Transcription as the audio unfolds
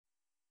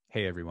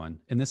Hey everyone.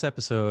 In this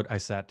episode, I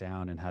sat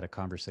down and had a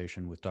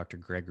conversation with Dr.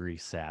 Gregory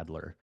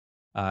Sadler.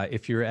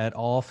 If you're at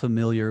all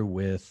familiar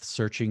with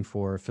searching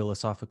for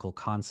philosophical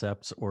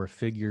concepts or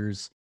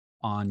figures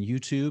on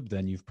YouTube,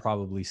 then you've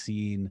probably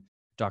seen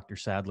Dr.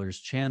 Sadler's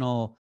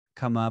channel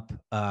come up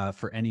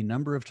for any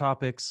number of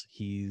topics.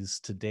 He's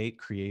to date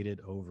created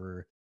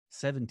over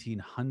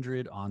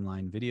 1,700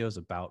 online videos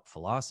about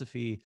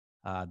philosophy.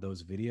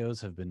 Those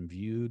videos have been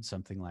viewed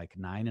something like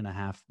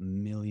 9.5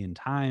 million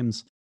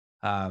times.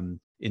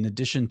 In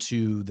addition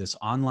to this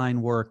online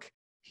work,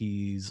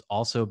 he's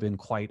also been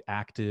quite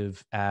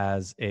active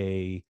as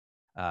a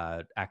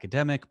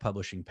academic,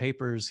 publishing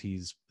papers.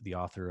 He's the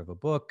author of a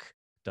book,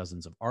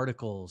 dozens of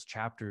articles,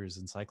 chapters,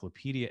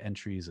 encyclopedia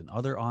entries, and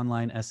other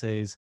online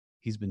essays.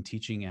 He's been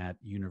teaching at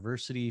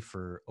university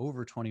for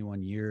over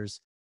 21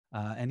 years.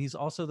 And he's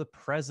also the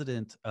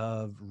president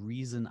of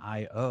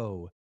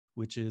ReasonIO,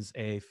 which is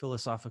a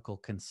philosophical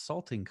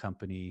consulting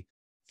company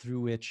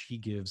through which he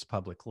gives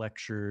public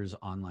lectures,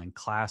 online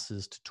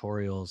classes,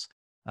 tutorials,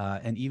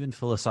 and even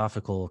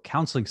philosophical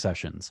counseling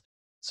sessions.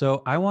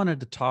 So I wanted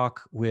to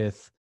talk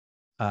with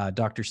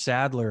Dr.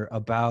 Sadler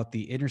about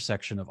the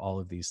intersection of all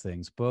of these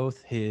things,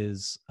 both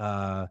his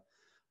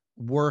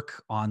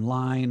work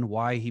online,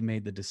 why he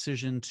made the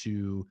decision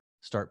to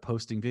start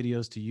posting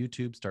videos to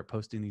YouTube, start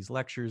posting these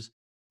lectures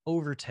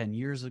over 10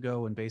 years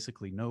ago when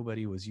basically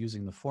nobody was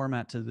using the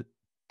format to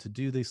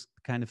do this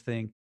kind of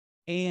thing,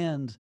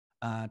 and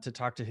to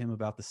talk to him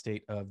about the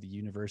state of the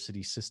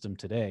university system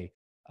today.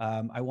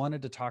 I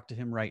wanted to talk to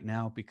him right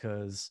now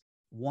because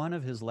one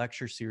of his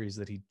lecture series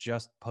that he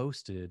just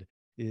posted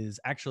is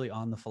actually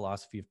on the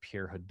philosophy of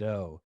Pierre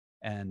Hadot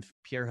and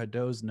Pierre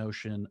Hadot's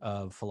notion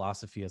of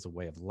philosophy as a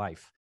way of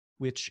life,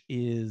 which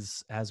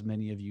is, as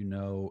many of you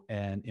know,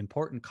 an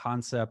important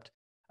concept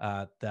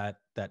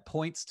that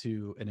points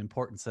to an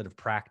important set of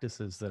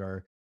practices that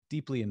are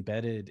deeply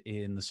embedded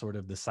in the sort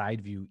of the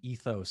side view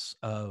ethos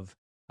of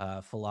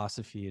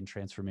philosophy and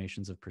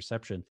transformations of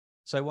perception.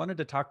 So I wanted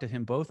to talk to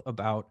him both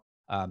about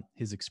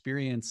his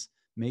experience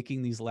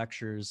making these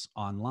lectures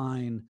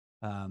online,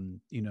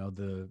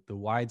 the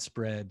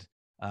widespread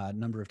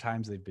number of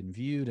times they've been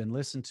viewed and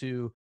listened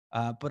to,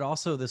 but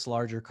also this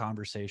larger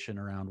conversation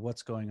around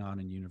what's going on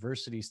in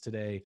universities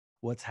today,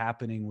 what's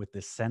happening with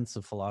this sense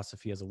of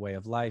philosophy as a way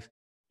of life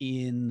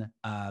in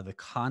the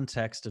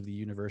context of the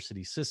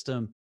university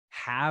system.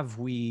 Have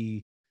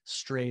we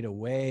strayed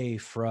away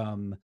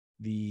from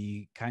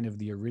the kind of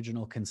the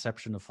original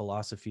conception of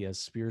philosophy as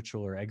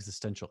spiritual or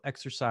existential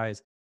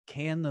exercise?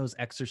 Can those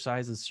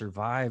exercises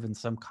survive in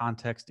some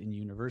context in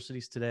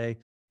universities today?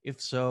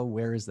 If so,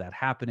 where is that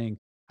happening?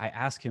 I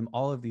ask him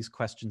all of these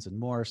questions and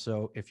more.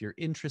 So if you're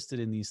interested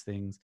in these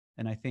things,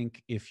 and I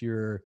think if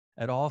you're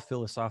at all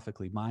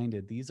philosophically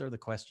minded, these are the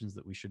questions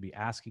that we should be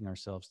asking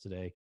ourselves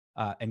today,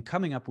 and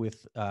coming up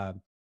with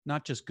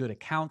not just good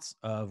accounts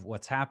of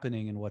what's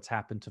happening and what's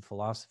happened to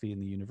philosophy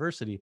in the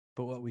university,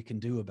 but what we can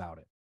do about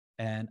it.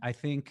 And I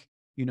think,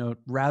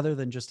 rather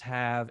than just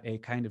have a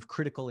kind of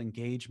critical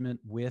engagement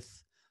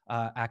with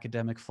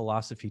academic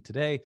philosophy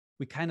today,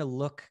 we kind of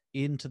look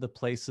into the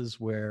places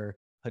where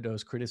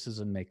Hadot's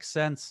criticism makes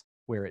sense,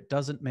 where it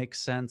doesn't make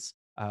sense.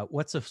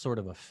 What's a sort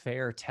of a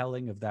fair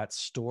telling of that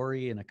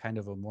story in a kind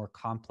of a more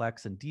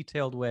complex and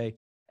detailed way?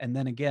 And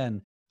then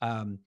again,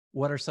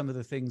 what are some of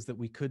the things that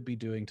we could be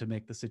doing to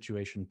make the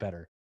situation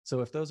better? So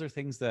if those are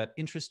things that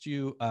interest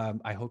you,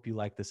 I hope you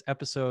like this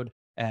episode.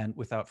 And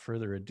without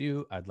further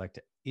ado, I'd like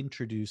to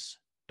introduce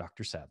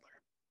Dr. Sadler.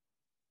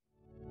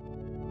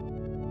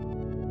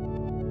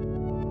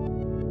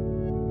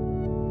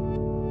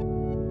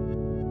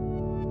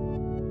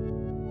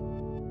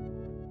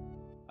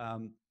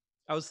 Um,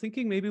 I was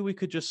thinking maybe we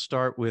could just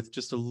start with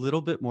just a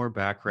little bit more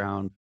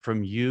background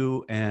from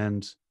you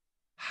and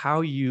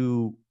how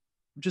you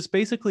just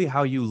basically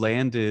how you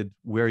landed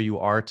where you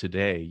are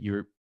today.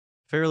 You're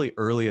fairly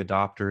early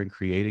adopter in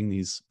creating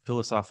these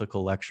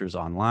philosophical lectures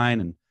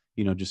online and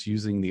just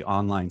using the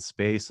online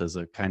space as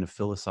a kind of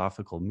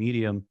philosophical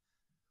medium.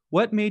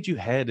 What made you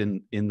head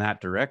in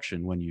that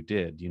direction when you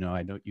did?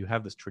 I know you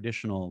have this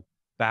traditional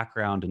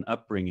background and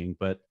upbringing,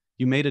 but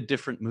you made a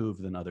different move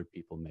than other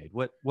people made.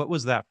 What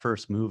was that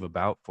first move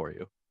about for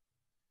you?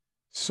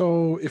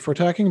 So, if we're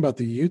talking about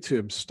the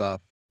YouTube stuff,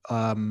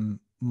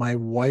 my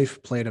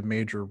wife played a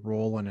major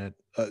role in it.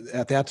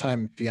 At that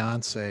time,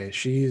 fiance,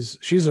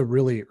 she's a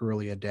really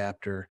early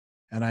adapter,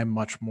 and I'm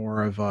much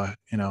more of a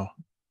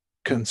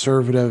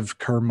conservative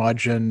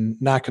curmudgeon,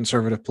 not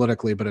conservative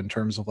politically, but in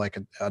terms of like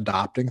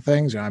adopting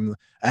things. I know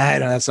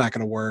that's not going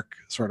to work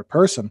sort of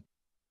person.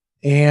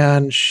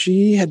 And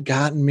she had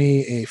gotten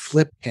me a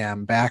flip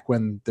cam back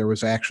when there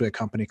was actually a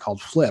company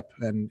called Flip,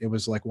 and it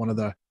was like one of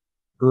the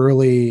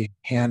early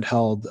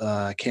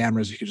handheld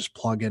cameras you could just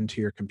plug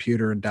into your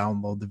computer and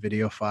download the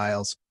video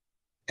files.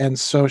 And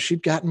so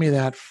she'd gotten me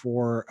that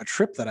for a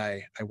trip that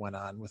I went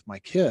on with my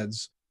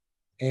kids.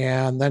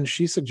 And then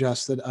she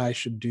suggested I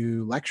should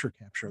do lecture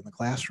capture in the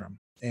classroom.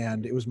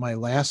 And it was my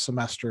last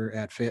semester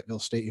at Fayetteville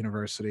State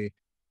University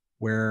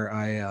where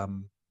I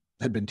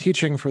had been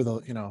teaching for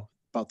the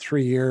about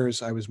 3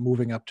 years, I was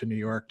moving up to New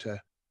York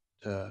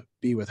to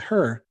be with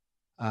her.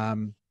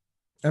 Um,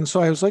 and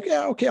so I was like,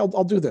 yeah, okay,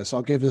 I'll do this.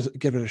 I'll give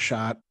it a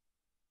shot.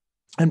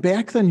 And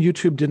back then,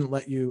 YouTube didn't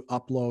let you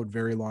upload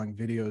very long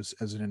videos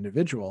as an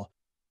individual.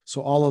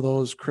 So all of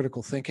those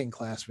critical thinking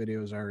class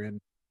videos are in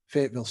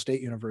Fayetteville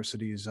State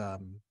University's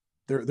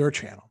their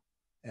channel.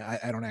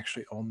 I don't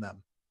actually own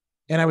them.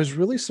 And I was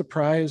really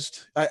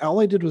surprised.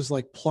 All I did was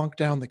like plunk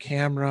down the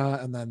camera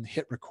and then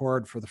hit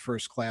record for the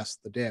first class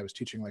of the day. I was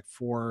teaching like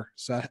four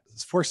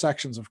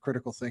sections of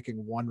critical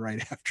thinking, one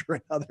right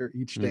after another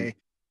each Mm. day,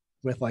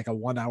 with like a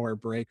 1 hour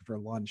break for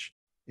lunch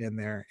in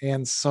there.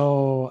 And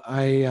so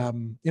I,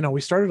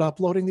 we started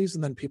uploading these,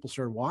 and then people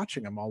started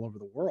watching them all over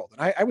the world.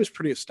 And I was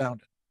pretty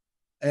astounded.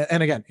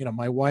 And again,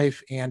 my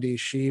wife, Andy,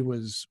 she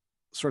was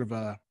sort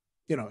of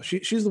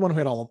she's the one who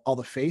had all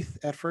the faith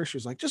at first. She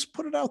was like, just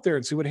put it out there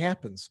and see what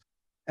happens.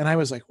 And I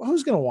was like, well,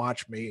 who's going to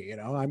watch me?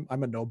 I'm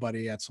a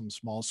nobody at some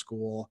small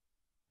school.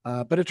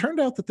 But it turned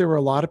out that there were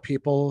a lot of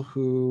people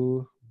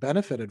who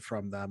benefited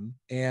from them.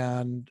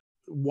 And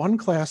one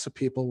class of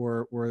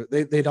people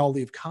they'd all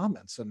leave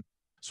comments. And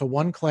so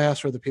one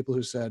class were the people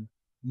who said,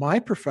 my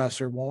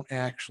professor won't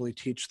actually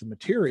teach the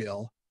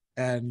material,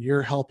 and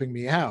you're helping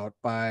me out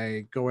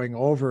by going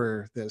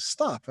over this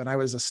stuff. And I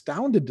was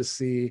astounded to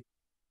see.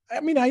 I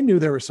mean, I knew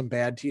there were some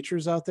bad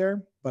teachers out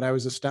there, but I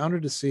was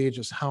astounded to see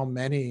just how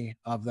many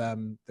of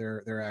them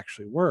there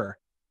actually were.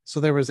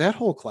 So there was that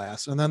whole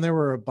class, and then there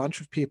were a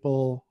bunch of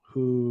people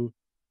who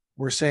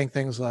were saying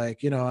things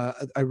like,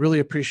 I really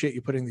appreciate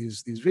you putting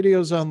these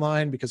videos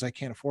online because I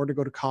can't afford to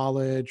go to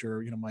college,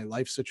 or my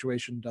life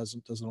situation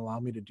doesn't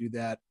allow me to do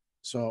that.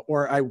 So,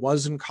 or I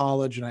was in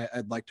college and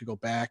I'd like to go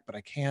back, but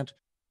I can't.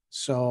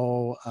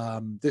 So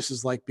this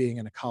is like being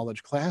in a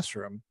college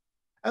classroom.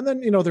 And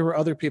then, there were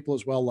other people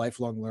as well,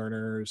 lifelong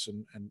learners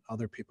and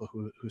other people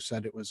who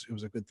said it was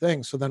a good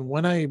thing. So then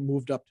when I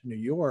moved up to New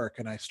York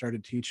and I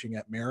started teaching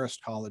at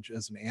Marist College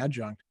as an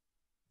adjunct,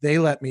 they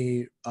let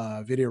me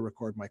video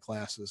record my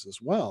classes as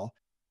well.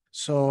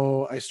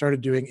 So I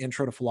started doing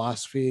intro to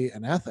philosophy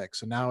and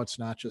ethics. And now it's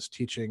not just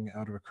teaching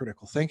out of a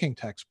critical thinking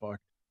textbook.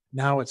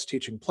 Now it's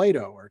teaching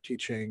Plato or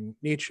teaching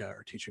Nietzsche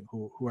or teaching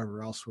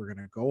whoever else we're going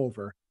to go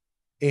over,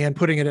 and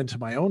putting it into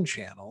my own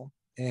channel.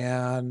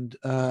 And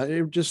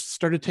it just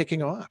started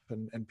taking off,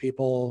 and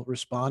people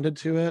responded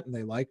to it and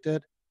they liked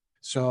it.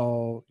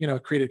 So,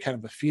 it created kind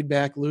of a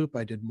feedback loop.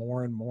 I did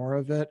more and more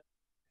of it.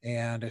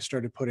 And I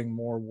started putting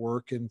more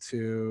work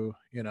into,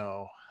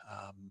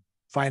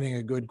 finding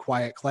a good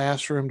quiet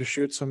classroom to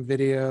shoot some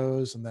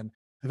videos. And then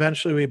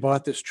eventually we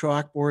bought this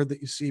chalkboard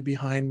that you see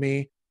behind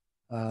me.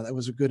 That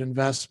was a good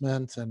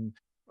investment. And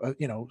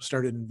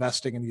started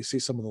investing, and you see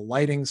some of the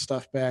lighting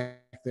stuff back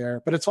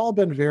there. But it's all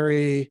been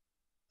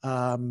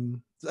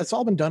it's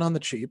all been done on the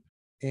cheap,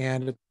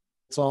 and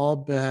it's all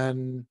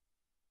been,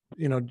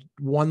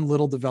 one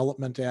little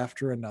development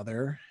after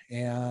another.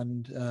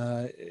 And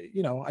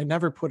I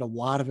never put a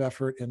lot of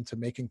effort into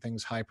making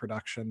things high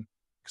production,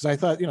 because I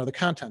thought, the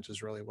content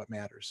is really what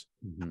matters.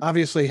 Mhm.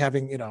 Obviously,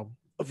 having,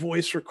 a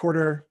voice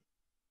recorder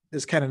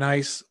is kind of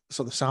nice,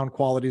 so the sound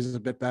quality is a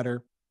bit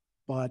better.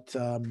 But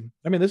I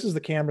mean, this is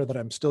the camera that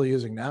I'm still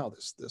using now,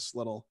 this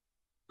little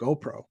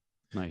GoPro.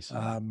 Nice.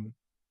 Um,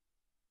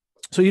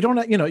 so you don't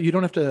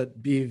have to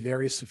be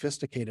very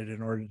sophisticated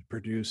in order to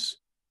produce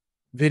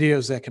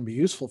videos that can be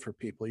useful for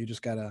people. You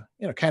just gotta,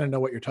 kind of know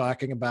what you're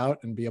talking about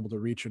and be able to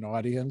reach an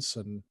audience,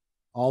 and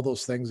all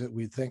those things that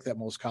we think that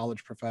most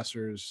college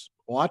professors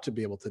ought to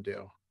be able to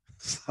do.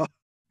 So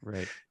Right.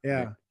 Right.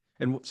 yeah.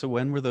 And so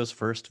when were those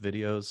first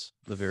videos,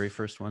 the very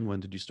first one? When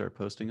did you start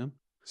posting them?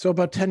 So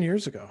about 10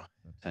 years ago.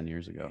 10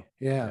 years ago.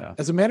 Yeah. Yeah.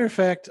 As a matter of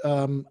fact,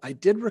 I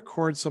did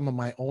record some of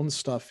my own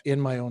stuff in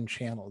my own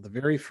channel. The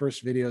very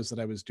first videos that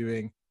I was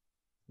doing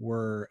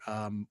were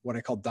what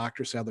I call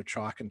Dr. Sadler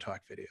chalk and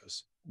talk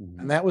videos. Mhm.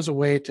 And that was a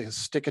way to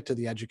stick it to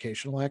the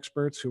educational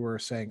experts who were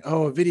saying,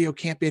 oh, a video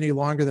can't be any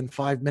longer than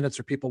 5 minutes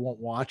or people won't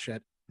watch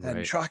it. And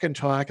Right. chalk and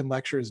talk and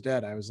lecture is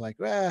dead. I was like,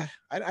 I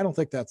don't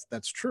think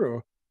that's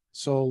true.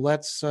 So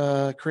let's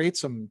create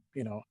some,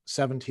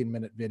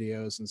 17-minute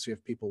videos and see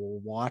if people will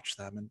watch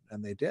them.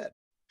 And they did.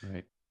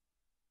 Right.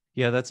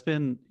 Yeah, that's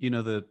been,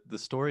 the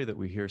story that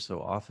we hear so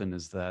often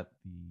is that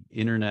the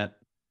internet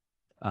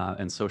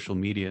and social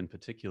media in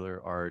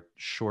particular are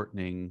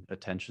shortening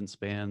attention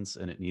spans,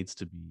 and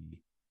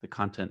the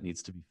content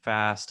needs to be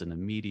fast and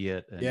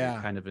immediate, and you're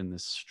Yeah. kind of in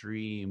this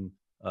stream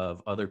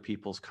of other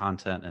people's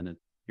content, and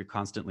you're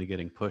constantly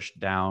getting pushed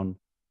down,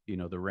 the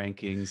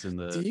rankings and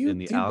Do in you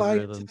the do you buy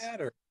into algorithms.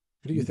 that, or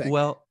what do you think?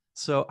 Well,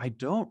 so I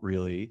don't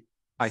really.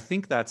 I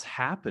think that's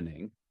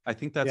happening. I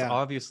think that's Yeah.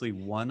 obviously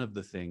one of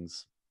the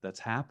things that's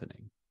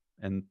happening.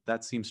 And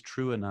that seems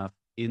true enough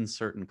in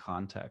certain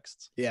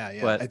contexts. Yeah, yeah.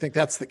 I But think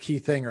that's the key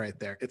thing right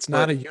there. It's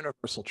not a but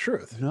universal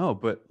truth. no,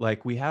 but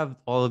like we have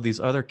all of these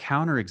other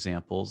counter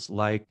examples,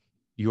 like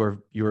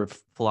your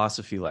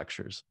philosophy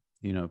lectures,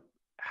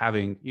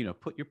 having,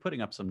 you're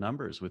putting up some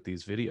numbers with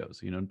these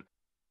videos,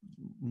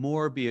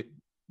 more be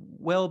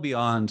well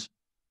beyond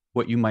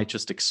what you might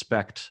just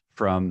expect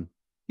from,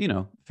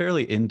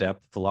 fairly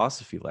in-depth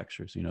philosophy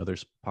lectures.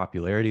 There's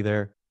popularity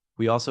there.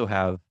 We also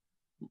have,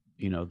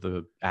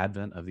 the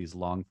advent of these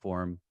long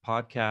form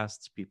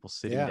podcasts, people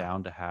sitting Yeah.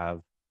 down to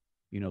have,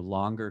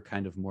 longer,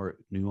 kind of more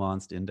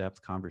nuanced,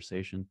 in-depth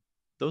conversation.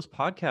 Those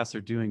podcasts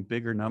are doing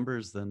bigger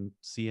numbers than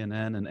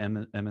CNN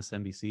and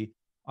MSNBC.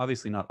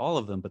 Obviously, not all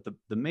of them, but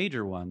the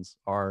major ones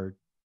are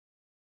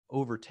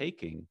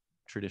overtaking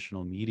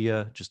traditional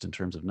media just in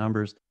terms of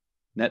numbers.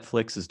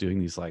 Netflix is doing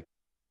these like,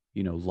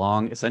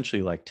 long,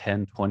 essentially like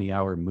 10,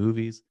 20-hour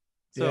movies.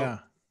 So Yeah.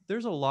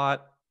 there's a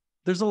lot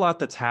there's a lot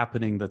that's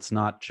happening that's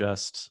not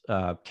just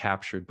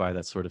captured by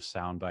that sort of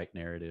soundbite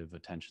narrative,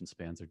 attention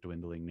spans are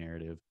dwindling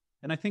narrative.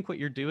 And I think what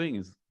you're doing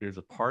is there's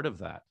a part of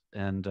that.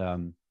 And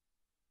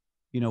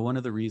one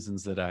of the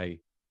reasons that I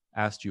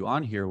asked you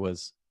on here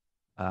was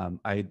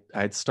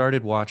I'd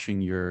started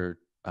watching your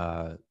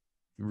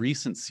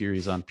recent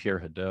series on Pierre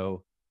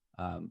Hadot.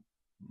 Um,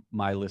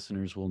 my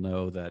listeners will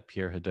know that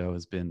Pierre Hadot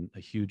has been a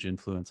huge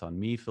influence on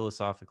me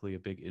philosophically, a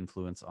big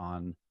influence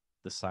on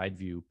the Side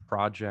View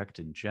project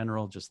in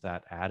general, just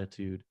that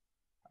attitude.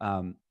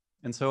 Um,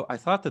 and so I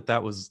thought that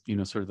that was,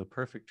 sort of the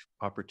perfect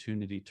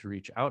opportunity to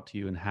reach out to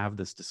you and have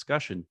this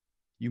discussion.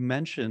 You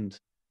mentioned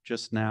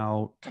just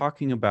now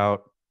talking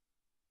about,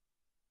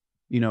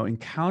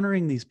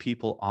 encountering these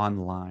people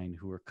online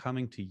who are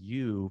coming to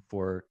you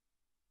for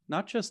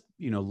not just,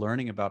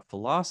 learning about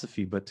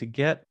philosophy, but to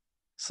get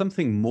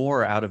something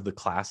more out of the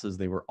classes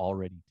they were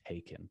already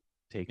taking,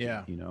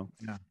 Yeah.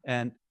 Yeah.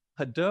 And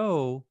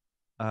Hadot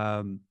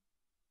um,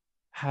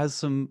 has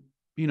some,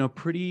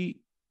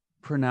 pretty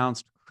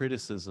pronounced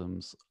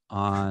criticisms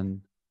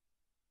on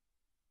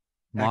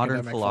modern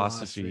Academic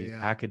philosophy. philosophy,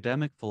 Yeah.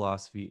 academic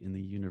philosophy in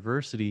the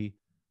university,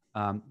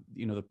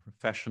 the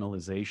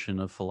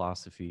professionalization of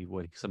philosophy,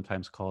 what he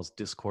sometimes calls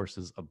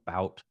discourses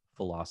about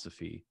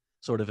philosophy,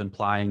 sort of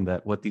implying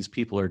that what these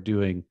people are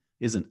doing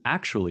isn't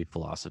actually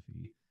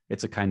philosophy.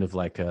 It's a kind of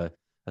like a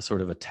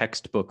sort of a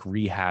textbook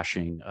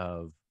rehashing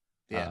of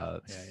Yeah.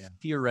 Yeah. Yeah.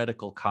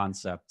 theoretical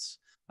concepts,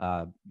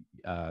 uh,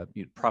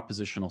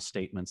 propositional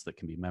statements that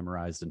can be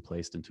memorized and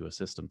placed into a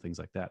system, things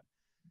like that.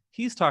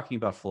 He's talking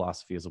about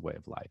philosophy as a way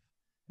of life.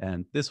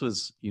 And this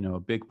was, a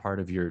big part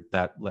of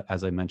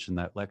as I mentioned,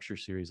 that lecture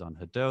series on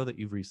Hadot that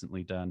you've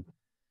recently done.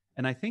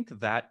 And I think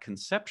that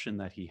conception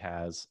that he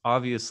has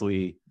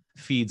obviously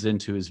feeds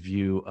into his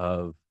view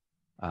of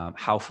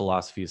how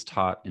philosophy is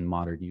taught in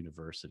modern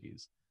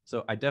universities.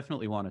 So I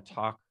definitely want to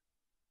talk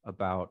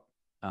about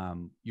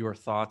your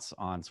thoughts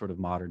on sort of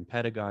modern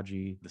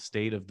pedagogy, the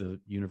state of the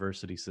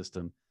university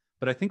system.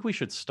 But I think we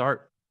should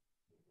start,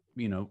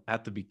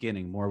 at the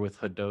beginning, more with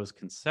Hadot's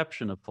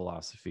conception of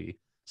philosophy,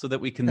 so that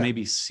we can Yeah.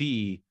 maybe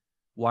see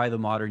why the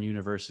modern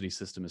university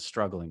system is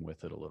struggling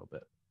with it a little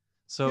bit.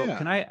 So Yeah.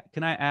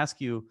 can I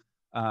ask you,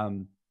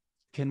 um,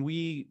 can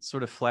we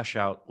sort of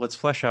let's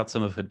flesh out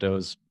some of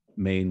Hadot's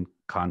main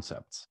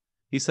concepts.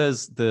 He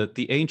says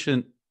the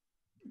ancient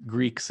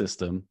Greek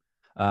system,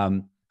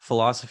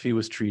 philosophy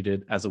was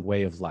treated as a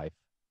way of life.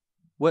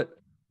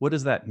 What what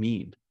does that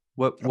mean?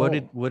 Oh,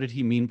 What did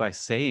he mean by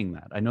saying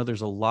that? I know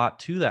there's a lot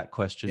to that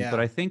question, but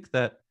yeah. I think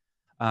that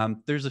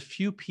there's a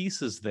few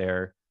pieces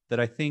there that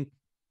I think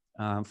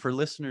for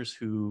listeners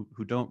who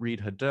don't read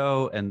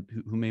Hadot and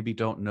who maybe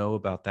don't know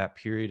about that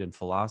period in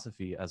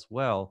philosophy as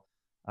well,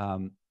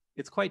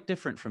 it's quite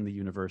different from the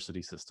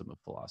university system of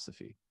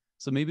philosophy.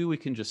 So maybe we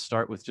can just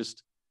start with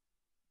just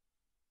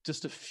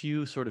a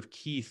few sort of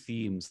key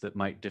themes that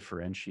might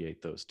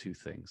differentiate those two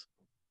things.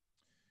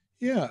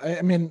 Yeah.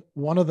 I mean,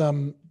 one of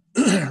them,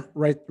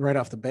 right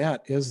off the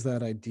bat, is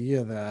that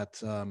idea that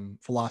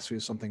philosophy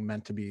is something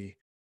meant to be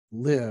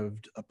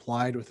lived,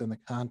 applied within the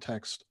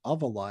context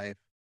of a life,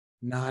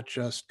 not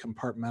just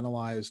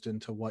compartmentalized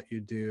into what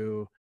you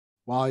do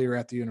while you're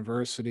at the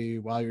university,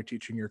 while you're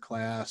teaching your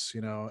class.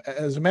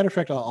 As a matter of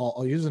fact,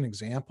 I'll use an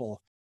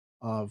example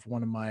of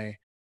one of my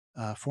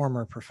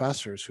former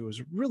professors who was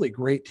a really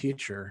great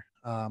teacher,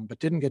 but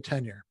didn't get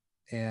tenure,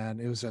 and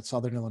it was at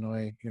Southern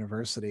Illinois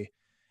University.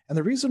 And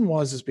the reason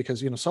is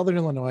because Southern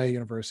Illinois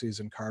University is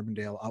in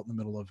Carbondale, out in the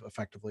middle of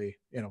effectively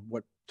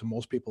what to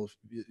most people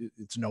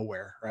it's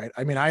nowhere, right?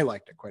 I mean, I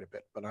liked it quite a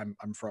bit, but I'm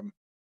from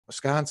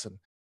Wisconsin,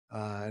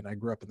 and I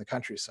grew up in the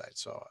countryside,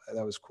 so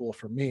that was cool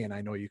for me. And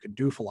I know you could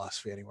do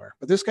philosophy anywhere,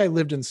 but this guy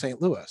lived in St.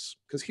 Louis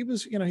because he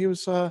was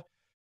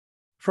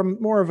from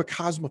more of a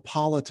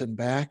cosmopolitan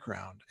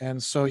background.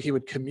 And so he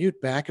would commute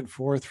back and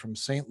forth from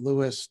St.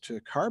 Louis to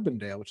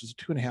Carbondale, which is a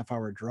 2.5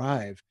 hour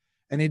drive.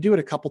 And he'd do it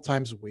a couple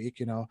times a week.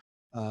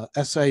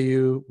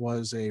 SIU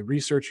was a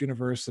research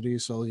university,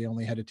 so he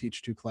only had to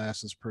teach 2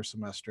 classes per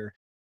semester.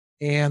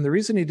 And the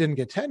reason he didn't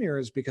get tenure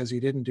is because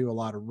he didn't do a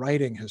lot of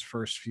writing his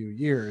first few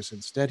years.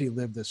 Instead, he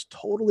lived this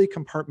totally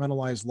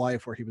compartmentalized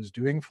life where he was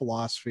doing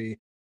philosophy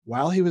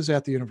while he was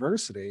at the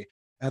university.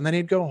 And then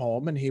he'd go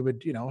home and he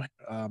would,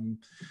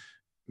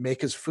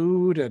 make his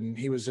food, and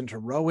he was into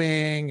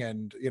rowing,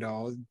 and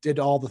did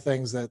all the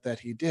things that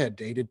he did,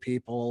 dated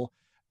people,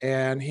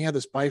 and he had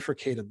this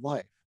bifurcated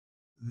life.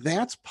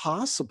 that's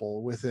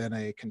possible within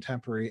a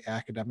contemporary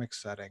academic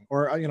setting.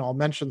 Or, I'll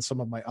mention some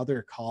of my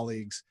other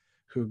colleagues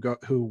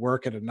who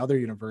work at another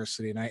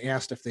university, and I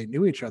asked if they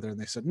knew each other, and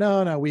they said,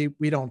 no, no, we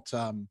don't.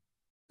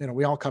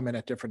 We all come in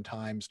at different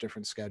times,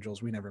 different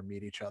schedules. We never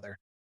meet each other.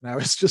 And I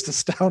was just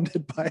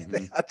astounded by Hmm.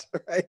 that.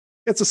 Right?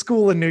 It's a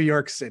school in New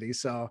York City,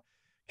 so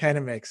kind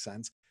of makes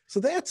sense. So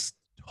that's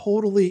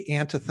totally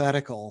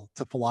antithetical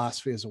to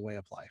philosophy as a way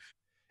of life.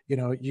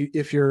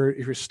 If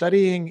you're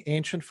studying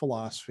ancient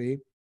philosophy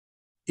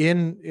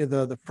in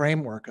the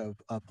framework of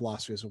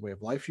philosophy as a way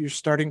of life, you're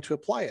starting to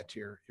apply it to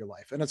your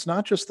life. And it's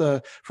not just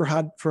for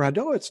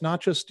Hadot, it's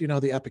not just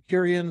the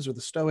Epicureans or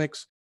the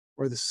Stoics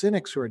or the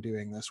Cynics who are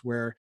doing this,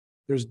 where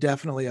there's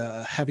definitely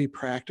a heavy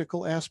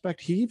practical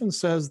aspect. He even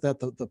says that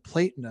the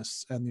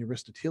Platonists and the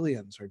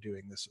Aristotelians are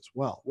doing this as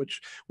well,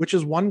 which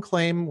is one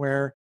claim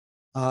where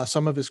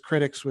some of his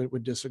critics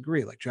would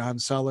disagree. Like John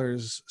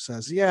Sellers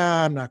says,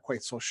 "Yeah, I'm not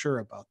quite so sure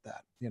about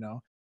that,"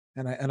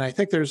 and I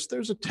think there's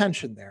a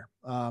tension there.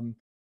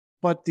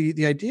 But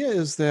the idea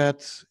is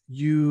that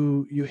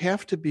you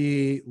have to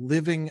be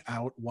living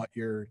out what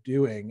you're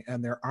doing,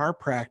 and there are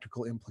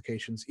practical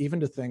implications, even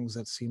to things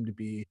that seem to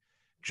be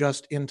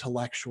just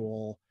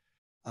intellectual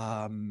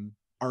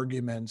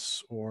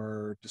arguments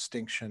or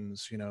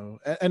distinctions.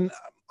 And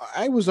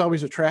I was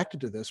always attracted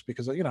to this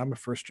because I'm a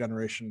first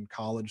generation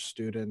college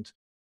student.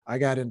 I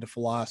got into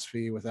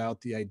philosophy without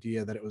the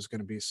idea that it was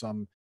going to be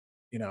some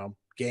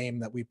game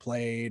that we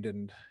played,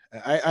 and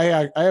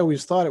I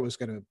always thought it was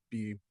going to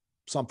be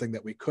something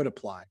that we could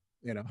apply.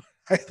 you know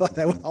I thought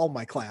that with all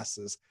my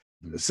classes.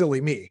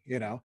 Silly me.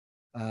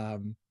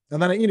 And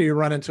then you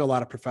run into a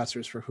lot of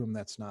professors for whom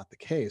that's not the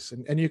case,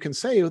 and you can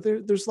say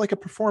there's like a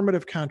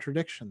performative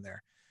contradiction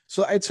there.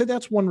 So I'd say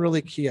that's one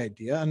really key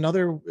idea.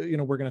 Another,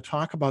 we're going to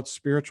talk about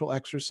spiritual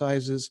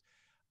exercises.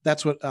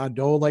 That's what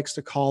Doe likes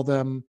to call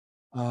them.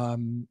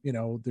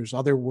 There's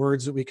other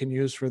words that we can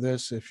use for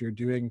this. If you're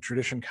doing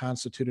tradition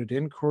constituted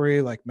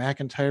inquiry, like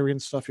McIntyre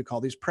and stuff, you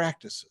call these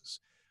practices.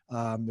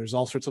 There's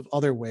all sorts of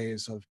other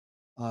ways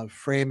of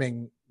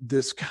framing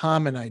this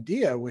common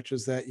idea, which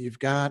is that you've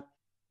got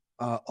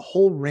a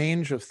whole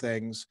range of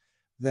things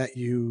that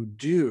you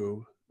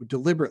do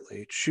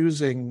deliberately,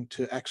 choosing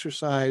to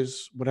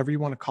exercise whatever you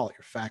want to call it,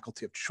 your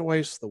faculty of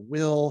choice, the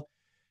will.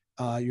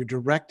 You're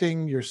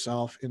directing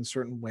yourself in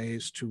certain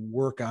ways to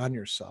work on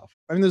yourself.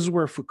 I mean, this is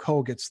where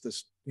Foucault gets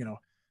this.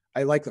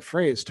 I like the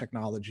phrase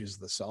technology is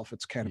the self.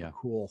 It's kind of a Yeah.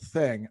 cool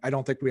thing. I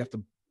don't think we have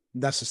to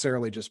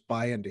necessarily just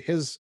buy into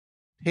his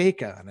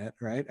take on it,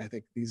 right? I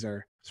think these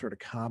are sort of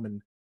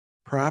common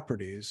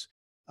properties.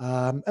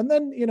 And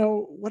then,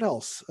 what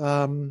else?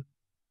 I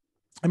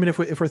mean,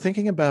 if we're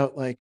thinking about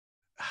like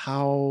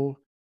how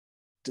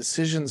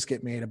decisions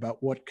get made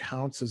about what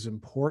counts as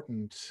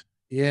important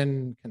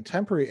in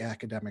contemporary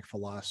academic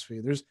philosophy,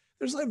 there's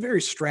a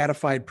very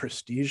stratified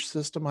prestige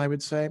system, I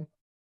would say,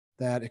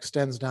 that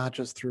extends not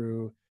just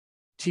through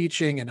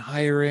teaching and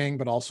hiring,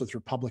 but also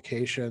through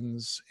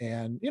publications.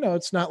 And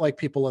it's not like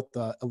people at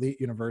the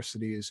elite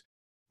universities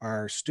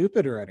are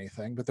stupid or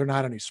anything, but they're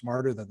not any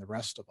smarter than the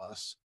rest of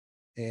us,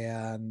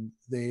 and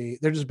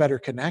they're just better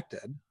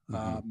connected.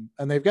 Hmm.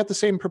 And they've got the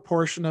same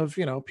proportion of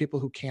people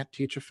who can't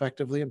teach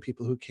effectively and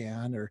people who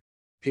can, or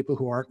people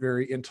who aren't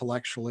very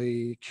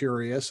intellectually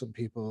curious and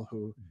people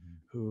who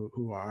Hmm.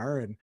 who are.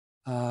 And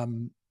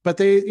but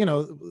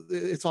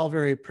it's all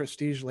very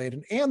prestige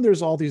laden, and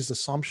there's all these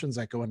assumptions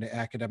that go into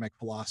academic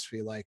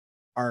philosophy, like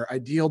our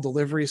ideal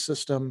delivery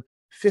system,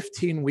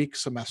 15-week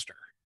semester.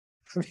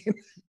 I mean,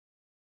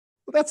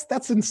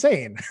 that's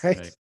insane, right?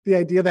 Right. The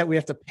idea that we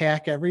have to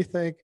pack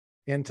everything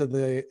and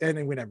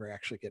we never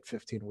actually get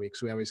 15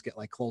 weeks. We always get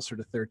like closer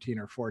to 13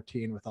 or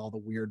 14 with all the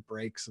weird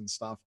breaks and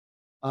stuff.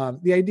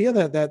 The idea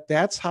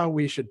that's how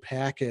we should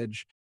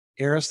package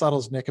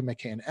Aristotle's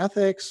Nicomachean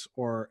Ethics,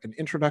 or an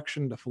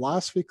introduction to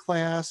philosophy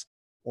class,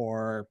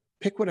 or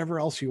pick whatever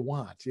else you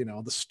want.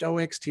 The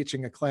Stoics,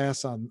 teaching a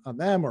class on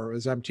them, or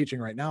as I'm teaching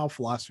right now,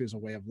 philosophy as a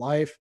way of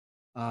life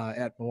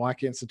at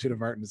Milwaukee Institute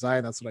of Art and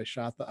Design. That's what I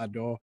shot the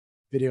Hadot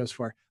videos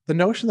for. The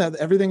notion that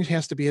everything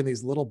has to be in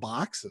these little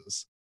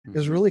boxes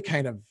is Hmm. really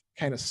kind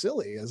of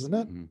silly, isn't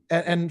it? Hmm.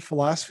 And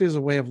philosophy as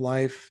a way of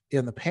life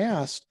in the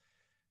past,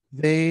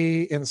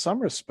 they in some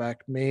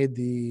respect made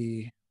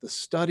the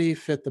study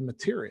fit the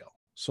material.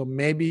 So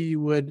maybe you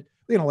would,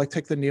 like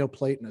take the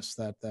Neoplatonists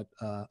that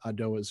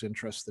Hadot is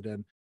interested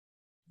in.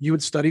 You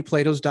would study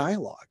Plato's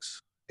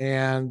dialogues,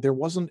 and there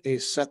wasn't a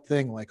set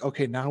thing like,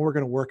 okay, now we're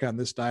going to work on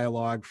this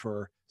dialogue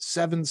for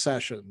 7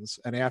 sessions,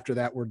 and after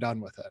that we're done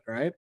with it,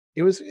 right?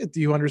 It was, do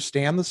you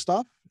understand the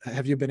stuff?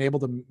 Have you been able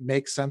to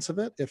make sense of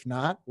it? If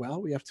not,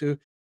 well, we have to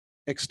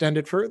extend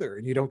it further,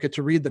 and you don't get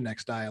to read the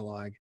next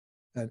dialogue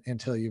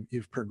until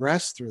you've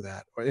progressed through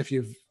that. Or if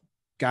you've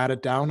got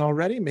it down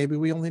already, maybe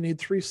we only need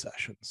 3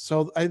 sessions.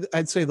 So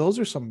I'd say those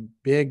are some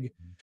big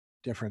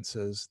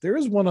differences. There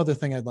is one other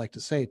thing I'd like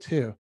to say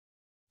too.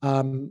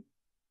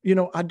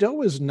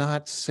 Hadot is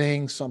not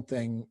saying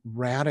something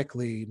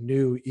radically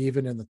new,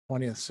 even in the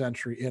 20th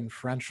century in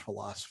French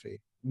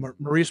philosophy. Hmm.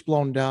 Maurice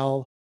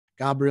Blondel,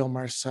 Gabriel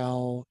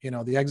Marcel, the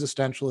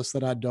existentialists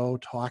that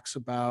Hadot talks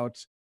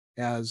about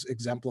as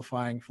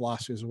exemplifying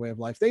philosophy as a way of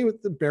life.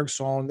 The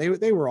Bergson,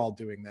 they were all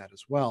doing that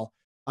as well.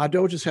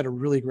 Hadot just had a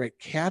really great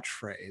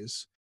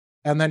catchphrase,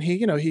 and then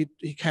he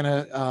kind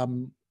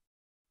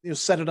of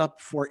set it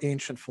up for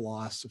ancient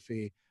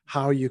philosophy,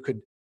 how you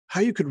could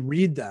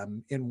read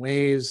them in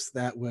ways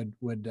that would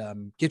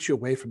get you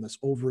away from this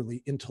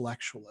overly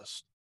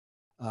intellectualist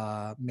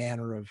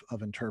manner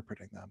of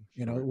interpreting them.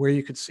 Sure. Where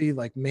you could see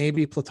like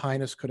maybe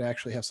Plotinus could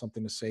actually have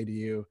something to say to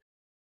you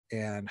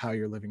and how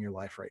you're living your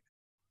life right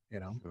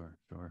now. Sure.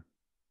 Sure.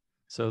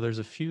 So there's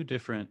a few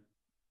different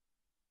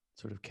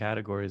sort of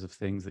categories of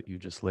things that you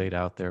just laid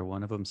out there.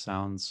 One of them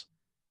sounds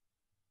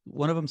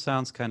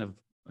kind of,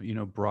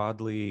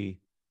 broadly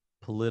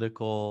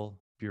political,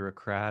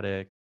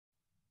 bureaucratic,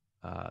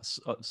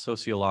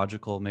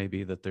 sociological,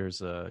 maybe, that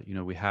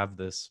we have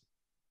this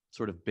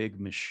sort of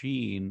big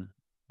machine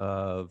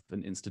of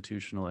an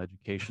institutional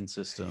education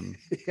system.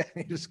 Yeah,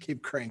 you just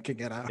keep cranking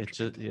it out.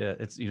 Yeah,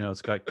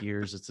 it's got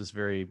gears. It's this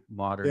very Yeah,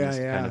 modernist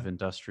kind yeah, of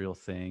industrial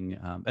thing,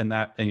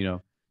 and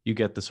you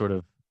get the sort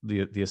of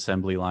the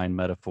assembly line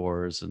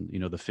metaphors, and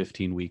the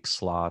 15-week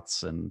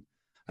slots, and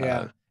uh,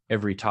 yeah,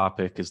 every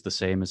topic is the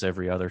same as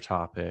every other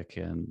topic,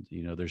 and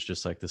there's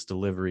just like this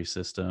delivery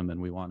system,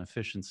 and we want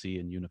efficiency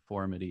and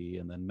uniformity,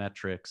 and then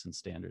metrics and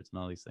standards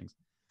and all these things.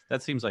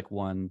 That seems like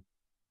one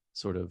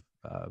sort of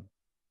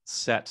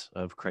set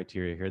of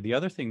criteria here. The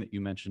other thing that you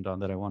mentioned on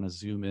that I want to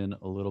zoom in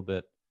a little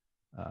bit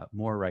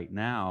more right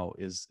now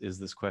is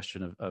this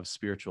question of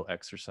spiritual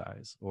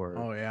exercise, or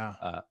oh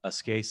yeah,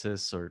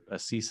 ascesis or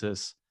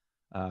ascesis.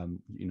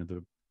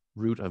 The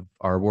root of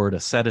our word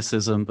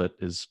asceticism, but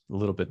is a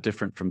little bit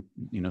different from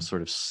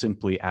sort of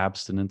simply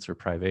abstinence or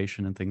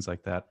privation and things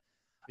like that.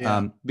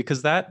 yeah,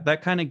 Because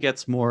that kind of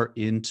gets more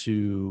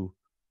into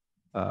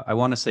I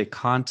want to say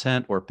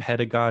content or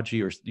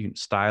pedagogy, or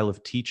style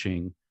of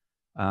teaching.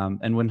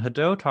 And when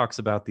Hadot talks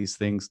about these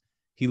things,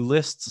 he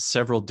lists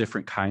several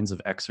different kinds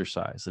of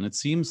exercise, and it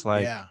seems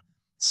like yeah,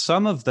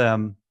 some of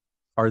them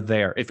are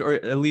there, if, or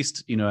at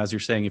least, as you're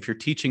saying, if you're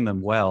teaching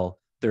them well,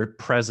 they're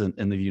present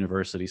in the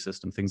university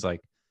system. Things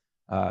like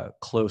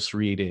close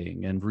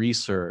reading and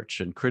research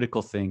and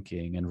critical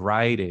thinking and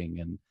writing,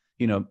 and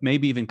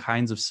maybe even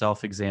kinds of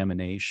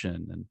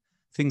self-examination and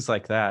things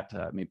like that.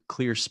 Maybe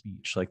clear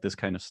speech, like this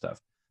kind of stuff.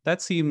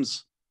 That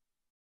seems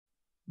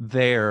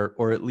there,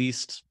 or at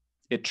least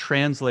it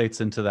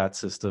translates into that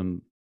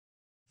system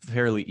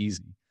fairly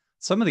easy.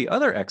 Some of the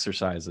other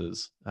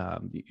exercises,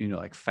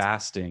 like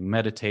fasting,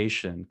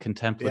 meditation,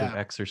 contemplative yeah,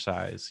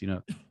 exercise,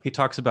 he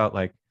talks about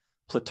like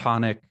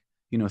Platonic,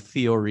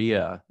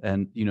 theoria,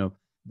 and,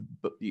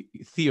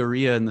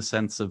 theoria in the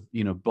sense of,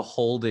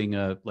 beholding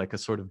a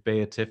sort of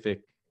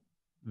beatific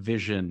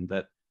vision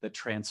that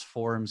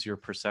transforms your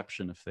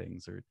perception of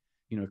things, or,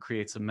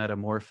 creates a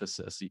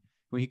metamorphosis.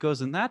 When he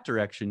goes in that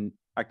direction,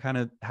 I kind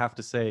of have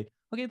to say,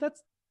 okay,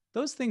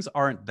 those things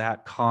aren't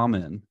that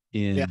common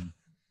yeah,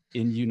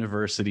 in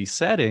university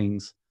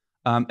settings.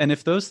 And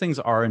if those things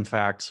are in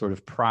fact sort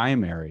of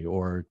primary,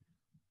 or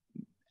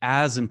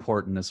as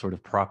important as sort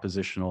of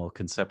propositional,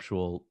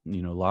 conceptual,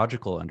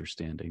 logical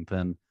understanding,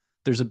 then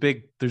there's a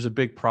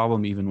big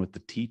problem even with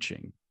the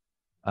teaching.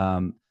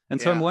 And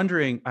so I'm yeah.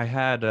 wondering, I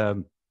had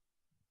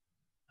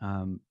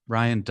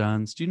Ryan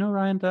Duns. Do you know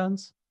Ryan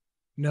Duns?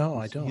 No,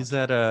 I He's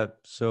don't. at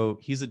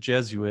he's a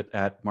Jesuit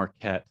at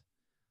Marquette.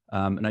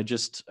 And I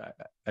just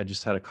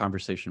had a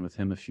conversation with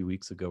him a few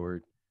weeks ago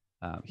where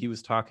he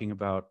was talking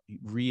about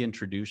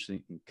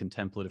reintroducing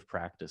contemplative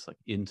practice like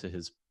into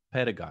his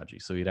pedagogy.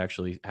 So he'd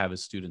actually have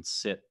his students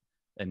sit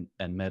and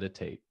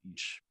meditate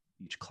each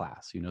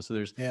class. So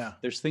there's Yeah,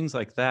 there's things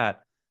like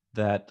that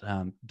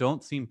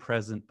don't seem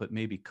present, but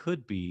maybe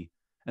could be.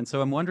 And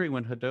so I'm wondering,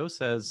 when Hadot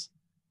says,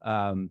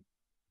 um,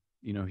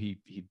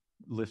 he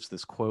lifts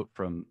this quote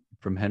from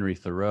Henry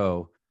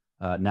Thoreau.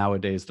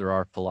 Nowadays, there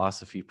are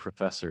philosophy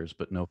professors,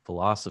 but no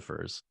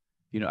philosophers.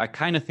 I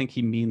kind of think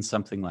he means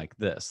something like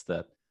this: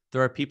 that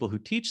there are people who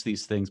teach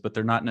these things, but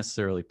they're not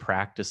necessarily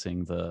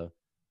practicing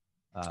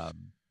um,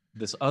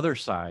 this other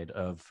side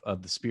of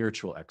the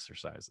spiritual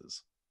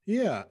exercises.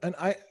 yeah, and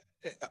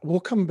we'll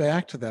come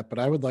back to that, but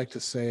I would like to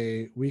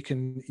say we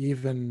can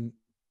even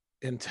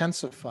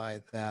intensify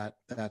that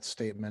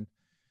statement.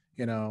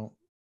 You know,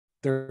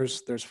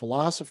 there's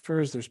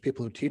philosophers, there's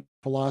people who teach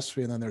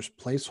philosophy, and then there's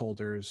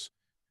placeholders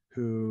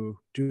who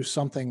do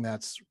something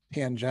that's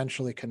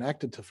tangentially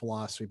connected to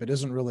philosophy, but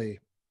isn't really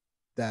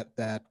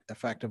that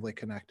effectively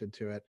connected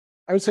to it.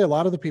 I would say a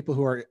lot of the people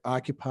who are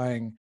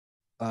occupying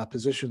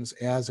positions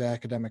as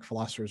academic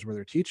philosophers where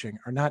they're teaching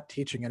are not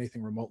teaching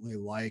anything remotely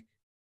like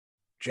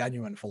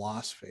genuine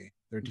philosophy.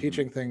 They're Mhm.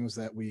 teaching things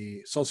that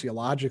we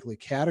sociologically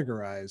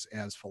categorize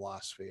as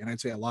philosophy. And I'd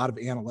say a lot of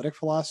analytic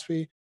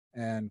philosophy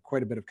and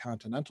quite a bit of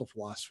continental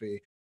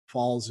philosophy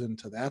falls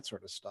into that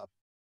sort of stuff,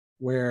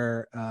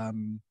 where,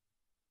 and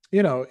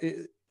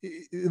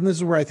this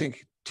is where I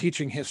think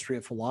teaching history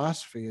of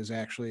philosophy is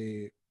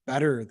actually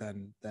better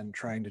than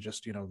trying to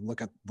just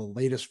look at the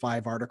latest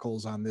 5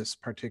 articles on this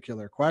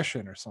particular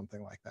question or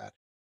something like that.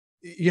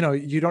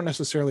 you don't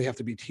necessarily have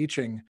to be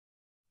teaching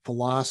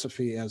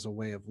philosophy as a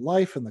way of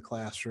life in the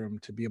classroom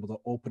to be able to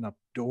open up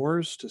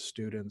doors to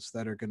students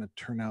that are going to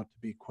turn out to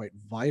be quite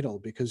vital,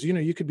 because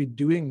you could be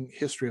doing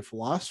history of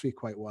philosophy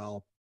quite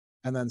well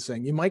and then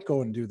saying you might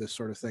go and do this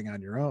sort of thing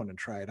on your own and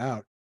try it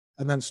out,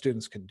 and then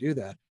students can do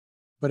that.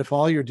 But if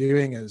all you're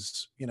doing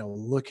is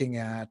looking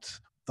at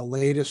the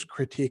latest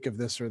critique of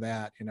this or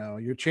that,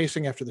 you're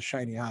chasing after the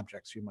shiny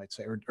objects, you might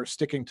say, or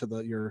sticking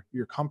to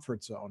your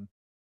comfort zone,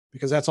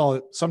 because that's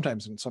all,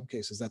 sometimes in some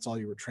cases that's all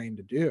you were trained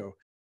to do.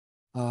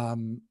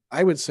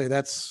 I would say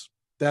that's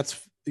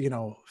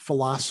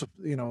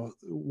philosophy,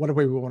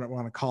 whatever we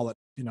want to call it,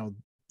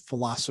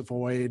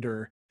 philosophoid,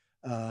 or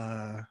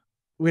uh,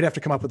 we'd have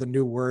to come up with a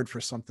new word for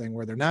something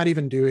where they're not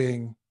even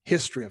doing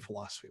history of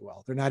philosophy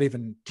well. They're not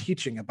even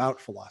teaching about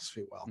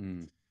philosophy well.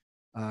 Mm.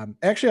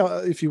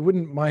 Actually, if you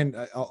wouldn't mind,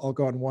 I'll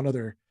go on one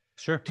other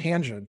Sure.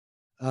 tangent.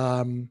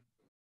 The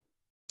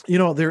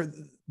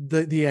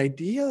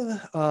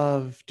idea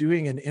of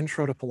doing an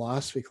intro to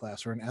philosophy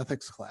class or an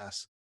ethics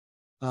class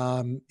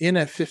in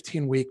a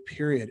 15-week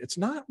period, it's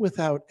not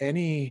without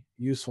any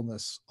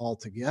usefulness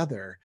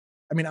altogether.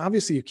 I mean,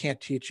 obviously, you can't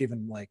teach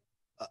even like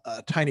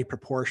a tiny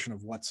proportion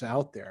of what's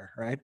out there,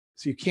 right?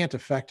 So you can't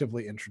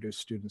effectively introduce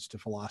students to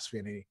philosophy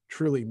in a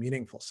truly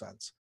meaningful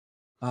sense.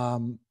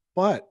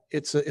 But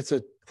it's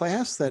a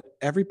class that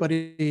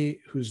everybody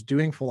who's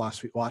doing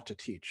philosophy ought to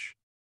teach,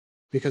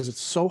 because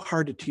it's so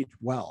hard to teach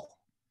well.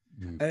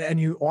 Mm. And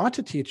you ought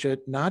to teach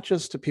it not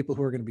just to people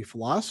who are going to be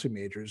philosophy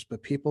majors,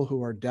 but people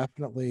who are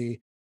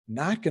definitely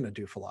not going to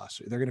do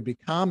philosophy. They're going to be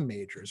comm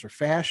majors or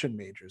fashion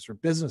majors or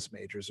business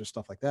majors or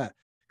stuff like that,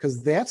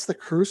 because that's the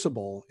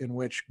crucible in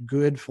which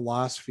good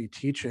philosophy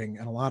teaching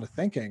and a lot of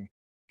thinking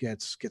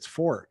gets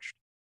forged.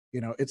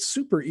 It's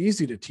super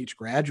easy to teach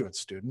graduate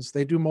students.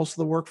 They do most of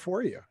the work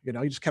for you.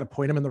 You just kind of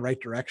point them in the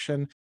right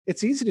direction.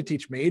 It's easy to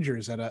teach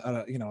majors at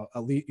a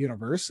elite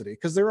university,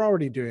 because they're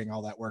already doing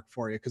all that work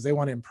for you because they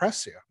want to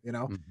impress you.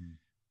 Mm-hmm.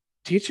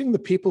 Teaching the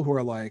people who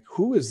are like,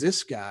 who is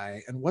this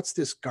guy and what's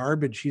this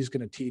garbage he's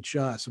going to teach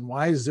us and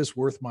why is this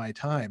worth my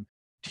time,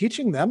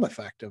 teaching them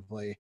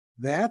effectively,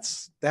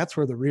 that's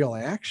where the real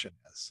action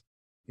is.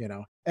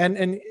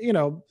 And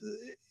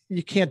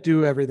you can't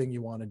do everything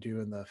you want to do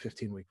in the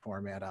 15-week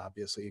format.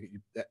 Obviously,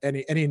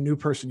 any new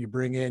person you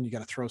bring in, you got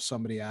to throw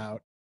somebody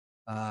out.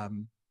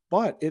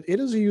 But it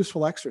is a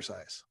useful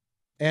exercise,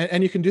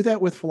 and you can do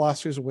that with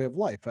philosophy as a way of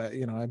life.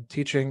 I'm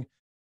teaching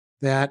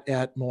that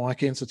at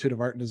Milwaukee Institute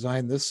of Art and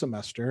Design this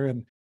semester,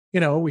 and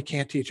we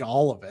can't teach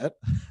all of it,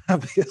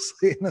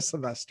 obviously, in a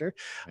semester.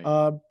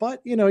 Right. But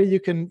you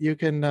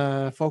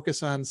can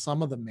focus on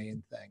some of the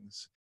main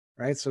things,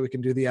 right? So we can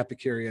do the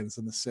Epicureans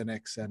and the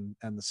Cynics and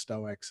the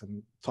Stoics,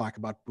 and talk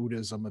about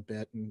Buddhism a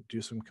bit and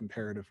do some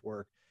comparative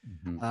work.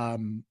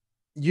 Mm-hmm.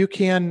 You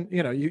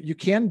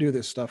can do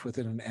this stuff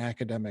within an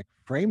academic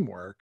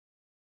framework.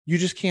 You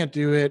just can't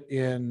do it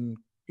you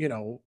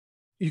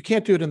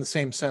can't do it in the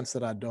same sense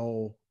that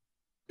Hadot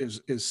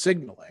is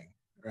signaling,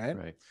 right?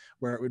 Right.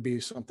 Where it would be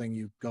something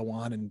you go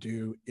on and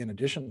do in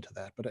addition to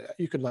that. But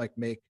you could like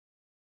I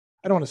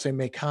don't want to say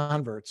make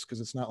converts, because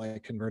it's not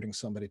like converting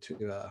somebody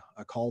to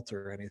a cult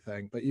or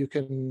anything, but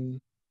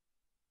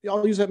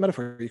I'll use that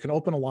metaphor. You can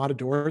open a lot of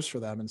doors for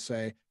them and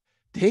say,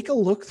 take a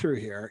look through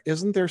here.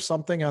 Isn't there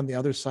something on the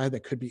other side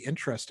that could be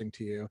interesting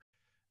to you?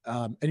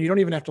 And you don't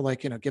even have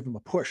to give them a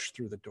push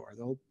through the door.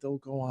 They'll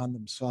go on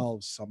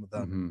themselves, some of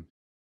them,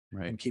 Mm-hmm.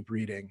 Right. and keep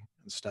reading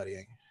and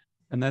studying.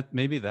 And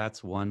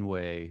that's one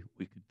way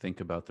we could think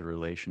about the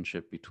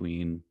relationship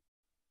between,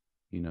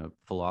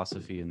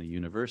 philosophy in the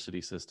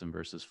university system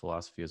versus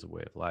philosophy as a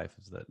way of life,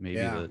 is that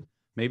Yeah.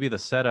 maybe the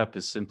setup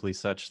is simply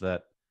such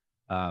that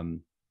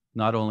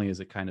not only is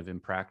it kind of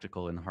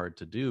impractical and hard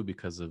to do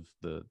because of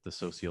the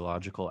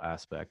sociological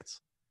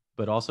aspects,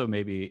 but also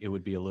maybe it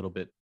would be a little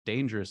bit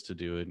dangerous to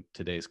do in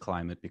today's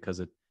climate,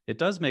 because it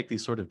does make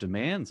these sort of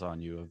demands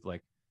on you of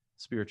like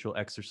spiritual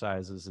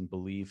exercises and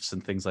beliefs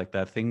and things like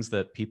that, things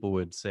that people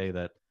would say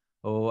that,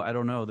 oh, I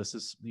don't know, this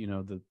is,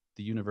 the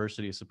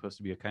university is supposed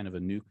to be a kind of a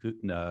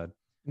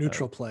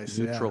Neutral place.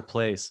 neutral Yeah.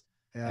 place.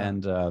 Yeah.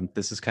 And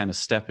this is kind of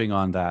stepping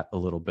on that a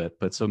little bit.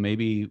 But so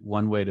maybe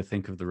one way to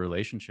think of the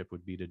relationship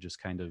would be to just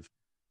kind of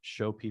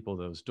show people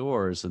those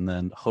doors, and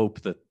then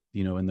hope that,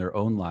 in their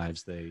own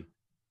lives, they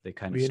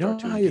kind Well, of you know start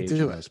to how you engage in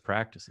do those it.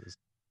 practices.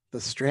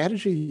 The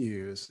strategy you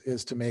use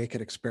is to make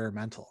it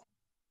experimental.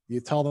 You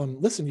tell them,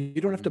 listen,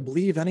 you don't have to Mhm.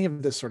 believe any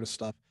of this sort of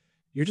stuff.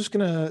 You're just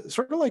going to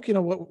sort of like,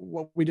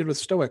 what we did with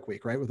Stoic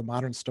Week, right? With the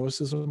Modern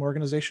Stoicism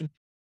organization.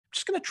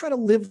 Just going to try to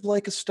live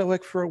like a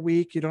Stoic for a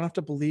week. You don't have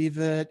to believe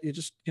it. You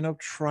just,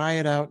 try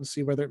it out and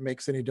see whether it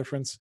makes any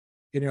difference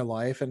in your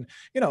life. And,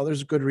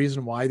 there's a good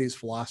reason why these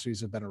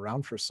philosophies have been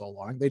around for so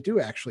long. They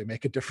do actually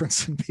make a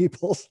difference in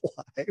people's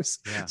lives.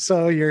 Yeah.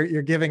 So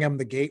you're giving them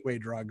the gateway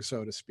drug,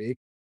 so to speak,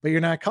 but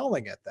you're not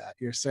calling it that.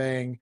 You're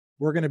saying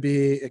we're going to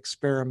be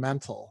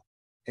experimental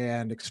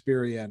and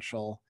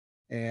experiential.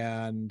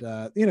 And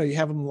you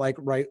have them like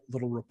write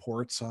little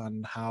reports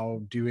on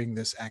how doing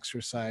this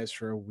exercise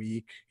for a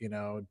week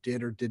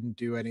did or didn't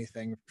do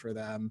anything for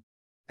them.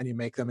 and you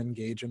make them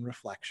engage in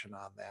reflection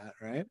on that,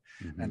 right?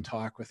 Hmm. And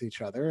talk with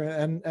each other,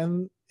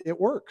 and it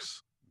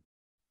works.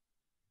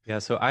 Yeah.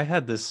 So I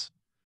had this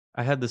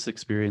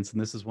experience, and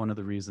this is one of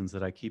the reasons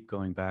that I keep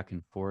going back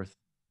and forth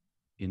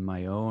in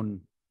my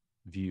own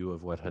view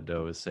of what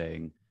Hadot is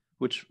saying,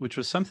 which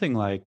was something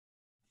like,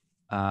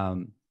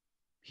 um,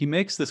 he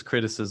makes this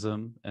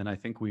criticism, and I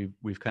think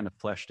we've kind of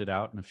fleshed it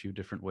out in a few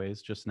different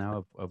ways just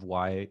now of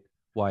why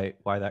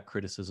that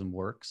criticism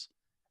works,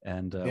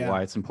 and Yeah,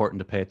 why it's important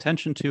to pay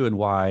attention to, and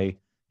why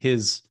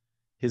his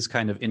his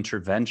kind of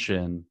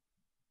intervention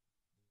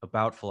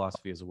about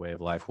philosophy as a way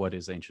of life, what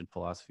is ancient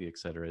philosophy, et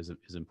cetera, is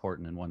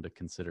important and one to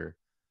consider.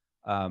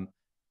 Um,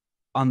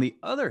 on the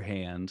other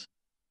hand,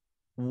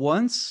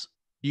 once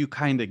you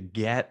kind of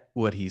get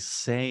what he's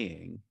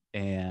saying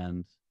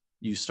and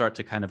you start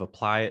to kind of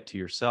apply it to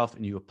yourself,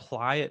 and you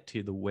apply it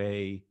to the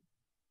way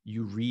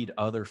you read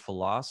other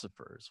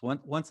philosophers.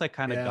 Once I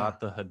kind of yeah,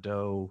 got the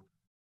Hadot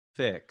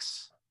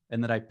fix,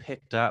 and then I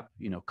picked up,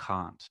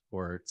 Kant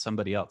or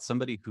somebody else,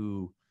 somebody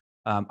who,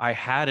 I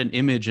had an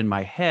image in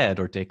my head,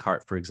 or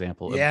Descartes, for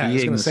example, of yeah. I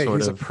was being going to the say sort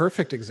he's a of,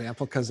 perfect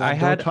example because I Abdo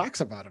had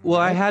talks about him, well,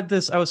 I right? had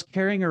this, I was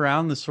carrying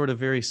around this sort of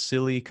very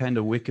silly kind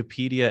of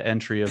Wikipedia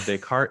entry of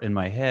Descartes in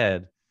my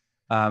head.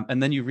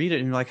 And then you read it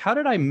and you're like, how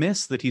did I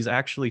miss that he's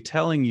actually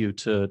telling you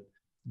to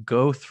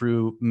go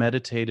through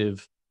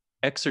meditative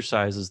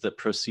exercises that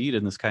proceed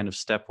in this kind of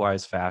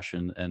stepwise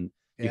fashion? And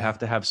you Yeah, have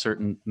to have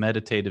certain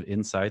meditative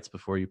insights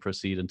before you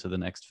proceed into the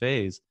next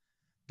phase.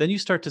 Then you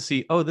start to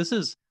see, oh, this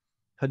is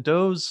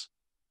Hadot's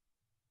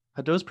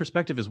Hadot's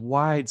perspective is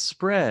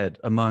widespread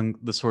among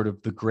the sort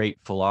of the great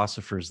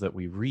philosophers that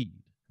we read.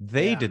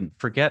 They yeah, didn't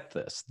forget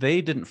this.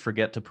 They didn't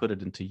forget to put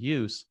it into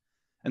use.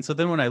 And so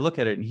then when I look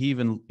at it, and he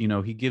even,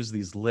 he gives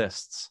these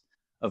lists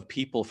of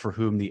people for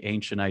whom the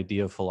ancient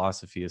idea of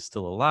philosophy is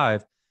still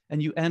alive.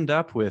 And you end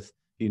up with,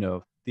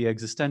 the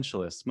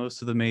existentialists,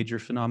 most of the major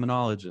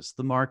phenomenologists,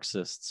 the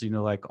Marxists,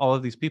 like all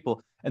of these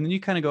people. And then you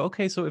kind of go,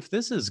 okay, so if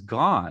this is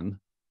gone,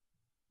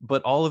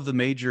 but all of the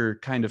major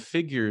kind of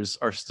figures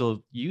are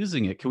still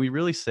using it, can we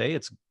really say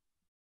it's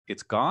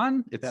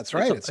gone? It's that's it's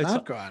right. It's it's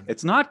not gone.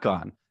 it's not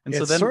gone. And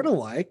so It's sort then, of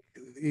like,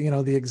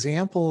 the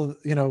example,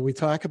 we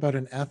talk about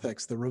in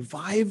ethics, the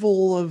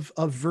revival of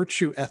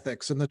virtue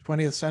ethics in the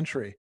 20th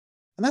century.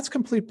 And that's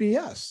complete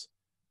BS.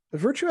 The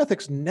virtue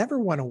ethics never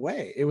went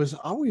away. It was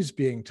always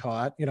being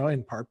taught,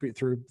 in part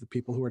through the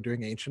people who are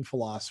doing ancient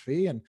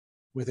philosophy and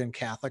within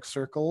Catholic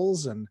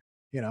circles. And,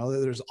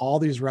 there's all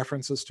these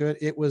references to it.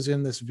 It was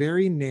in this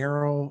very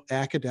narrow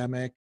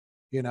academic,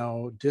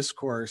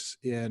 discourse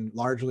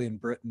largely in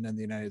Britain and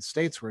the United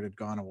States where it had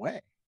gone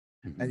away.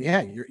 And mhm,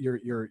 yeah,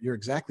 you're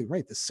exactly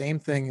right. The same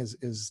thing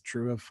is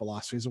true of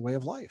philosophy as a way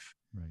of life.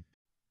 right,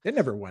 It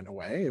never went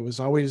away. It was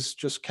always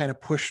just kind of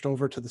pushed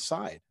over to the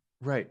side.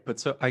 right. But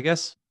so I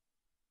guess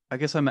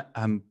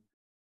I'm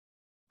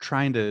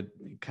trying to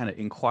kind of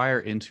inquire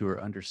into or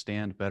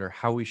understand better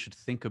how we should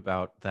think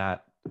about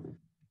that.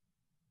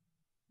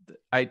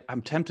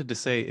 I'm tempted to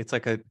say it's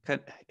like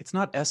it's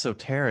not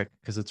esoteric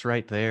because it's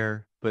right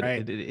there, but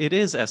Right. it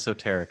is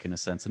esoteric in a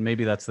sense, and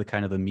maybe that's the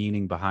kind of the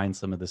meaning behind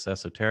some of this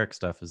esoteric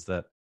stuff, is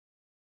that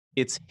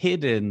it's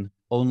hidden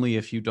only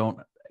if you don't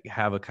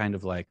have a kind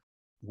of like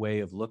way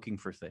of looking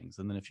for things,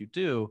 and then if you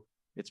do,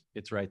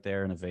 it's right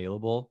there and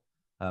available.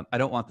 I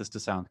don't want this to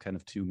sound kind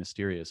of too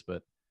mysterious,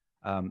 but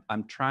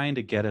I'm trying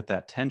to get at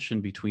that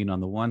tension between,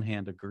 on the one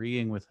hand,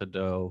 agreeing with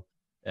Hadot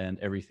and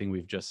everything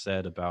we've just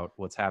said about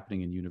what's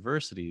happening in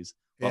universities,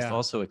 whilst Yeah.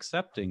 also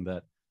accepting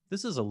that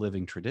this is a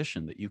living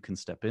tradition that you can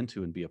step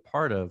into and be a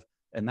part of,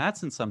 and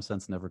that's in some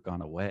sense never gone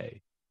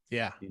away.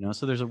 Yeah.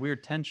 So there's a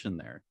weird tension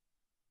there.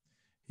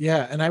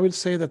 Yeah. And I would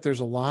say that there's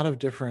a lot of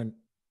different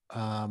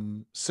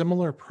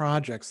similar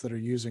projects that are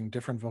using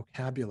different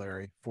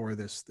vocabulary for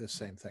this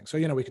same thing. So,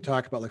 we could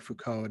talk about like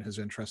Foucault and his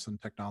interest in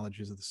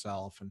technologies of the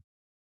self, and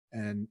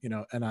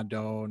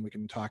Hadot, and we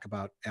can talk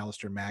about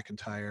Alistair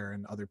McIntyre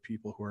and other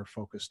people who are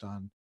focused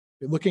on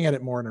looking at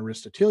it more in an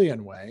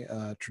Aristotelian way,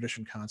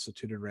 tradition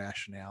constituted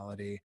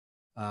rationality,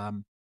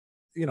 um,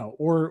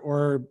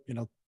 or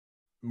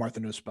Martha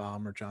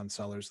Nussbaum or John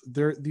Sellers.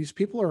 These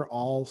people are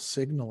all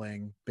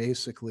signaling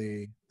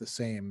basically the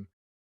same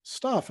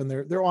stuff, and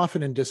they're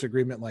often in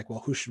disagreement. Like, well,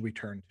 who should we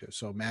turn to?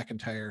 So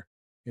McIntyre,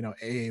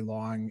 A.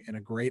 Long in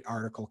a great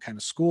article kind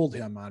of schooled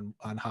him on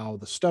how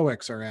the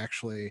Stoics are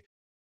actually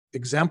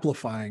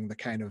exemplifying the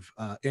kind of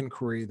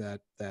inquiry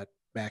that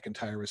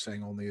McIntyre was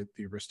saying only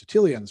the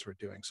Aristotelians were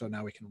doing. So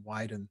now we can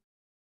widen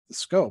the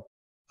scope.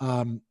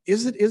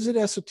 Is it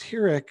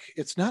esoteric?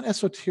 It's not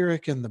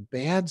esoteric in the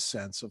bad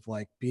sense of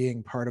like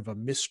being part of a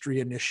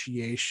mystery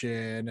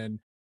initiation, and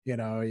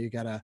you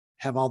gotta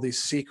have all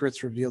these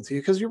secrets revealed to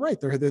you, because you're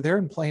right, they're there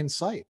in plain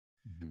sight.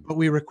 Mhm. But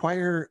we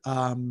require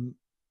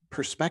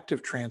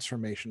perspective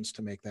transformations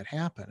to make that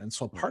happen. And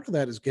so Right. part of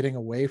that is getting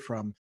away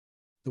from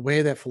the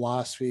way that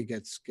philosophy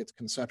gets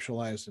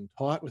conceptualized and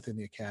taught within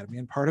the academy.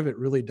 And part of it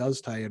really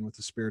does tie in with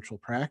the spiritual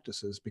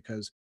practices,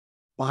 because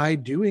by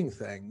doing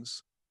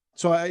things,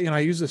 so I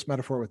use this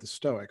metaphor with the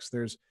Stoics.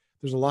 There's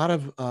a lot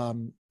of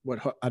what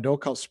Hadot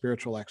calls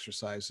spiritual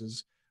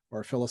exercises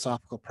or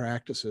philosophical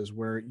practices,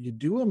 where you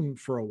do them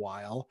for a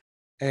while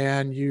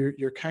and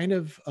you're kind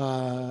of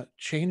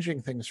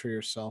changing things for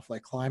yourself,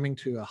 like climbing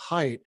to a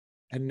height,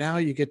 and now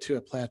you get to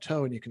a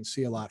plateau and you can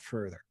see a lot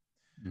further.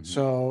 Hmm.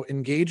 So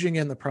engaging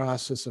in the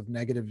process of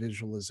negative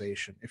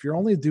visualization, if you're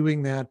only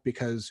doing that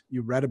because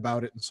you read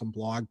about it in some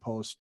blog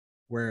post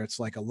where it's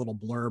like a little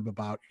blurb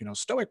about,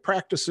 stoic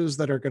practices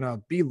that are going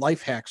to be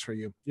life hacks for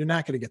you, you're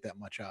not going to get that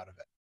much out of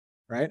it,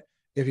 right?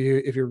 If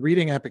you're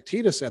reading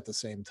Epictetus at the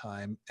same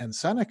time and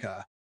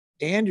Seneca,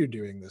 and you're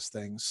doing this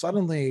thing,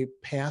 suddenly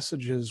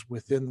passages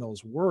within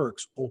those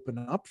works open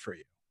up for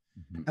you.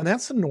 Hmm. And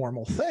that's a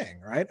normal thing,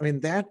 right? I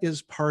mean, that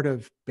is part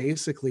of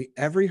basically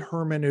every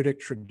hermeneutic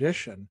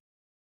tradition,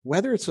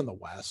 whether it's in the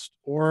West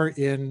or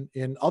in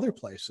other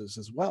places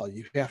as well.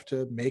 You have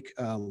to make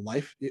a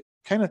life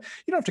kind of,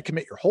 you don't have to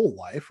commit your whole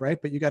life, right?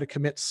 But you got to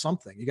commit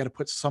something. You got to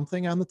put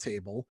something on the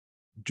table,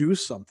 do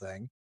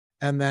something,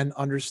 and then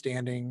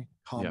understanding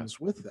Yeah. comes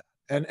with that.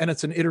 And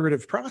it's an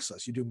iterative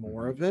process. You do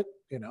more Hmm. of it,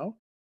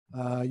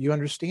 you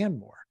understand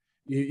more.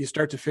 You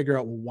start to figure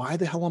out, well, why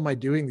the hell am I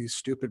doing these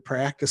stupid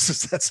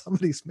practices that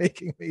somebody's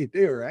making me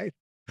do, right?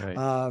 Right.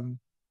 Um,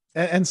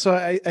 and so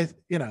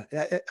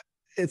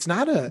it's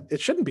not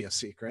it shouldn't be a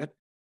secret,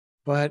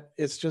 but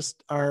it's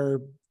just our,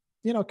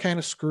 kind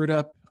of screwed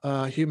up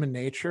human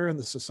nature and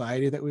the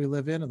society that we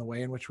live in and the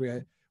way in which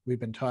we've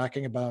been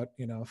talking about,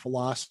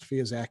 philosophy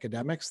as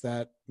academics,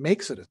 that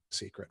makes it a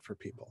secret for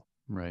people.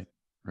 Right.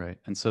 Right.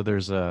 And so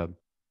there's a,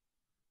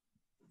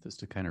 just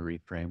to kind of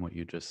reframe what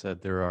you just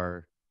said, there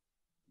are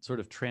sort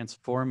of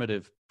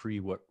transformative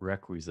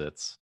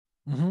prerequisites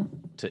Hmm.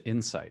 to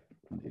insight.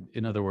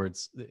 In other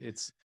words,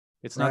 it's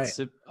not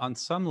Right. on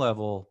some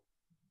level.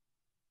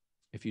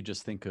 If you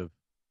just think of,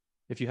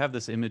 if you have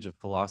this image of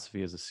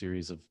philosophy as a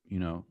series of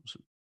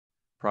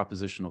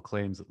propositional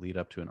claims that lead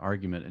up to an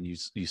argument, and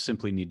you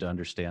simply need to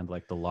understand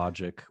like the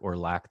logic or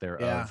lack Yeah.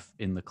 thereof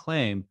in the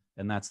claim,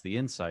 and that's the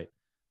insight,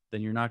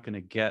 then you're not going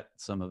to get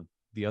some of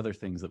the other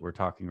things that we're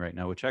talking right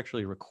now, which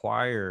actually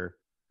require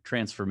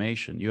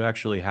transformation. You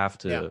actually have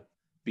Yeah. to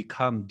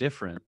become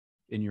different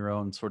in your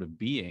own sort of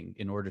being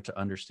in order to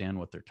understand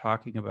what they're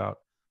talking about.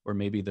 Or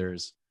maybe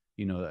there's,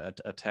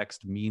 a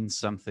text means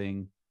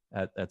something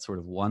at sort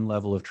of one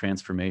level of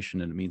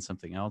transformation and it means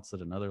something else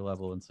at another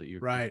level. And so you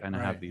Right. kind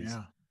of have Right.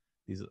 Yeah.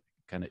 these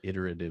kind of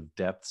iterative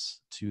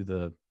depths to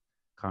the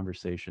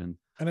conversation.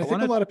 And I I think a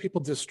wanted, lot of people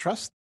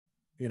distrust,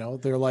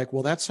 they're like,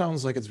 well, that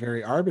sounds like it's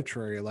very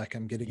arbitrary, like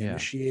I'm getting yeah,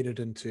 initiated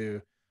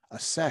into a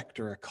sect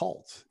or a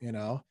cult,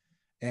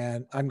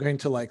 and I'm going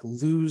to like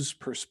lose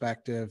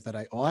perspective that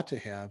I ought to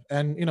have.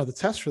 And, the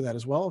test for that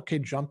is, well, okay,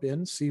 jump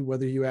in, see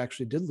whether you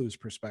actually did lose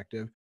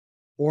perspective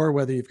or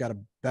whether you've got a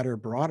better,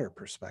 broader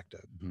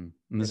perspective, mhm. And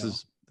you know?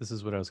 this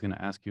is what I was going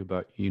to ask you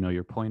about.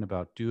 Your point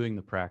about doing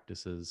the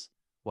practices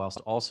whilst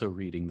also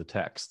reading the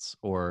texts,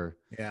 or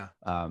Yeah.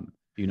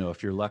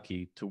 if you're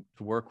lucky to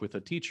work with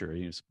a teacher,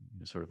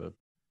 sort of a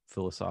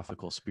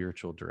philosophical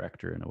spiritual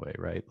director in a way,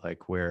 right?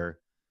 Like where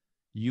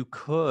you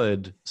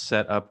could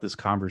set up this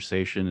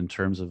conversation in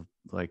terms of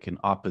like an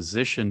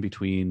opposition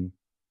between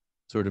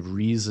sort of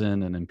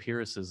reason and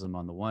empiricism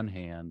on the one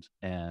hand,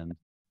 and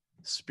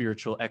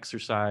spiritual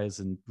exercise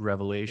and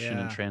revelation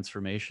and Yeah.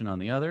 transformation on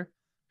the other.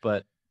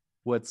 But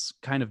what's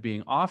kind of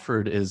being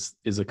offered is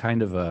a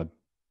kind of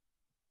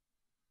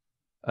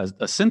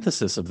a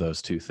synthesis of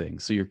those two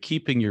things. So you're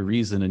keeping your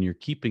reason and you're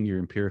keeping your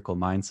empirical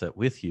mindset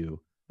with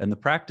you. And the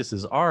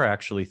practices are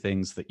actually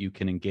things that you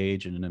can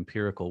engage in an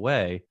empirical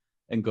way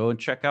and go and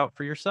check out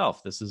for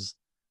yourself. This is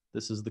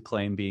the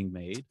claim being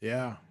made.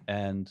 Yeah.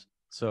 And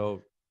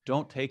so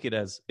don't take it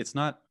as, it's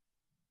not,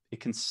 it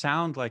can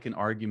sound like an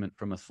argument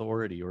from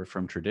authority or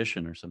from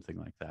tradition or something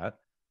like that.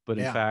 But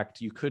in Yeah.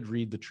 fact, you could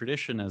read the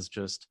tradition as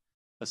just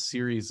a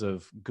series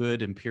of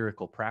good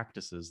empirical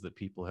practices that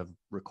people have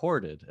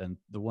recorded. And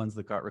the ones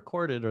that got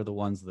recorded are the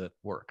ones that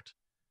worked.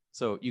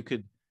 So you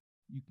could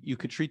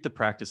treat the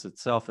practice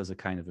itself as a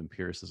kind of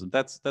empiricism.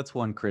 That's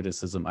one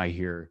criticism I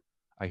hear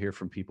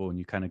from people when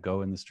you kind of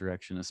go in this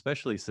direction,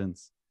 especially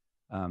since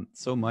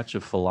so much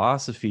of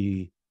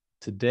philosophy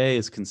today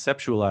is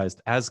conceptualized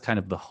as kind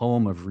of the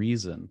home of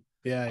reason,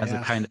 Yeah. as a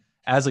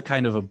Yeah.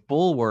 kind of a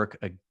bulwark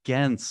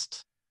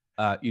against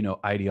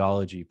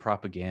ideology,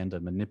 propaganda,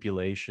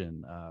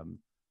 manipulation,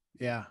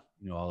 Yeah.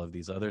 all of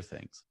these other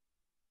things.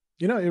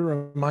 It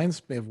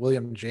reminds me of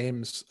William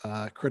James'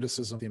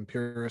 criticism of the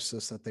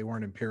empiricists, that they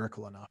weren't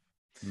empirical enough.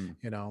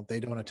 Mm, They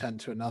don't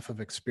attend to enough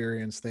of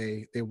experience.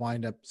 They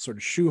wind up sort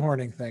of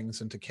shoehorning things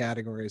into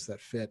categories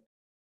that fit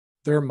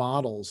their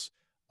models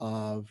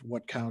of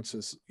what counts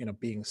as,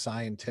 being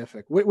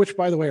scientific, which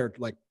by the way are,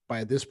 like,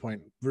 by this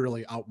point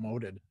really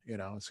outmoded.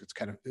 It's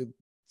kind of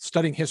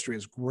studying history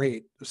is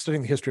great.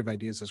 Studying the history of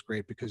ideas is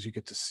great because you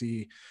get to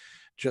see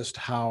just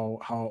how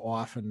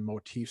often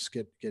motifs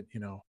get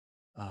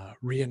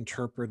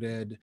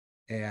reinterpreted,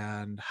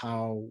 and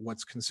how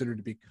what's considered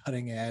to be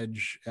cutting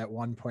edge at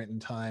one point in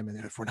time,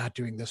 and if we're not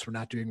doing this, we're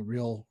not doing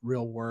real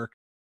work,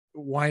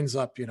 winds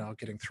up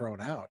getting thrown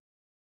out.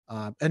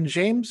 And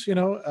James,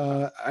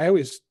 I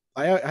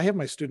have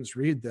my students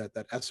read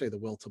that essay, "The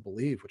Will to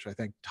Believe," which I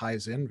think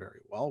ties in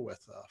very well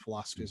with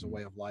philosophy as a Hmm.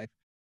 way of life.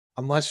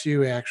 Unless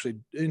you actually,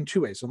 in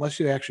two ways, unless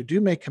you actually do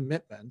make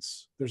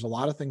commitments, there's a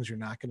lot of things you're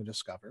not going to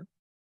discover.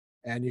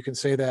 And you can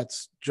say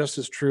that's just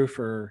as true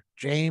for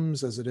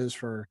James as it is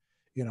for,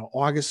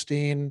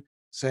 Augustine,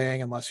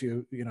 saying, unless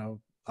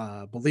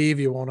believe,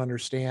 you won't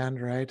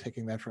understand, right?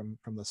 Taking that from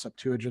the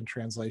Septuagint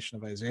translation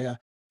of Isaiah.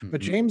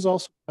 But Hmm. James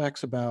also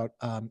talks about,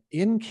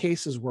 in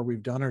cases where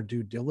we've done our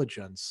due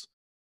diligence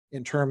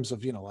in terms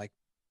of, like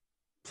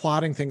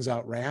plotting things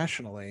out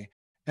rationally,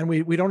 and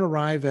we don't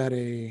arrive at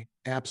a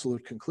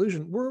absolute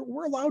conclusion,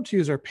 we're allowed to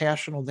use our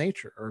passional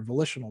nature, or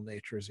volitional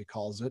nature as he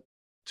calls it,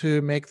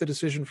 to make the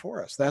decision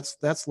for us.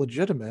 That's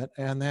legitimate,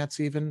 and that's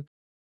even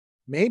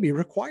maybe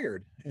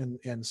required in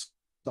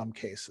some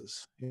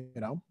cases,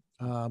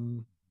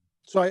 um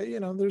so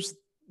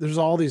there's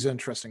all these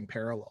interesting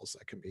parallels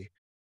that can be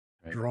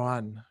Right.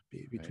 drawn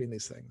Right. between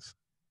these things.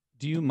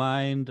 Do you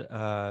mind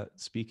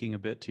speaking a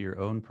bit to your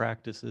own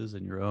practices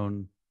and your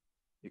own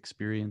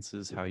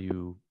experiences, how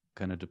you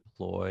kind of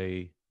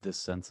deploy this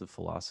sense of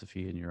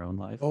philosophy in your own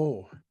life?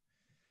 Oh,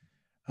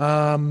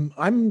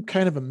 I'm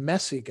kind of a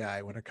messy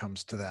guy when it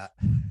comes to that.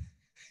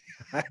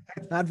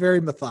 I'm not very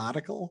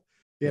methodical,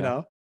 you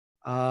Yeah.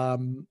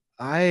 know.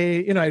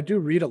 I do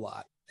read a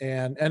lot,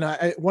 and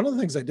one of the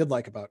things I did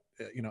like about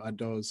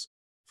Hadot's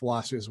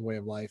philosophy as a way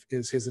of life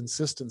is his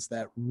insistence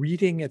that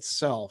reading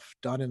itself,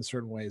 done in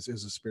certain ways,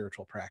 is a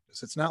spiritual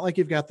practice. It's not like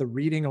you've got the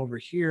reading over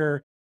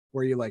here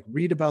where you like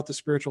read about the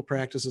spiritual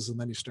practices and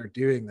then you start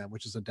doing them,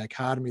 which is a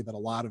dichotomy that a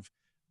lot of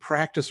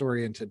practice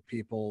oriented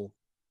people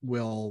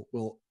will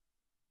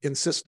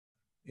insist,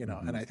 and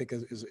Hmm. I think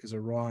is a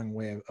wrong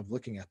way of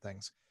looking at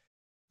things.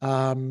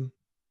 um,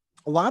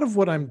 a lot of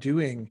what I'm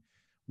doing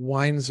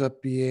winds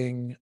up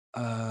being,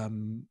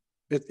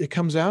 it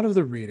comes out of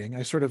the reading.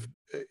 I sort of,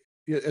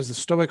 as the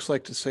Stoics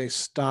like to say,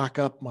 stock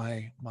up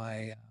my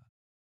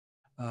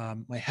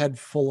head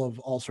full of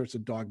all sorts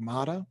of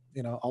dogmata,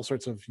 all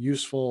sorts of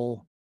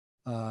useful.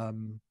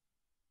 Um,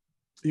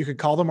 you could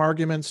call them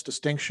arguments,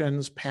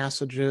 distinctions,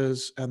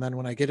 passages, and then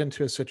when I get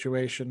into a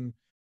situation,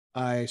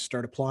 I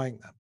start applying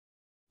them.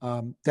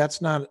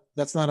 That's not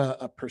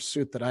a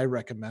pursuit that I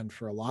recommend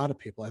for a lot of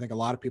people. I think a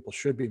lot of people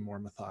should be more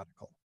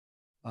methodical.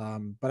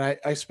 But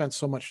I spent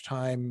so much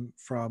time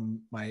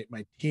from my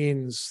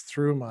teens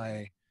through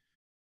my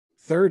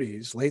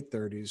 30s, late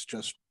 30s,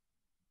 just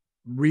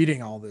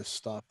reading all this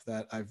stuff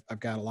that I've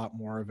got a lot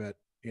more of it,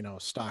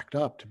 stocked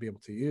up to be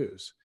able to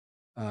use.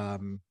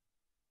 Um,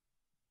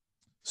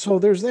 so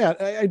there's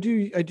that. I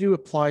do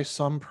apply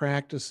some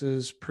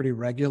practices pretty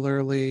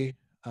regularly.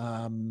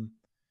 Um,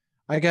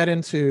 I got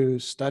into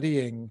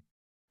studying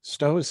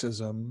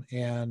Stoicism,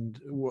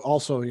 and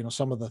also,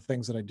 some of the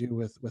things that I do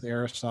with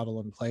Aristotle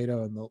and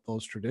Plato and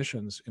those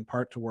traditions, in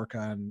part to work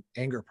on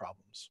anger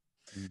problems.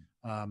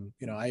 Mm.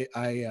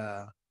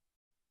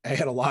 I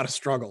had a lot of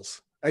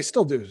struggles. I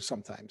still do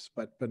sometimes,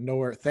 but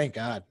nowhere, thank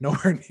God,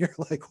 nowhere near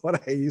like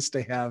what I used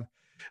to have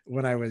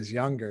when I was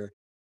younger.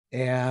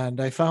 And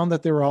I found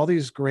that there were all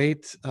these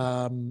great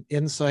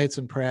insights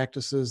and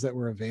practices that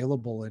were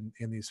available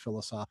in these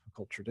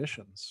philosophical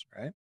traditions,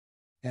 right?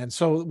 And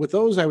so with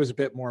those, I was a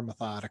bit more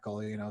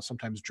methodical,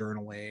 sometimes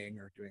journaling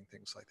or doing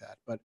things like that.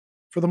 But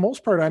for the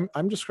most part,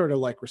 I'm just sort of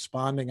like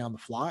responding on the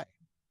fly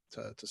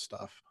to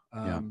stuff.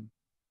 Yeah.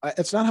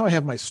 It's not how I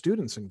have my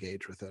students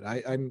engage with it.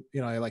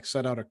 I like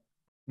set out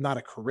not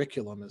a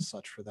curriculum as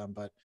such for them,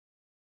 but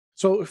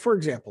so for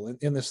example,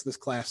 in this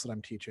class that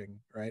I'm teaching,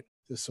 right,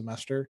 this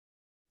semester,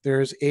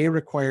 there's a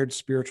required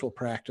spiritual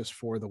practice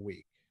for the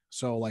week.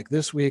 So, like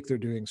this week, they're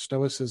doing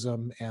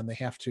Stoicism, and they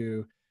have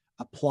to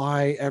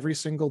apply every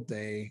single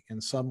day,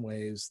 in some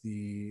ways,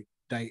 the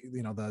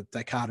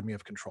dichotomy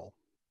of control,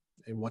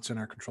 and what's in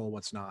our control,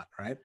 what's not,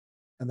 right?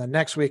 And then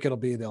next week it'll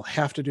be they'll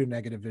have to do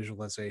negative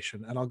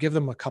visualization, and I'll give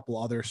them a couple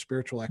other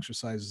spiritual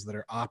exercises that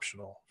are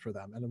optional for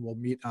them, and then we'll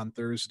meet on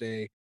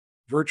Thursday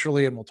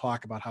virtually, and we'll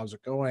talk about how's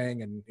it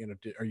going, and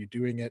are you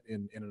doing it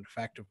in an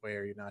effective way, or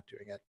are you not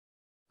doing it?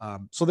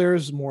 So there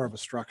is more of a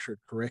structured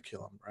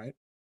curriculum, right?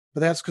 But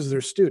that's because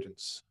they're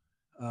students.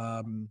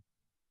 Um,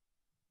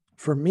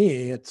 for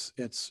me, it's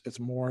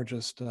more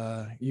just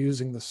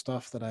using the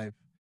stuff that I've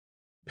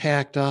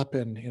packed up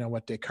in,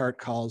 what Descartes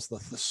calls the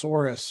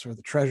thesaurus, or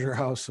the treasure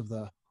house of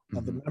the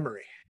Hmm.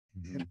 memory,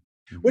 you know,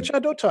 Hmm. Hmm. which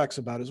Hadot talks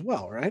about as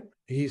well, right?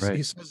 He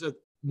Right. says that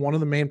one of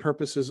the main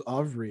purposes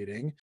of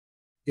reading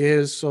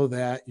is so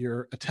that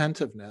your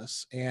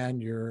attentiveness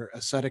and your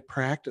ascetic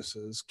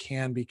practices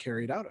can be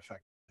carried out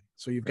effectively.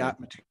 So you've Right. got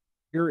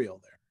material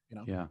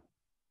there. Yeah.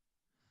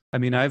 I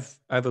mean, I've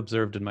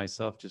observed in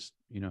myself, just,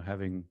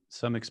 having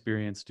some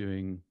experience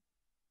doing,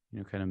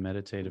 kind of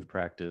meditative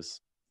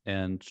practice,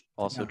 and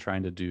also Yeah.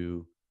 trying to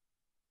do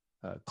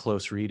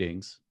close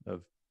readings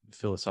of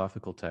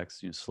philosophical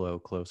texts, slow,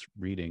 close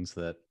readings,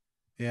 that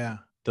Yeah.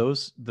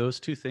 those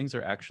two things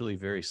are actually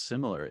very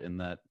similar, in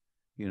that,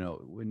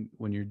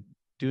 when you're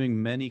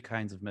doing many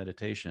kinds of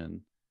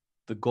meditation,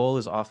 the goal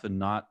is often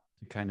not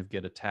to kind of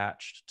get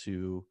attached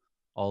to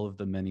all of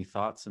the many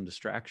thoughts and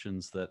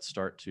distractions that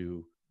start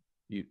to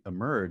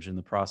emerge in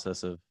the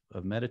process of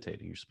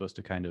meditating. You're supposed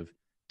to kind of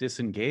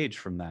disengage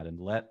from that and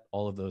let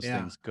all of those Yeah.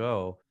 things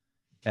go.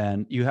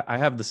 And I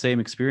have the same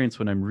experience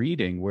when I'm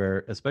reading,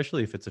 where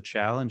especially if it's a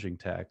challenging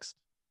text,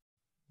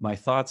 my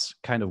thoughts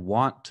kind of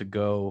want to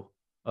go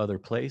other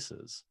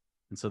places.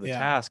 And so the Yeah.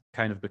 task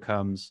kind of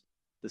becomes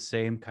the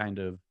same kind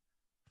of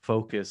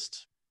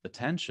focused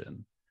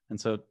attention. And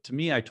so to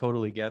me, I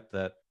totally get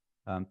that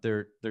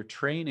they're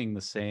training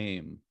the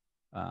same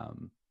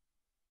um,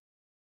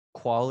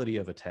 quality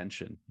of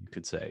attention, you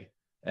could say.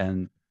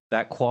 And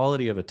that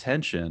quality of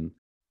attention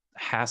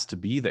has to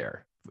be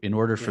there in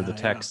order for the Yeah.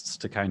 Yeah. texts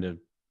to kind of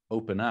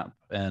open up.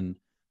 And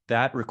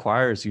that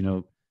requires,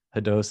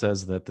 Hadot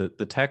says that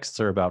the texts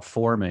are about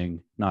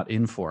forming, not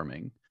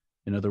informing.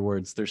 In other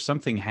words, there's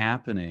something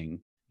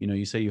happening.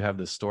 You say you have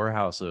this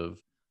storehouse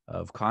of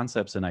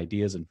concepts and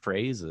ideas and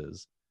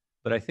phrases,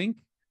 but I think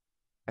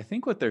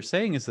what they're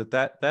saying is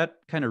that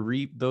kind of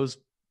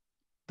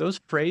those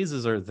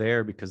phrases are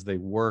there because they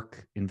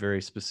work in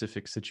very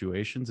specific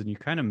situations, and you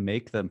kind of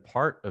make them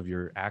part of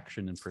your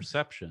action and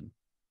perception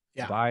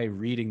Yeah. by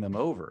reading them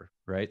over,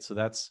 right? So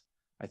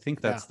I think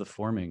Yeah. that's the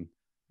forming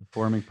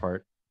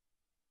part.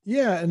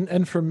 Yeah.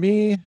 And for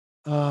me,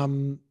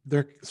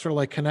 they're sort of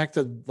like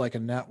connected like a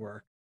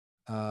network.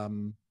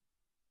 Um,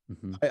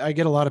 Hmm. I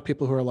get a lot of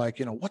people who are like,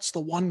 what's the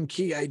one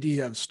key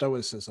idea of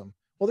Stoicism?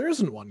 Well, there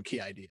isn't one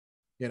key idea.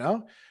 You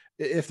know,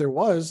 if there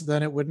was,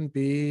 then it wouldn't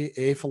be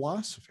a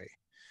philosophy.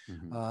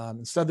 Hmm.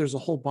 Instead, there's a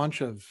whole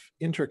bunch of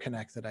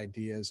interconnected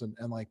ideas, and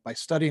like by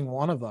studying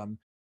one of them,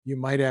 you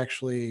might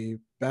actually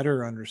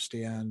better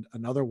understand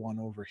another one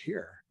over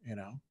here. And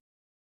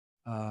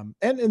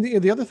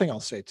the other thing I'll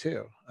say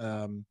too,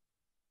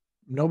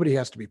 nobody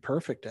has to be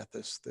perfect at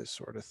this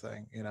sort of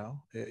thing.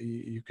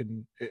 You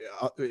can.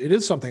 It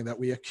is something that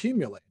we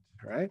accumulate,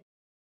 right?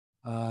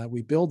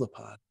 We build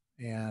upon.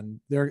 And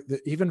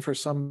even for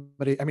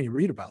somebody, I mean, you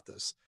read about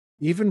this,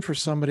 even for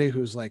somebody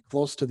who's like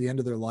close to the end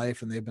of their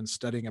life and they've been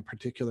studying a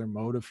particular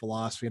mode of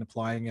philosophy and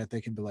applying it,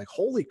 they can be like,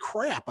 holy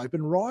crap, I've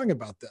been wrong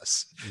about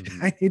this.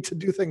 Hmm. I need to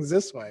do things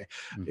this way,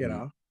 you Hmm.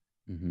 know?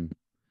 Hmm.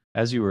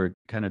 As you were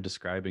kind of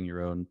describing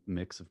your own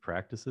mix of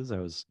practices, I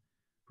was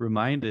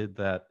reminded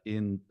that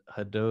in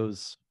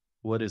Hadot's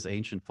What is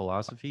Ancient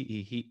Philosophy,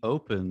 he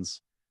opens,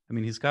 I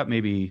mean, he's got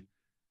maybe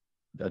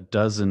a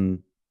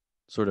dozen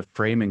sort of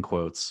framing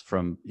quotes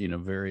from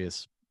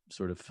various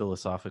sort of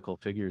philosophical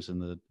figures in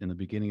the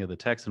beginning of the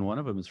text, and one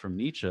of them is from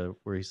Nietzsche,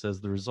 where he says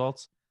the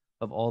results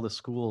of all the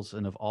schools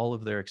and of all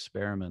of their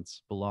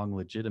experiments belong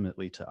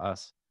legitimately to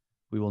us.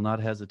 We will not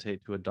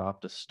hesitate to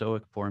adopt a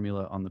Stoic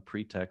formula on the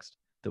pretext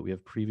that we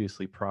have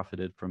previously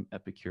profited from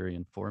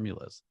Epicurean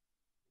formulas.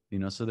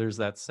 So there's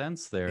that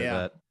sense there Yeah.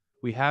 that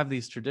we have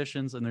these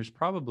traditions, and there's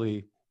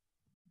probably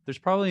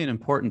an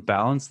important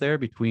balance there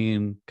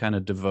between kind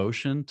of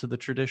devotion to the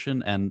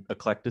tradition and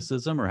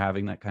eclecticism, or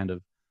having that kind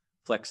of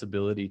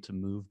flexibility to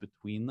move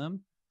between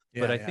them.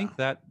 But Yeah. I Yeah. think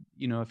that,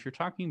 if you're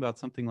talking about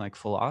something like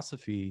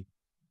philosophy,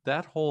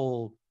 that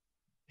whole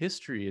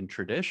history and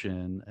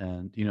tradition,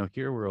 and,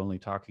 here we're only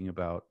talking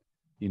about,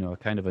 a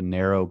kind of a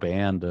narrow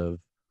band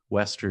of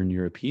Western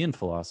European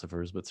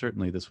philosophers, but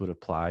certainly this would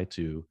apply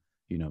to,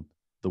 you know,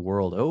 the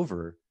world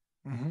over.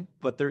 Hmm.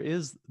 But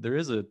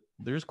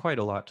there's quite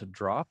a lot to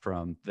draw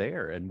from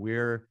there, and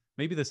we're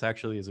maybe this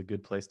actually is a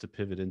good place to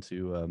pivot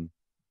into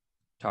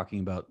talking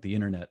about the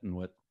internet and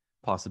what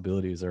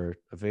possibilities are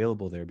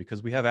available there,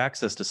 because we have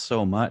access to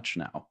so much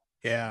now.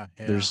 Yeah.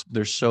 Yeah.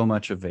 There's so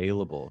much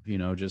available,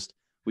 just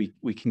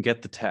we can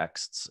get the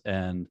texts,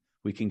 and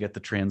we can get the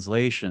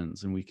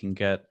translations, and we can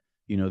get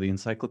the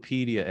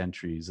encyclopedia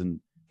entries, and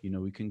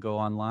we can go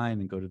online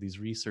and go to these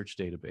research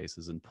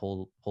databases and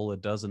pull a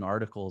dozen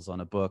articles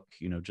on a book,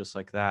 just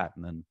like that.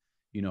 And then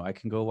I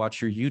can go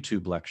watch your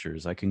YouTube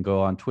lectures, I can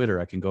go on Twitter,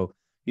 I can go,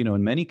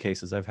 in many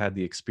cases I've had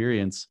the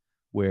experience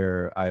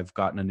where I've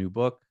gotten a new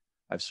book,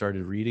 I've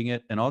started reading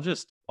it, and I'll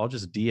just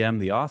DM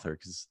the author,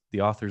 because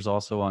the author's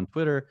also on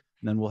Twitter,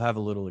 and then we'll have a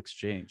little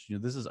exchange.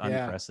 This is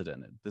Yeah.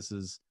 unprecedented. This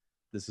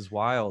is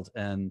wild.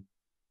 And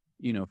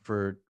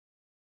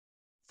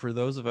for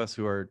those of us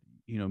who are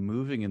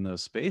moving in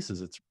those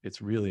spaces,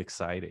 it's really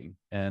exciting.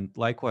 And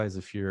likewise,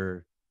 if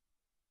you're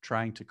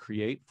trying to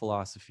create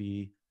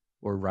philosophy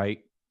or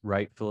write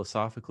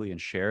philosophically and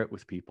share it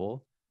with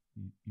people,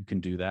 you can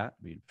do that,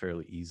 I mean,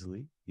 fairly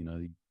easily.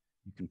 You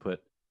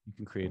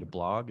can create a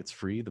blog. It's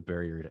free. The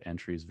barrier to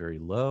entry is very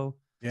low.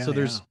 So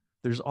Yeah. Yeah.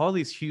 there's all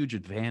these huge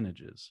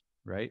advantages,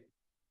 right?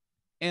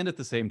 And at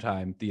the same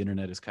time, the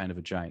internet is kind of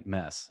a giant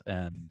mess,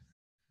 and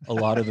a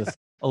lot of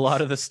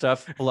the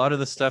stuff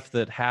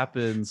that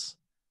happens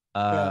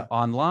Yeah.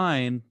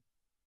 online,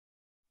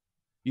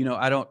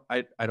 I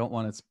don't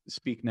want to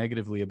speak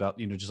negatively about,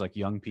 just like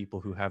young people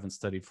who haven't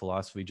studied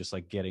philosophy, just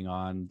like getting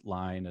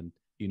online and,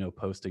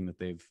 posting that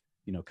they've,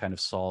 kind of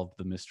solved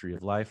the mystery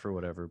of life or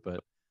whatever. But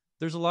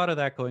there's a lot of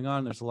that going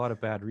on. There's a lot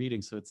of bad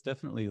reading. So it's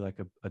definitely like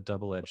a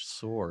double-edged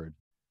sword.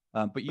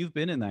 But you've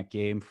been in that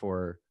game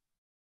for,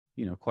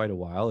 quite a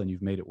while, and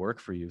you've made it work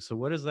for you. So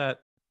what is that?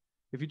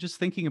 if you're just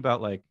thinking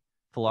about like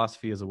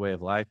philosophy as a way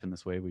of life in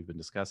this way we've been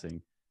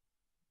discussing,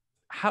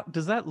 how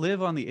does that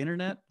live on the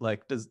internet?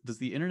 Like, does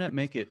the internet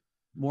make it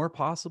more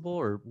possible,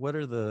 or what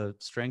are the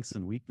strengths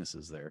and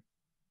weaknesses there?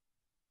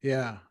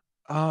 Yeah.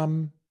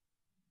 Um,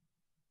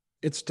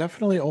 it's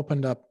definitely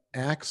opened up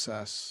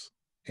access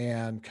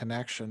and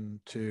connection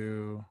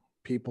to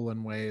people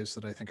in ways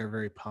that I think are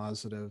very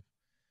positive.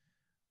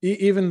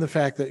 Even the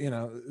fact that,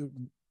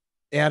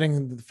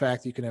 adding the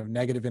fact that you can have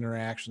negative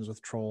interactions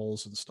with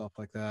trolls and stuff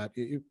like that.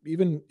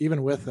 Even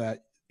with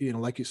that,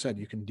 like you said,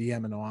 you can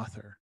DM an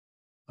author.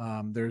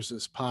 There's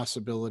this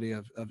possibility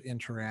of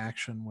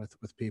interaction with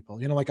people.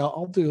 Like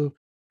I'll do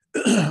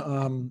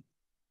um,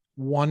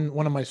 one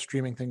of my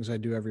streaming things I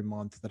do every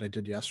month that I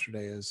did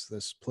yesterday is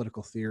this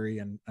political theory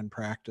and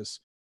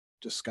practice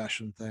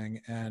discussion thing,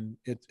 and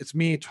it's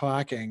me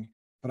talking,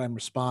 but I'm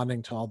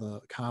responding to all the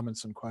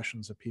comments and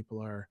questions that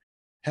people are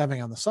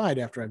having on the side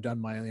after I've done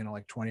my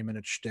like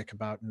 20-minute shtick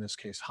about, in this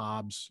case,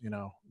 Hobbes.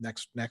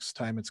 Next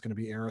time it's going to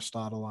be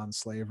Aristotle on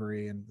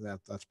slavery, and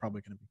that's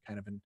probably going to be kind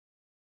of an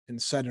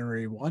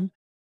incendiary one.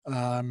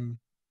 Um,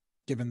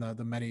 Given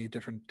the many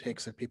different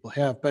takes that people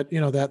have, but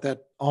that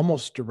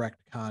almost direct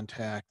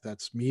contact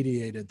that's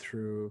mediated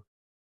through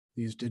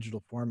these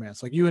digital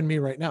formats, like you and me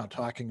right now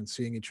talking and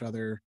seeing each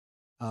other,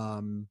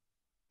 um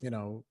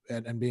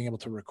and being able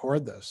to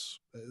record this.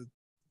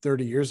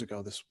 30 years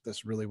ago,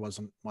 this really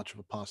wasn't much of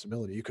a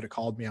possibility. You could have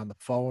called me on the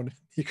phone.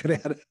 You could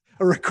have had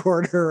a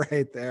recorder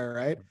right there,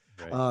 right?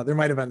 Right. There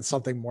might have been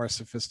something more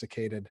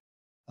sophisticated.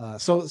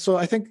 So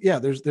I think, yeah,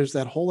 there's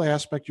that whole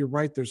aspect. You're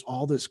right. There's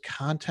all this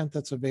content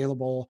that's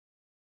available.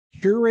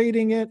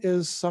 Curating it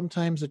is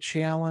sometimes a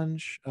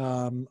challenge.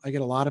 I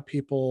get a lot of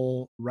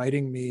people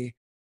writing me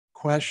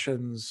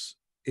questions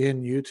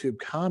in YouTube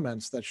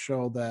comments that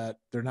show that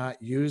they're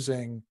not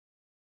using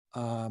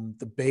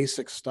the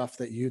basic stuff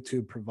that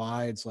YouTube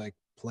provides, like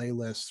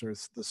playlists or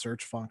the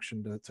search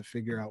function to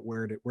figure out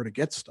where to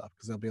get stuff.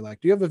 Because they'll be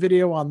like, "Do you have a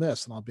video on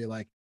this?" And I'll be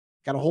like,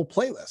 "Got a whole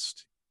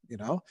playlist." You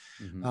know,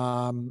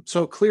 Mm-hmm.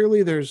 so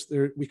clearly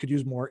we could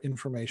use more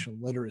information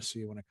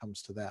literacy when it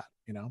comes to that.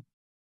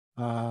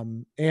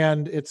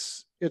 And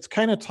it's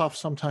kind of tough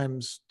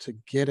sometimes to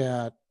get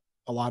at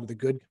a lot of the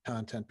good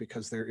content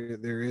because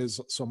there is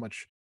so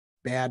much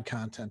bad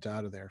content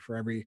out of there. For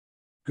every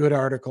good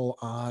article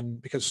on,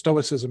 because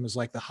stoicism is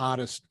like the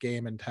hottest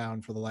game in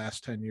town for the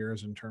last 10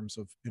 years in terms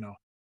of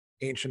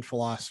ancient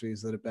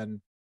philosophies that have been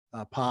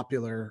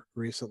popular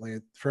recently.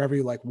 For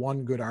every like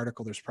one good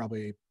article, there's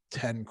probably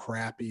 10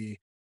 crappy,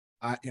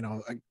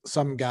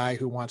 some guy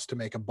who wants to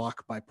make a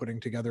buck by putting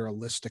together a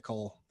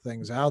listicle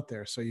things out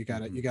there. So you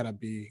gotta Mm-hmm. you gotta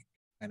be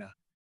kind of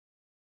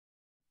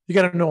you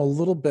gotta know a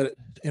little bit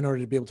in order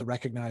to be able to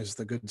recognize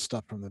the good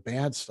stuff from the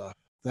bad stuff.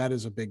 That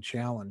is a big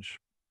challenge.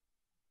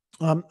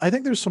 I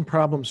think there's some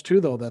problems too,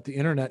 though, that the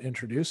internet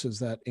introduces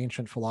that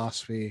ancient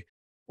philosophy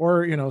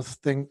or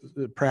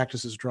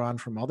practices drawn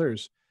from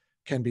others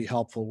can be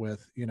helpful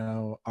with.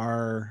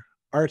 Our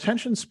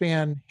attention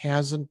span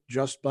hasn't,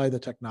 just by the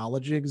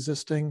technology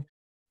existing,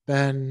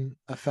 been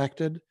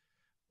affected,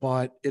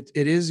 but it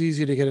is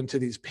easy to get into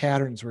these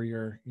patterns where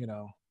you're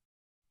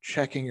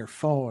checking your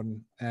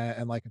phone,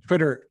 and like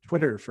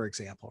Twitter, for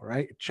example,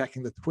 right?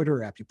 Checking the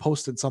Twitter app. You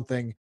posted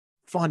something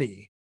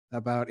funny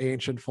about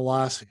ancient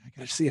philosophy. I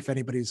got to see if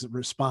anybody's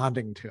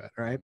responding to it,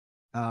 right?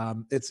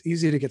 It's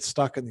easy to get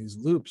stuck in these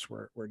loops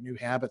where new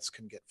habits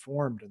can get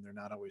formed, and they're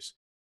not always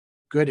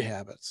good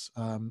habits.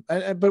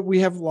 But we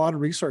have a lot of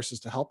resources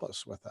to help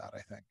us with that,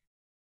 I think.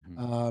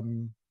 Mm-hmm.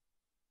 Um,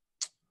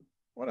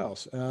 what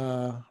else?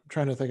 I'm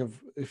trying to think of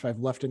if I've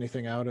left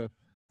anything out of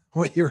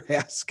what you're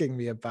asking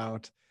me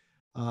about.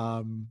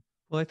 Um,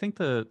 Well, I think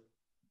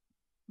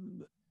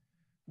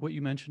what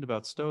you mentioned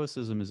about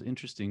stoicism is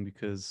interesting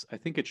because I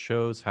think it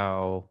shows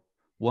how,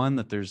 one,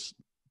 that there's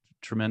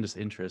tremendous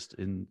interest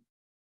in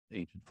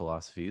ancient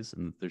philosophies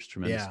and there's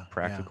tremendous yeah, yeah.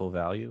 practical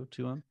value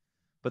to them.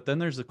 But then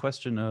there's the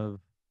question of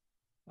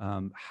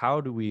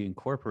how do we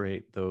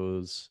incorporate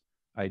those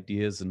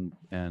ideas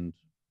and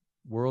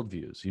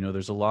worldviews?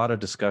 There's a lot of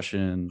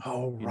discussion.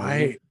 Oh, We've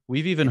right.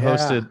 we've even Yeah.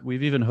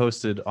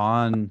 hosted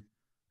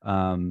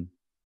um,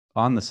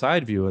 on the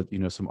side view,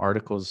 some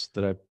articles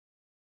that I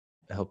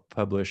help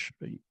publish,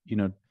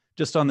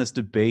 just on this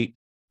debate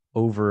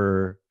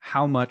over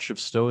how much of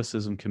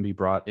stoicism can be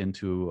brought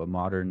into a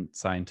modern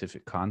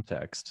scientific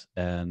context.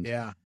 And,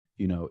 Yeah.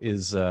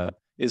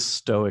 is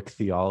stoic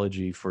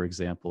theology, for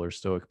example, or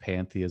stoic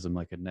pantheism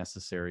like a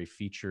necessary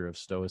feature of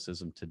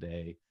stoicism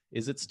today?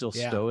 Is it still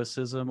Yeah.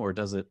 stoicism, or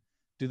does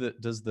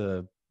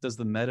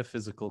the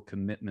metaphysical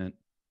commitment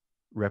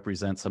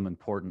represent some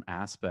important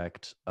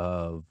aspect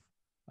of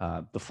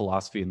the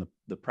philosophy and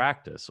the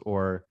practice?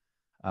 Or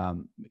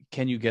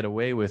can you get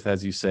away with,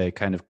 as you say,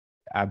 kind of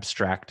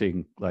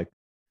abstracting, like,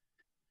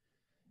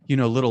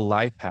 little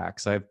life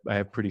hacks? I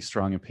have pretty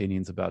strong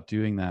opinions about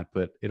doing that,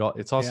 but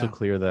it's also Yeah.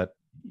 clear that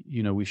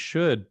we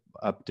should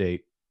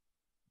update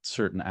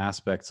certain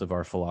aspects of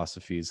our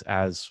philosophies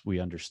as we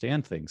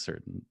understand things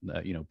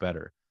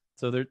better.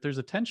 So there's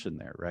a tension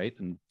there, right?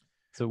 And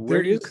so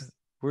There is.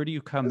 Where do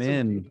you come That's a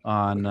in deep.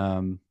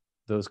 on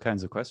those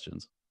kinds of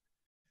questions?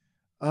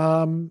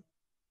 Um,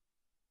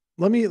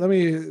 let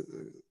me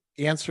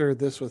answer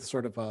this with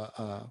sort of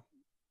a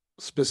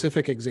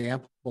specific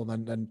example,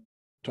 and then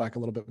talk a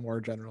little bit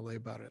more generally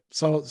about it.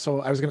 So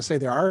I was going to say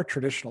there are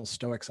traditional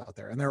Stoics out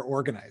there, and they're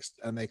organized,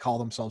 and they call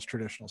themselves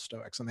traditional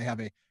Stoics, and they have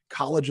a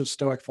college of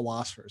Stoic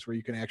philosophers where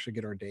you can actually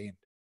get ordained.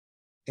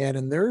 And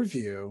in their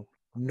view,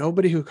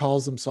 nobody who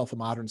calls themselves a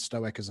modern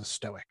Stoic is a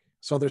Stoic.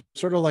 So they're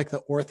sort of like the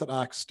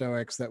Orthodox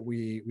Stoics that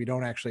we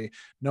don't actually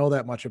know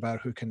that much about,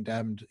 who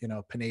condemned,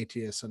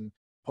 Panaetius and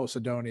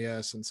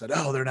Posidonius and said,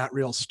 oh, they're not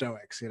real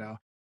Stoics,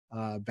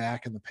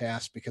 back in the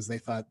past, because they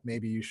thought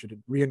maybe you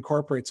should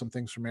reincorporate some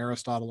things from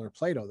Aristotle or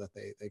Plato that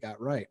they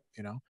got right.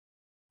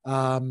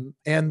 And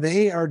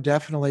they are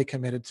definitely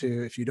committed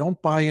to, if you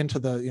don't buy into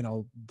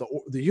the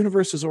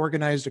universe is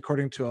organized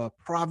according to a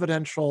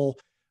providential,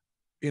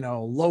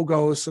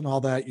 logos and all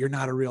that, you're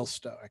not a real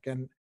Stoic.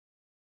 And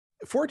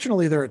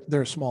fortunately,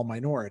 they're a small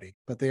minority,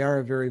 but they are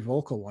a very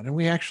vocal one. And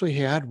we actually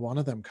had one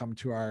of them come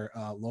to our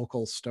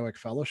local Stoic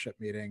fellowship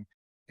meeting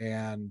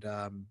and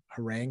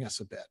harangue us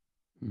a bit,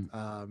 Hmm.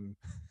 um,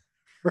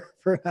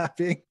 for not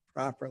being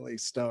properly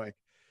Stoic.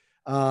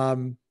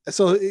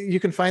 So you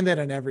can find that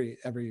in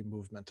every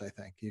movement. I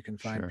think you can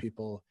find Sure.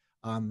 people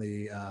on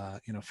the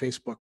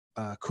Facebook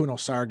Kuno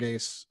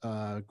Sarges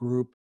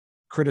group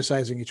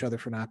criticizing each other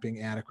for not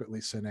being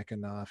adequately cynic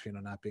enough,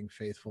 not being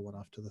faithful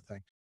enough to the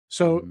thing.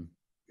 So, Hmm.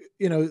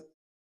 you know,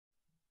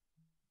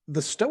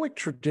 the Stoic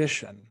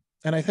tradition,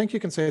 and I think you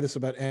can say this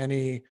about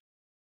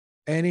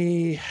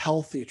any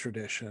healthy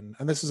tradition,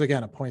 and this is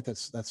again a point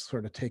that's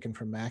sort of taken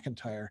from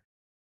McIntyre,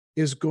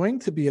 is going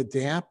to be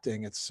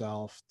adapting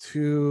itself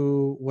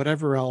to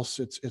whatever else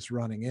it's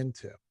running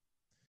into,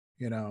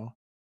 you know.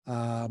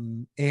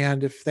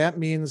 And if that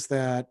means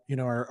that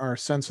our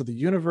sense of the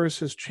universe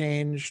has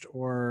changed,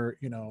 or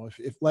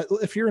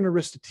if you're an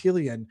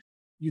Aristotelian,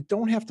 you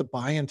don't have to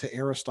buy into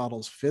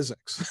Aristotle's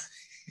physics.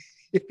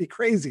 It'd be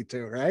crazy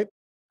to, right?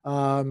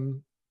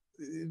 Um,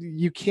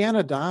 you can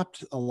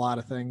adopt a lot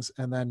of things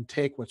and then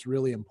take what's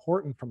really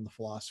important from the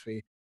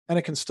philosophy, and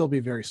it can still be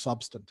very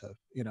substantive.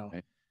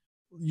 Right.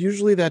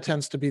 Usually that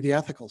tends to be the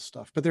ethical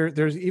stuff, but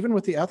there's even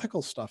with the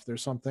ethical stuff,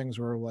 there's some things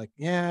where we're like,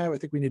 yeah, I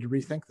think we need to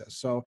rethink this.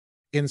 So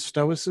in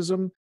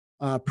Stoicism,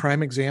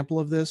 prime example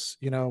of this,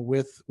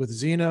 with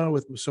Zeno,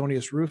 with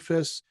Musonius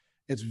Rufus,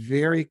 it's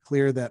very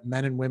clear that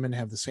men and women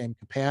have the same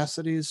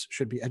capacities,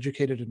 should be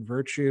educated in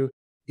virtue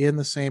in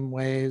the same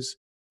ways.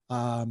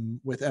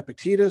 With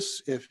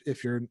Epictetus,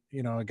 if you're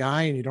a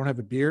guy and you don't have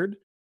a beard,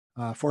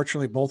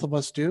 fortunately both of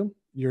us do,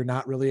 you're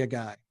not really a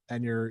guy,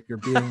 and you're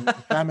being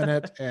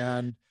effeminate.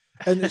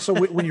 And so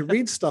when you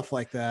read stuff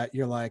like that,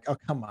 you're like, oh,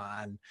 come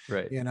on,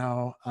 Right.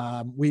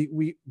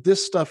 we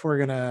this stuff we're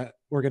gonna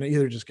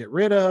either just get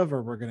rid of,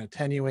 or we're gonna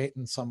attenuate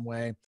in some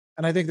way.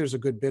 And I think there's a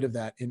good bit of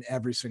that in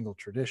every single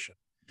tradition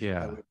that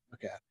Yeah. we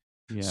look at.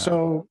 Yeah.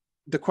 So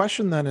the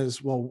question then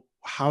is, well,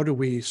 how do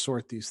we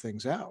sort these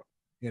things out?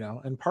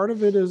 And part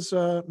of it is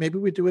maybe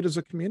we do it as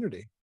a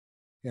community.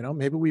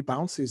 Maybe we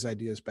bounce these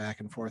ideas back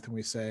and forth, and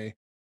we say,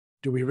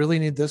 do we really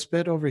need this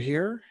bit over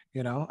here?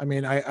 I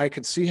mean, I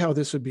could see how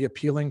this would be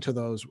appealing to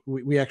those.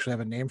 We actually have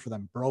a name for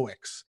them,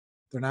 broics.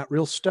 They're not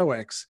real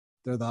Stoics.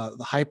 They're the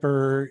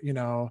hyper,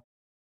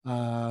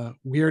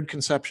 weird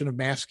conception of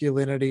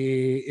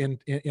masculinity in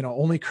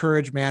only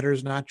courage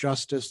matters, not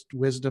justice,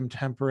 wisdom,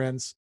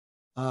 temperance.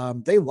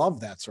 They love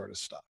that sort of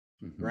stuff.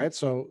 Hmm. Right.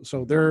 So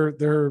Hmm.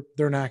 they're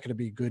not going to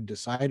be good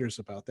deciders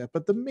about that.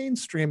 But the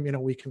mainstream,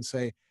 we can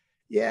say,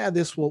 yeah,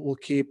 this will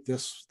keep,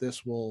 this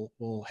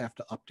will have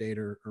to update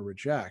or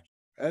reject.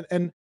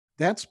 And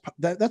that's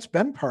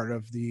been part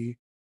of the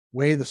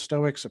way the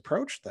Stoics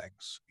approach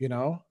things.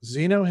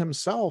 Zeno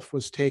himself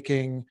was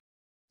taking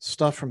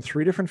stuff from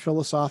three different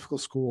philosophical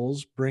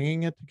schools,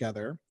 bringing it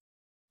together,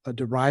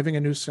 deriving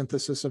a new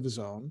synthesis of his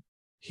own.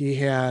 He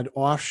had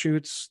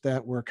offshoots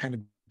that were kind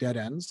of dead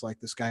ends, like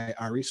this guy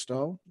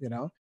Aristo.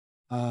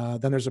 Then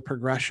there's a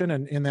progression,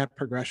 and in that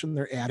progression,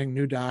 they're adding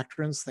new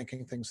doctrines,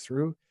 thinking things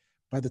through.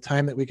 By the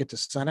time that we get to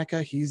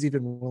Seneca, he's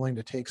even willing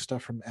to take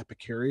stuff from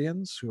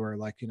Epicureans, who are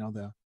like,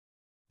 the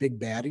big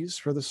baddies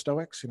for the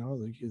Stoics.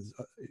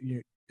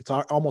 It's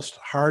almost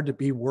hard to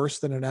be worse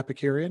than an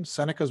Epicurean.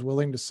 Seneca's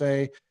willing to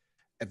say,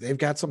 if they've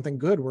got something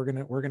good, we're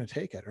gonna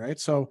take it, right?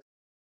 So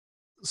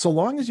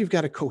long as you've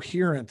got a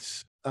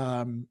coherent,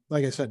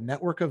 like I said,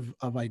 network of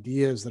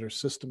ideas that are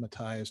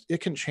systematized, it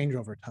can change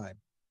over time.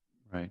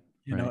 Right.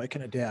 Right. It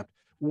can adapt.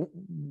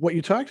 What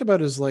you talked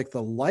about is like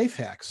the life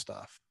hack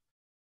stuff.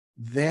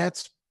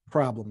 That's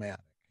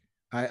problematic.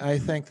 I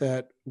Hmm. think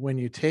that when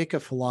you take a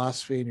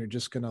philosophy and you're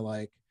just going to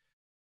like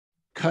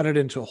cut it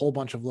into a whole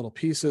bunch of little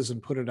pieces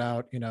and put it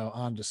out,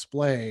 on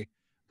display,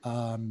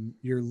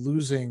 you're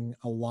losing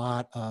a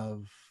lot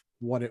of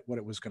what it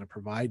was going to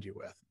provide you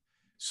with.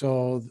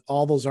 So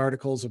all those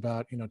articles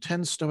about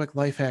 10 Stoic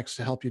life hacks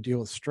to help you deal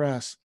with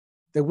stress,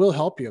 they will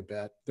help you a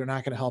bit. They're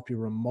not going to help you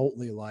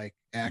remotely like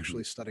Hmm.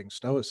 actually studying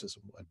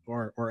Stoicism would,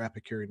 or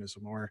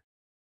Epicureanism, or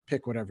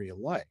pick whatever you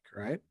like,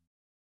 right?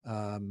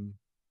 Um,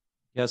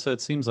 Yeah, so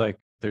it seems like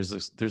there's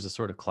a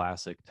sort of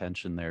classic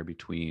tension there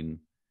between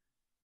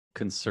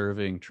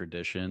conserving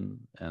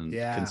tradition and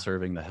Yeah,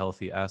 conserving the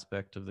healthy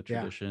aspect of the yeah,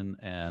 tradition,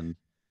 and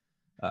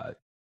uh,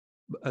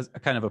 a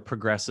kind of a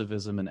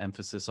progressivism, an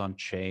emphasis on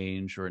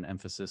change, or an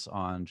emphasis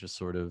on just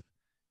sort of,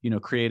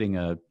 creating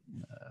a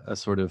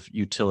sort of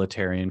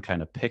utilitarian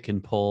kind of pick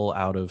and pull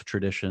out of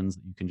traditions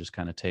that you can just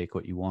kind of take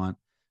what you want.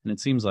 And it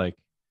seems like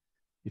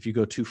if you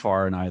go too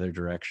far in either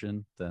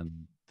direction,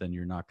 then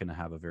you're not going to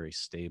have a very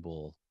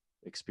stable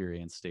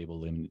experience,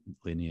 stable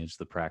lineage.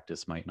 The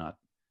practice might not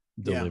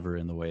yeah. deliver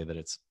in the way that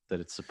it's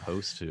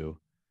supposed to.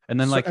 And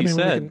then, So like I you mean,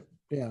 we said,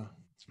 can, yeah,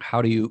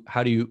 how do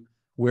you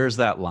where's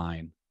that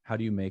line? How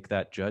do you make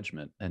that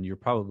judgment? And you're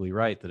probably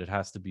right that it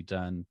has to be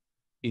done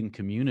in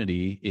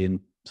community, in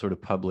sort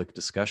of public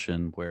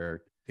discussion,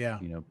 where yeah.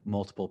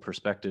 multiple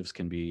perspectives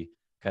can be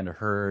kind of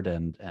heard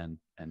and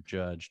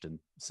judged and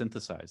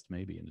synthesized,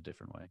 maybe in a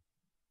different way.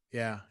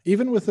 Yeah,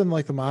 even within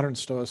like the modern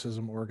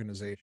Stoicism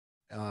organization,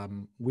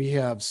 we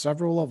have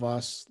several of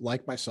us,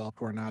 like myself,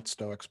 who are not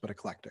Stoics but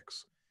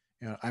eclectics.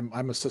 You know,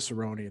 I'm a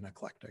Ciceronian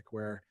eclectic,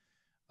 where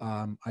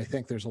I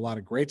think there's a lot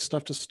of great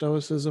stuff to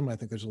Stoicism. I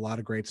think there's a lot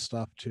of great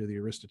stuff to the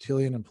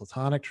Aristotelian and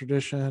Platonic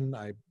tradition.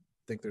 I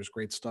think there's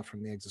great stuff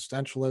from the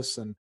existentialists,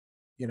 and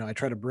I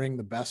try to bring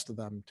the best of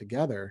them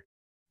together.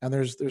 And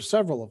there's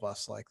several of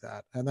us like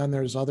that. And then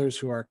there's others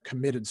who are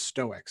committed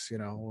Stoics,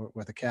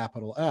 with a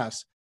capital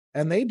S,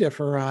 and they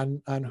differ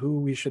on who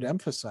we should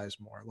emphasize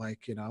more.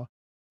 Like,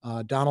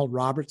 Donald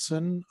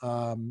Robertson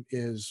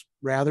is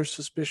rather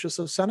suspicious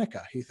of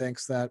Seneca. He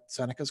thinks that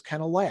Seneca's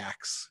kind of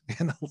lax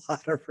in a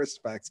lot of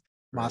respects.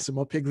 Right.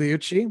 Massimo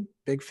Pigliucci,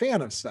 big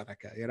fan of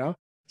Seneca.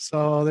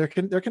 So there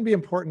can be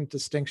important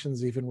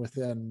distinctions even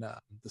within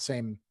the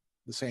same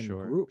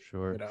Sure, group.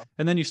 sure.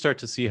 And then you start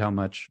to see how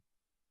much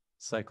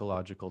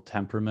psychological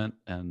temperament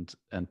and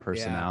Yeah,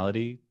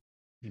 personality,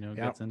 yeah,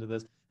 gets into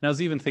this. And I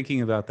was even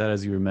thinking about that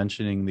as you were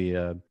mentioning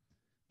the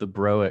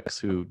Broics,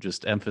 who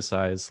just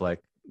emphasize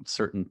like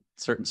certain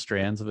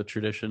strands of a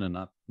tradition and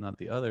not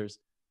the others.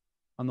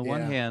 On the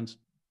one yeah, hand,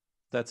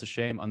 that's a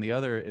shame. On the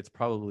other, it's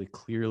probably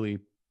clearly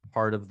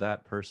part of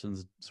that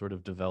person's sort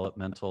of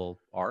developmental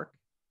arc.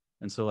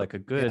 And so, like,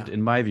 yeah,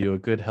 in my view, a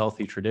good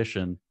healthy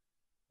tradition,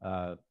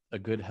 a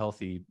good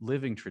healthy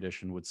living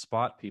tradition would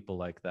spot people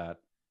like that,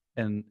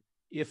 and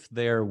if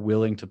they're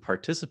willing to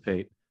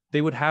participate,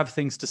 they would have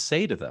things to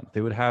say to them.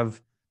 They would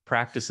have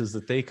practices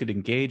that they could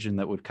engage in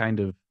that would kind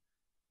of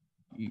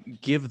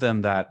give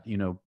them that,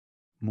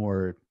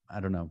 more, I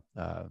don't know,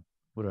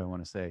 what do I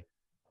want to say,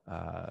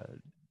 uh,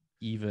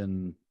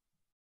 even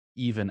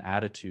even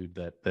attitude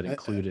that I, I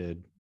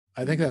included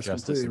I think that's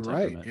justice completely and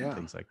right. temperament and Yeah,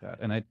 things like that.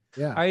 And I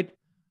yeah, I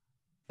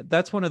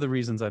that's one of the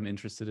reasons I'm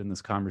interested in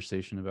this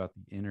conversation about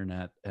the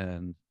internet.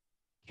 And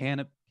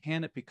can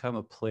it become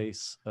a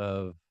place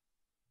of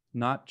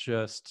not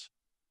just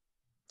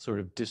sort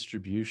of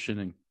distribution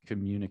and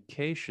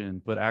communication,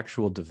 but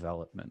actual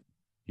development,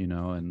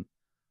 and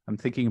I'm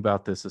thinking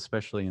about this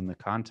especially in the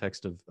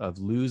context of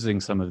losing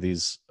some of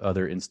these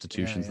other yeah,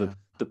 institutions, yeah.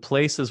 the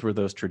places where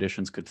those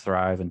traditions could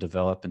thrive and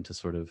develop into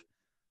sort of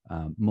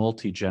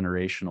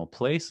multi-generational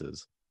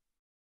places.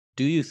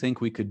 Do you think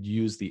we could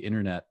use the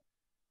internet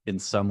in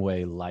some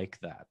way like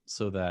that,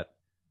 so that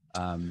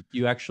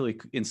you actually,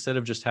 instead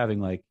of just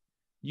having like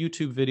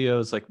YouTube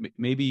videos, like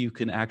maybe you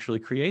can actually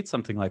create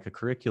something like a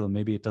curriculum?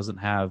 Maybe it doesn't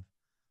have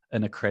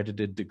an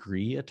accredited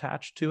degree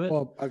attached to it,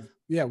 Well,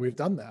 yeah, we've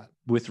done that.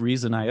 with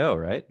ReasonIO,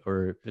 right?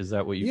 Or is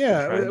that what you're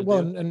Yeah, trying to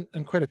well, do?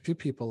 and quite a few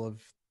people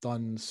have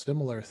done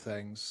similar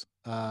things.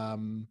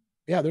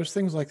 Yeah, there's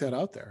things like that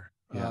out there.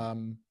 Yeah.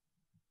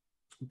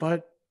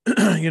 But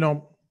you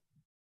know,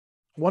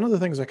 one of the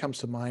things that comes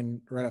to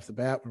mind right off the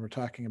bat when we're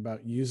talking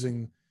about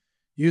using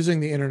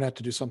the internet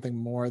to do something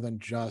more than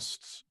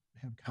just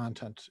have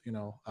content,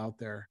 out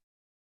there.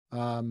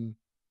 Um,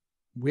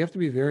 we have to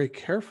be very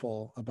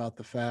careful about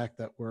the fact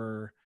that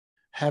we're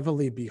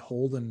heavily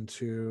beholden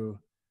to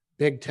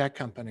big tech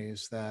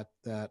companies that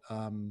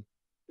I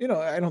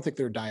don't think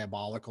they're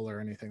diabolical or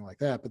anything like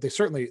that, but they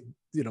certainly,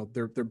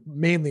 they're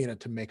mainly in it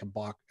to make a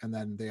buck, and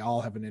then they all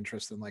have an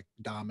interest in like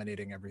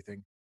dominating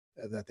everything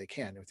that they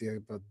can. With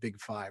the big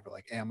five,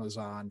 like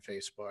Amazon,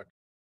 Facebook,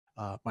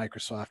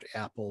 Microsoft,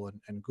 Apple,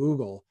 and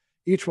Google,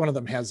 each one of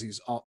them has these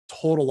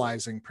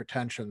totalizing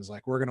pretensions,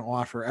 like we're going to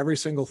offer every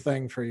single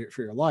thing for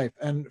your life.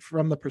 And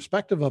from the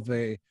perspective of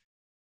a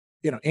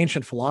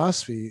ancient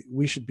philosophy,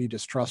 we should be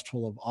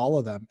distrustful of all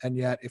of them. And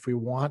yet, if we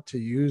want to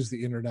use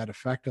the internet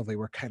effectively,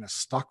 we're kind of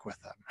stuck with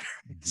them.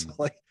 So, Hmm.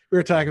 like we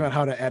were talking Hmm. about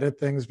how to edit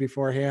things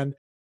beforehand.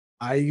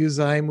 I use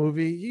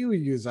iMovie, you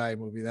use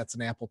iMovie. That's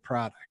an Apple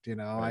product.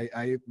 Right.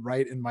 I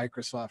write in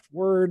Microsoft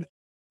Word.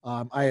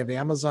 I have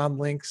Amazon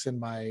links in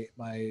my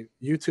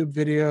YouTube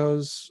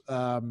videos.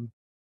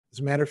 As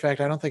a matter of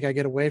fact, I don't think I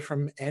get away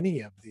from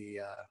any of the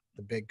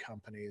big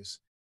companies.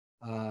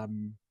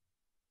 Um,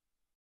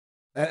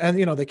 and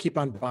they keep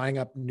on buying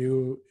up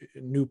new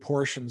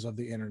portions of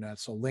the internet.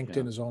 So Yeah.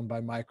 LinkedIn is owned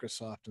by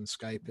Microsoft, and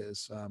Skype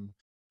is. I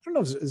don't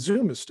know if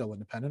Zoom is still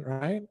independent,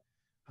 right?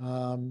 As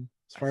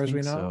I far as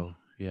we think know. so.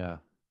 Yeah.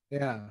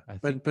 Yeah, I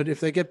but think, if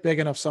they get big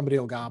enough, somebody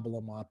will gobble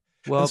them up,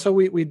 and well, so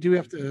we do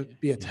have to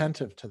be yeah,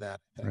 attentive to that,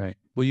 I think. right.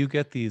 Well, you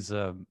get these,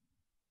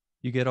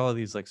 you get all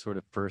these like sort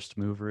of first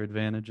mover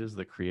advantages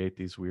that create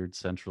these weird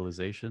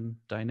centralization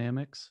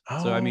dynamics.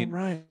 So, I Oh, mean,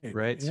 right.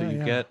 right. So Yeah, you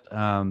yeah.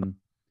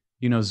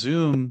 get,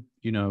 Zoom,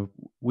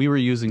 we were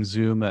using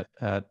Zoom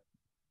at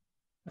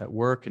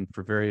work and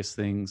for various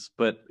things,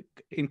 but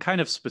in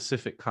kind of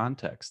specific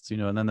contexts,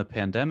 and then the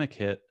pandemic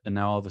hit and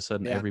now all of a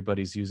sudden Yeah,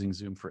 everybody's using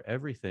Zoom for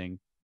everything.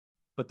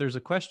 But there's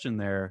a question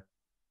there.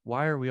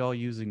 Why are we all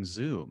using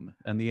Zoom?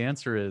 And the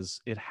answer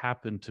is it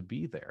happened to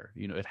be there.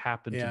 It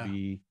happened to yeah,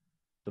 be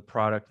the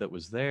product that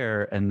was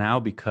there. And now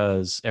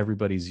because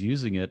everybody's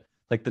using it,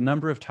 like the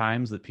number of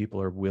times that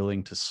people are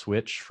willing to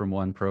switch from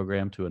one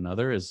program to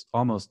another is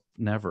almost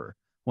never.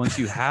 Once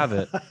you have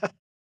it,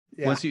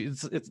 yeah,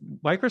 it's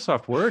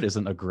Microsoft Word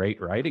isn't a great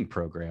writing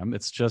program.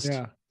 It's just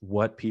yeah,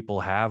 what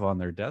people have on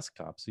their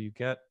desktop. So you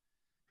get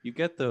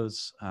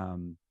those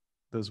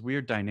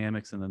weird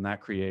dynamics, and then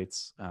that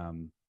creates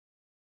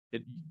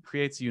it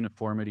creates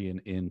uniformity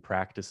in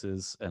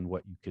practices and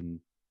what you can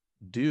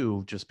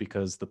do just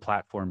because the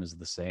platform is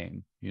the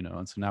same,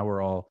 and so now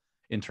we're all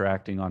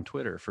interacting on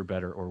Twitter for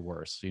better or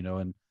worse,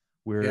 and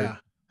we're yeah.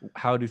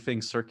 how do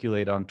things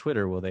circulate on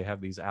Twitter? Well, they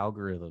have these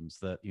algorithms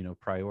that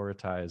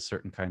prioritize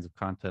certain kinds of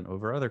content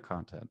over other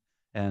content,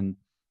 and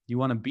you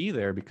want to be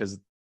there because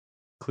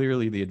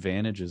clearly the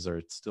advantages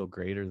are still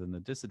greater than the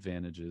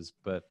disadvantages.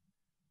 But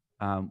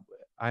um,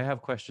 I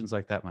have questions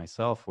like that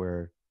myself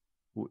where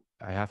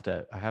I have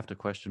to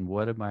question,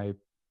 what am I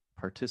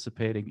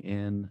participating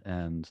in,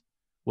 and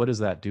what is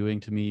that doing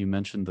to me? You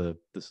mentioned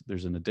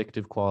there's an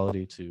addictive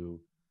quality to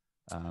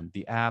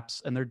the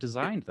apps, and they're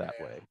designed that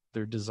Yeah. way.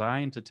 They're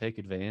designed to take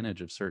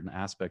advantage of certain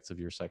aspects of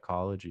your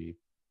psychology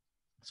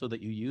so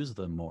that you use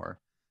them more.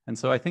 And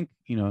so I think,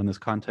 in this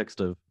context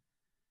of,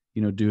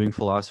 doing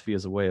philosophy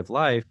as a way of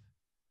life,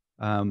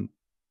 um,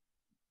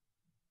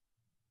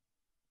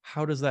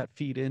 how does that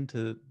feed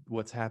into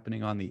what's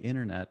happening on the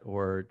internet?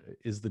 Or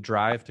is the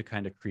drive to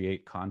kind of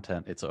create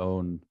content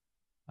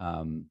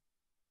um,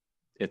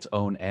 its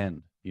own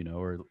end,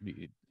 or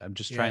I'm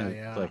just trying Yeah, to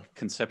yeah. like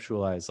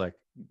conceptualize, like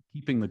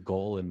keeping the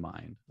goal in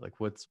mind. Like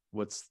what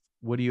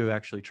are you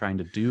actually trying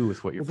to do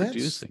with what you're Well,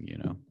 that's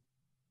producing?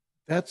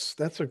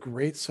 that's a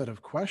great set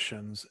of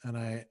questions,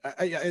 and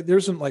there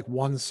isn't like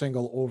one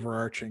single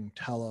overarching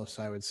telos,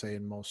 I would say,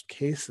 in most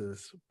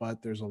cases,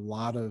 but there's a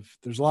lot of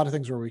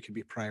things where we could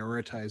be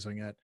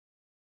prioritizing it,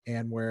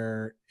 and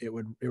where it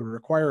would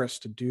require us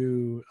to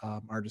do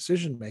our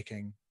decision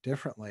making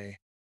differently.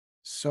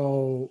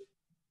 So,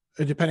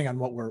 depending on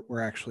what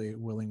we're actually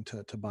willing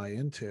to buy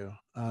into,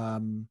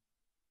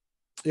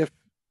 if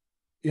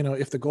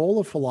if the goal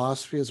of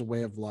philosophy as a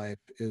way of life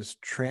is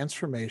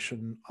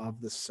transformation of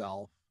the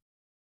self,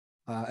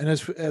 and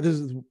this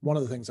is one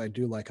of the things I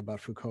do like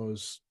about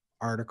Foucault's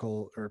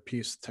article or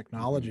piece, Hmm.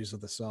 Technologies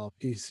of the Self.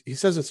 He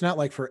says it's not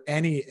like for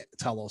any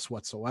telos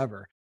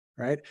whatsoever,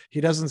 right?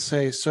 He doesn't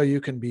say so you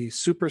can be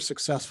super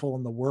successful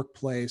in the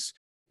workplace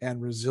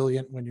and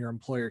resilient when your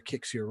employer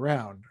kicks you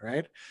around,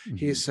 right?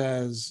 He Hmm.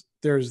 says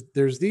there's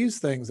these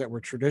things that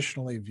were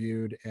traditionally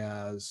viewed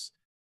as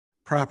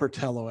proper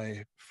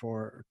teloe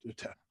for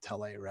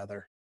tele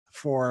rather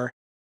for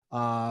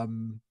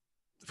um,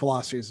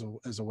 philosophy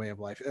as a way of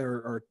life,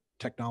 or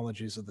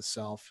technologies of the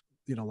self.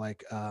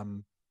 Like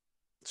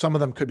some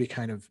of them could be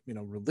kind of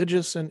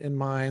religious in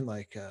mind,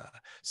 like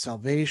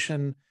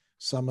salvation.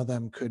 Some of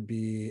them could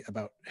be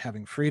about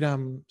having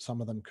freedom.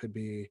 Some of them could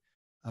be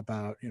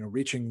about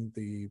reaching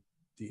the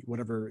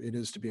whatever it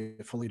is to be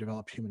a fully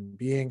developed human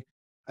being.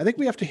 I think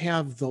we have to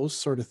have those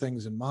sort of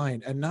things in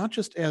mind, and not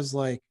just as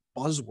like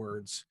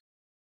buzzwords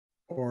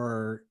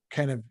or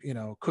kind of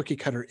cookie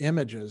cutter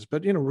images,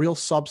 but real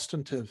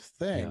substantive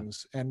Yeah.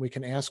 things. And we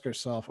can ask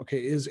ourselves,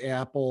 okay, is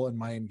Apple and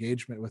my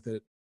engagement with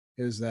it,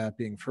 is that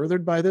being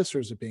furthered by this, or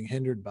is it being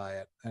hindered by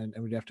it? And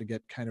we'd have to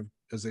get kind of,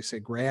 as they say,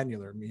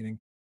 granular, meaning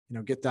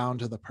get down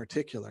to the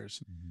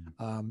particulars.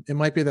 Hmm. It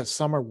might be that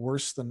some are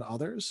worse than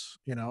others.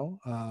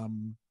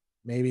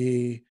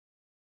 Maybe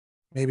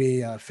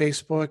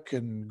Facebook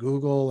and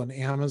Google and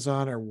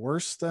Amazon are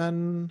worse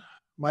than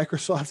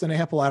Microsoft and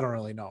Apple. I don't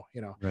really know.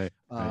 Right. Right.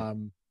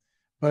 Um,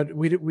 but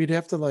we'd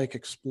have to like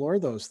explore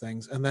those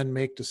things and then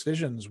make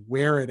decisions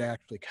where it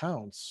actually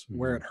counts,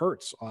 where Hmm. it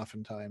hurts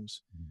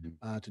oftentimes,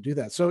 Hmm. to do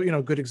that. So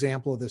a good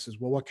example of this is,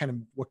 well, what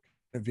kind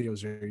of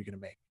videos are you going to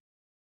make?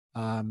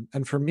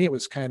 And for me, it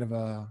was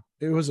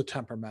a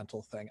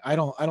temperamental thing. I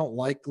don't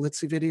like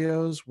glitzy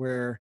videos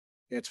where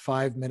it's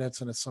 5 minutes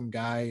and it's some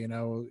guy,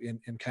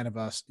 in kind of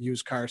a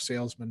used car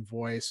salesman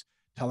voice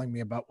telling me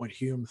about what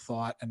Hume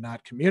thought and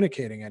not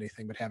communicating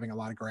anything, but having a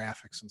lot of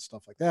graphics and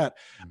stuff like that.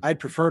 I'd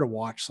prefer to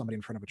watch somebody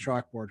in front of a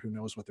chalkboard who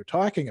knows what they're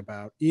talking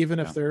about, even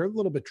if Yeah. they're a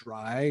little bit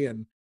dry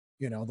and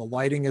the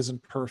lighting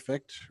isn't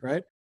perfect,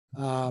 right?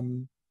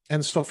 Um,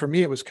 and so for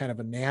me, it was kind of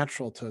a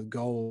natural to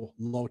go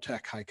low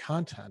tech, high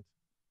content,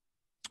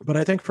 but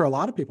I think for a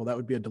lot of people, that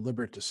would be a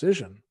deliberate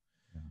decision,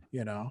 Yeah.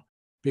 you know,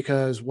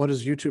 because what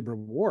does YouTube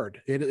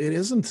reward? It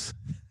isn't,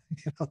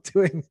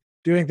 doing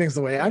doing things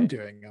the way I'm Right.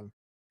 doing them.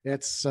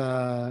 It's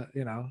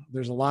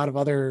there's a lot of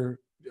other.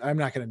 I'm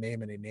not going to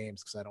name any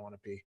names because I don't want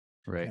to be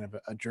Right. kind of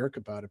a jerk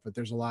about it, but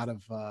there's a lot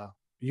of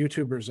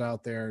YouTubers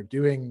out there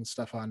doing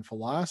stuff on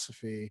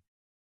philosophy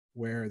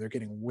where they're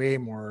getting way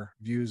more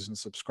views and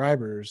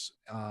subscribers,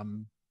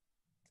 and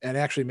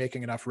actually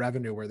making enough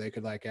revenue where they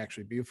could like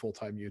actually be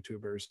full-time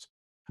YouTubers.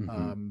 Hmm.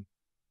 Um,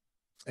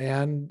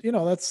 and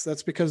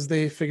that's because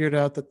they figured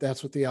out that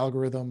that's what the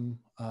algorithm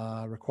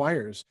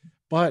requires.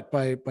 But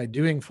by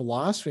doing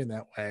philosophy in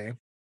that way,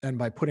 and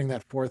by putting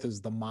that forth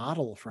as the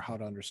model for how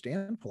to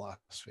understand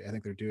philosophy, I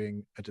think they're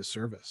doing a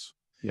disservice.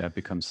 Yeah, it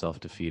becomes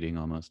self-defeating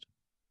almost.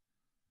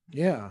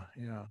 Yeah,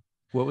 yeah,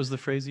 What was the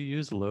phrase you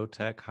used? Low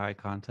tech, high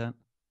content?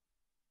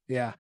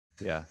 yeah.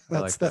 Yeah, I That's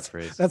like that that's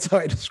phrase. that's how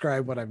I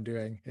describe what I'm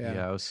doing. Yeah,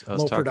 Yeah, I was low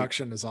talking.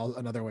 production is all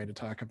another way to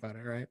talk about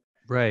it, right?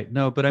 Right.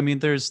 No, but I mean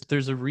there's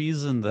a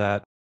reason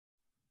that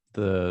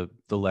the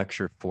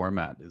lecture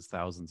format is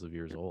thousands of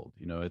years old.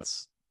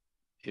 It's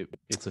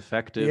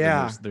effective, and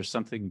Yeah, there's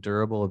something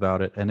durable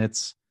about it, and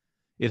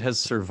it has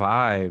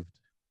survived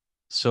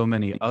so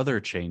many other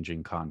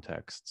changing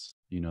contexts,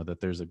 that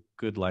there's a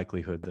good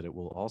likelihood that it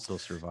will also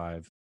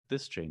survive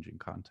this changing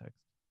context.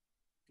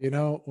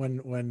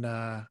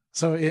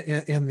 so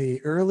in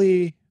the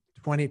early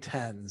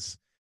 2010s,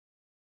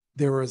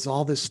 there was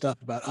all this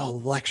stuff about, oh,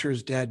 lecture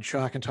is dead,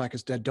 chalk and talk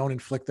is dead, don't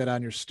inflict that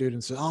on your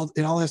students, it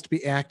all has to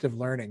be active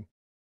learning.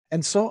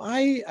 And so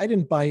I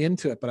didn't buy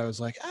into it, but I was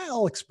like,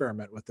 I'll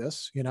experiment with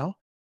this.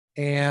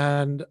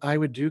 And I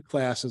would do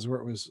classes where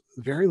it was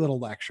very little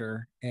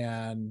lecture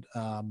and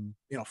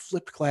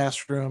flipped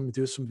classroom,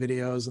 do some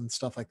videos and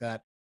stuff like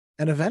that.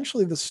 And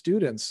eventually the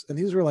students, and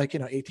these were like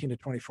 18 to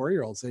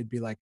 24-year olds, they'd be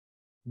like,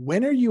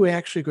 when are you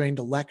actually going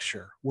to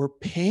lecture? We're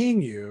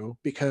paying you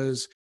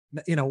because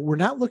we're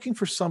not looking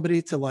for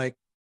somebody to like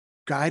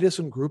guide us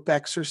in group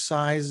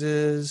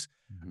exercises.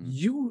 Hmm.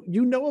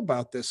 You know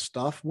about this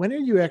stuff. When are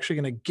you actually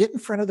going to get in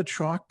front of the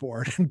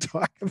chalkboard and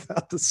talk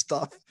about the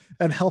stuff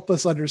and help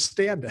us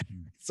understand it?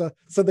 So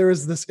there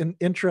was this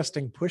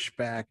interesting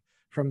pushback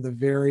from the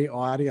very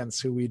audience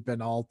who we'd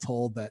been all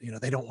told that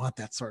they don't want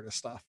that sort of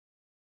stuff.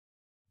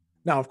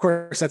 Now, of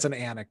course, that's an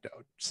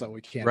anecdote, so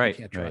we Right,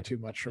 can't draw right. too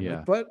much from it.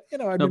 Yeah. But I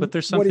No, but mean,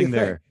 there's what do you something think?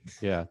 there.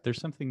 Yeah, there's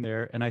something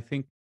there, and I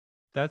think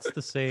that's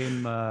the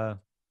same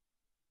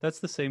that's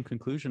the same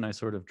conclusion I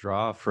sort of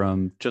draw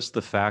from just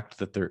the fact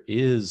that there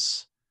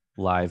is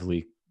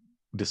lively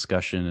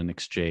discussion and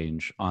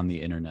exchange on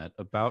the internet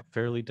about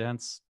fairly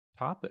dense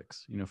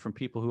topics, from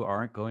people who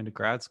aren't going to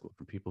grad school,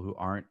 from people who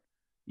aren't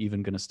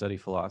even going to study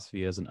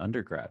philosophy as an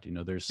undergrad.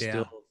 There's still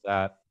Yeah,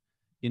 that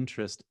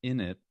interest in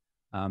it.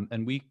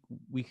 And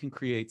we can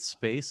create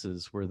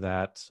spaces where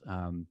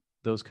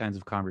those kinds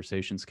of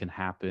conversations can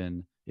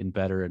happen in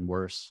better and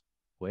worse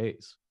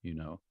ways.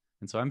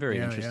 And so I'm very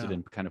yeah, interested yeah,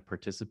 in kind of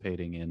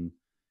participating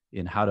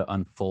in how to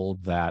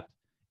unfold that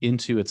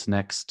into its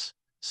next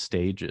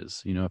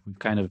stages. If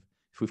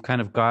we've kind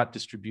of got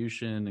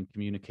distribution and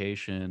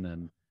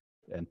communication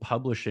and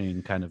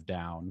publishing kind of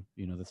down,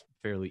 that's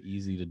fairly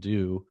easy to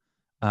do.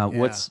 yeah,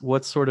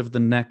 What's sort of the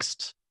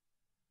next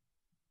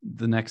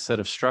set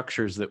of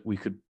structures that we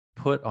could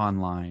put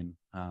online,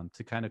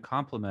 to kind of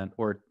complement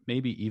or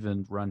maybe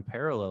even run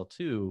parallel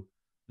to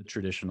the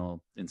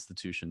traditional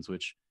institutions,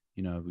 which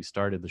we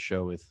started the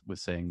show with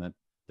saying that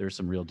there's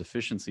some real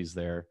deficiencies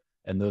there,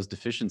 and those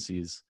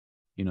deficiencies,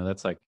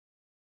 that's like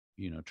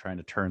trying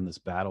to turn this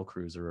battle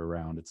cruiser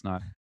around. It's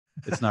not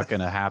going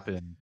to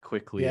happen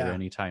quickly or yeah,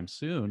 anytime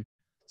soon.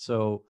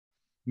 So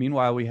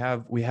meanwhile, we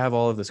have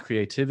all of this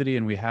creativity,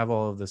 and we have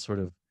all of this sort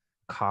of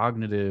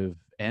cognitive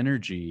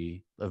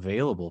energy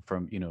available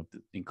from the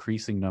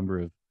increasing number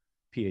of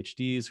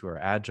PhDs who are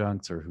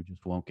adjuncts or who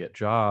just won't get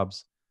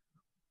jobs.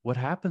 What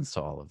happens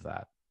to all of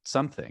that?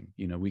 Something.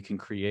 We can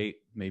create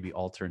maybe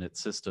alternate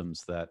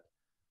systems that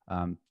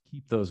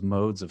keep those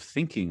modes of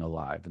thinking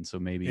alive. And so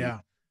maybe, yeah,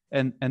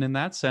 and in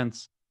that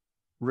sense,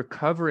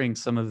 recovering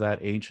some of that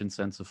ancient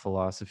sense of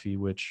philosophy,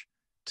 which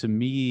to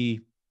me,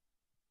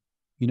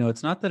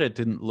 it's not that it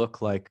didn't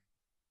look like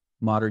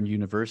modern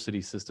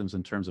university systems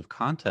in terms of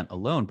content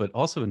alone, but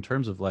also in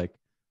terms of like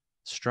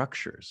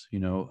structures.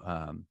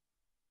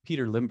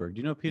 Peter Limberg.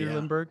 Do you know Peter yeah.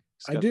 Limberg?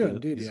 I do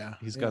indeed. Yeah,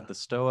 He's yeah. got the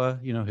Stoa,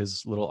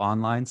 his little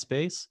online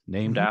space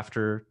named Mhm.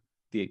 after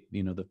the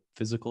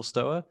physical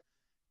Stoa.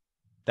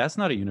 That's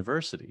not a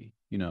university,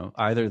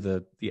 either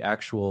the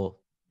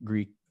actual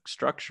Greek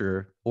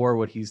structure or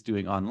what he's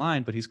doing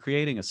online, but he's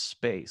creating a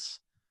space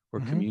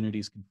where Mhm.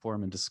 communities can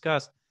form and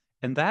discuss.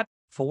 And that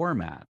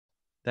format,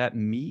 that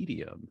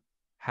medium,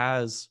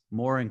 has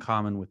more in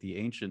common with the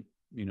ancient,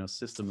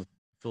 system of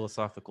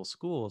philosophical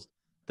schools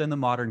than the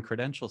modern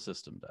credential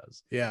system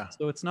does. Yeah.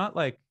 So it's not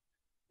like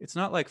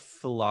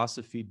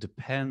philosophy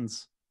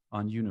depends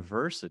on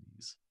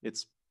universities.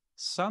 It's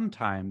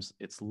sometimes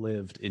it's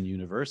lived in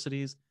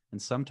universities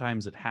and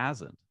sometimes it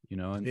hasn't.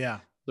 And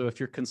Yeah. so if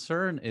your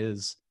concern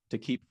is to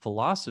keep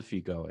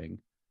philosophy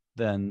going,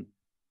 then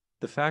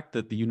the fact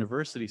that the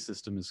university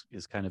system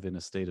is kind of in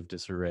a state of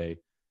disarray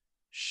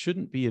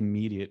shouldn't be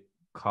immediate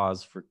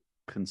cause for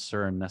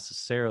concern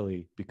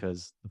necessarily,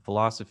 because the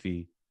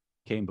philosophy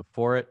came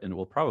before it and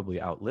will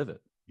probably outlive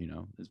it,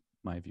 is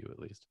my view at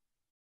least.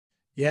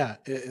 Yeah,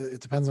 it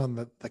depends on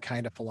the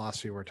kind of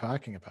philosophy we're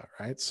talking about,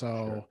 right?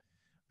 Sure. So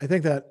I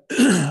think that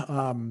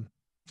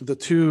the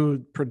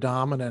two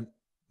predominant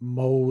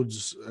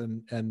modes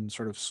and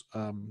sort of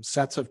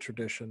sets of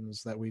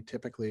traditions that we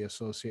typically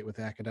associate with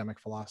academic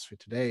philosophy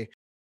today,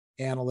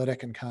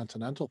 analytic and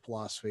continental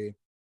philosophy,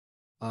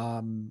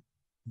 um,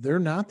 they're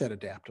not that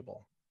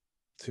adaptable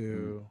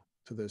Mm,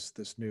 to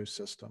this new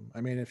system.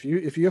 I mean, if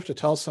you have to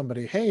tell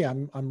somebody, "Hey,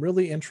 I'm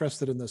really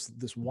interested in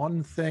this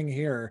one thing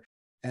here,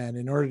 and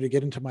in order to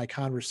get into my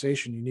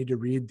conversation, you need to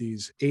read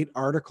these 8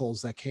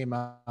 articles that came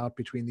out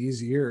between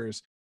these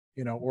years,"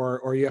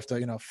 or you have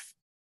to,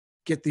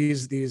 get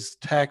these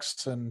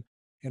texts and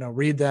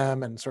read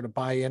them and sort of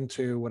buy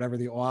into whatever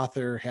the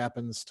author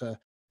happens to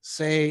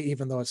say,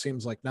 even though it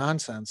seems like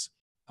nonsense.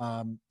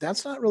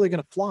 That's not really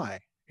going to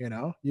fly.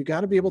 You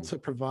got to be able mhm. to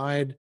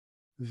provide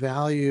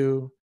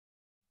value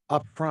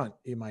upfront,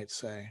 you might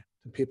say,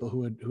 to people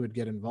who would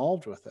get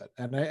involved with it.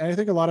 And I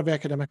think a lot of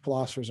academic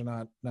philosophers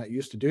are not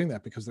used to doing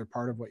that because they're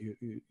part of what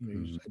you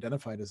Mhm.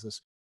 identified as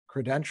this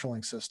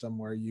credentialing system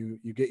where you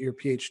get your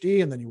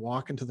PhD and then you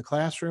walk into the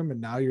classroom and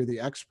now you're the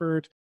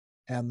expert,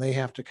 and they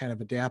have to kind of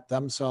adapt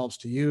themselves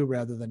to you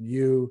rather than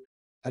you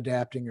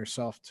adapting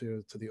yourself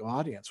to the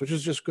audience, which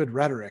is just good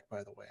rhetoric,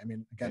 by the way. I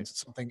mean, again, Right.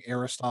 it's something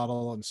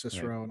Aristotle and Right.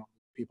 Cicero and all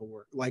these people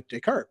were like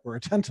Descartes were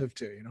attentive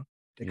to. Yeah.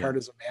 Descartes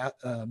is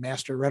a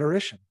master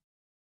rhetorician.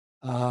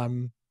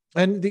 And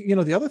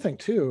the other thing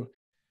too,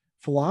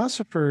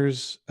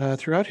 philosophers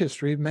throughout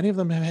history, many of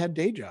them have had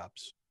day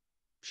jobs,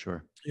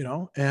 Sure.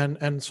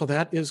 and so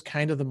that is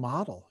kind of the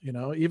model.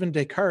 Even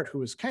Descartes, who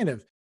was kind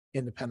of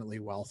independently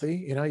wealthy,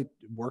 he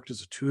worked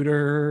as a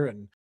tutor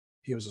and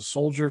he was a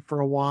soldier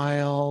for a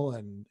while,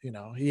 and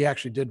he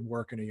actually did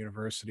work in a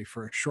university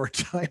for a short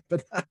time,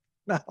 but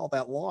not all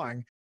that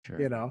long. Sure.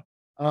 You know,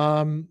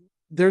 um,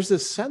 there's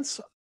this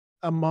sense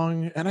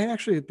among, and I'd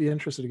actually be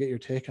interested to get your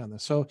take on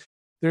this. So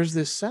there's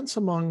this sense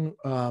among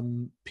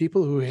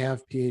people who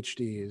have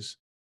PhDs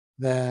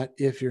that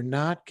if you're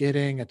not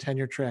getting a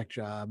tenure track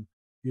job,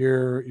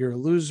 you're a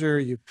loser,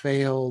 you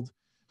failed,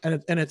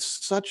 and it's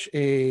such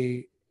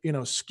a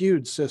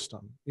skewed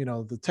system.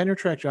 The tenure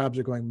track jobs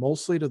are going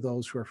mostly to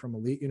those who are from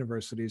elite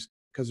universities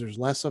because there's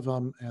less of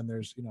them and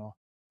there's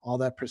all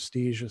that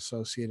prestige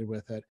associated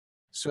with it.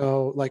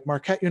 So like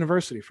Marquette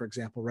University, for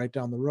example, right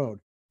down the road,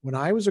 when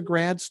I was a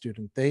grad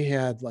student, they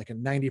had like a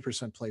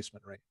 90%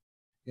 placement rate.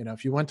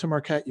 If you went to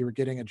Marquette, you were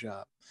getting a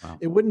job. Wow.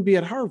 It wouldn't be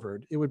at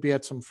Harvard. It would be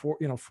at some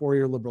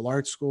 4-year liberal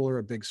arts school or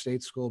a big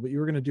state school, but you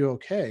were going to do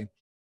okay.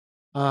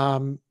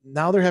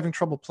 Now they're having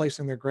trouble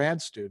placing their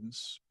grad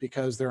students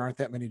because there aren't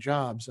that many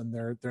jobs and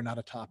they're not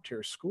a top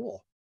tier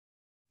school.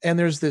 And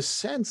there's this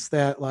sense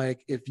that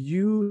like if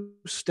you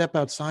step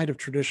outside of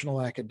traditional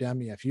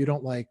academia, if you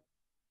don't like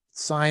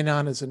sign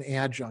on as an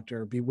adjunct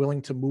or be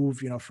willing to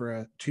move, for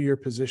a 2-year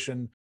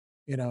position,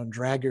 and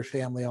drag your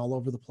family all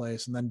over the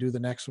place and then do the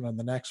next one and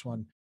the next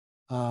one,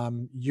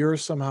 you're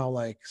somehow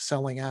like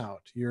selling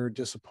out. You're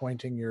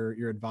disappointing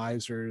your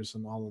advisors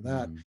and all of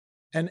that.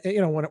 Mm,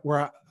 And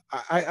where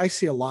I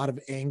see a lot of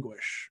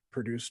anguish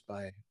produced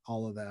by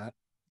all of that.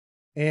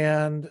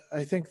 And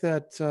I think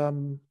that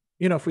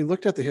if we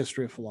looked at the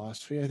history of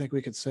philosophy, I think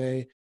we could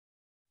say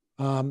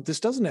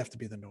this doesn't have to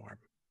be the norm.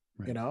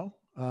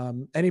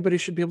 right. Anybody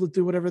should be able to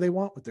do whatever they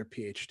want with their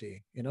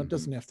PhD. It Hmm.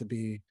 doesn't have to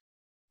be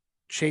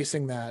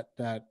chasing that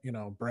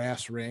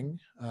brass ring,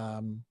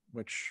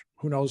 which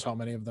who knows how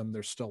many of them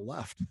there's still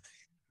left.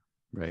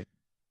 Right.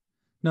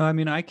 No, I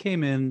mean, I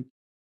came in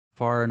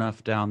far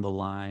enough down the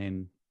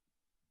line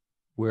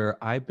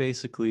where I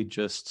basically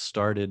just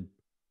started.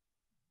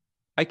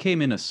 I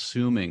came in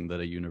assuming that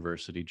a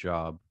university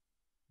job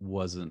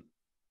wasn't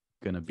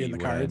going to In be the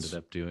what I ended cards.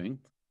 up doing.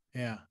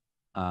 Yeah.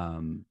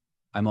 Um,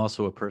 I'm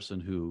also a person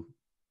who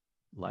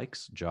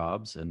likes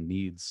jobs and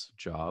needs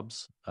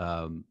jobs.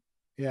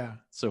 Yeah.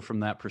 So from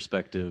that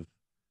perspective,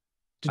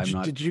 Did I'm you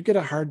not. did you get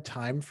a hard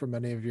time from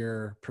any of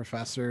your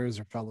professors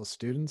or fellow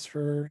students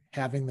for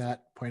having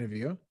that point of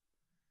view?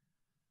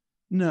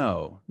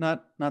 No,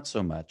 not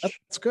so much.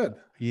 That's good.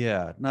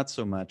 Yeah, not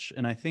so much.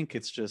 And I think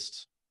it's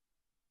just.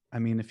 I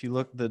mean, if you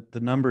look, the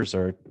numbers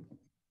are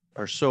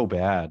so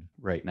bad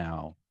right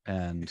now,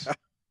 and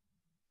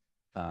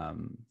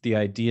the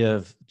idea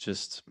of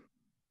just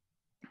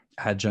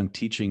adjunct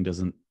teaching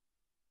doesn't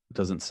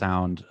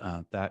sound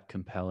that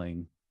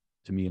compelling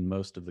to me in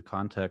most of the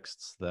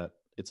contexts that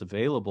it's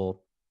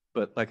available.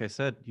 But like I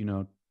said,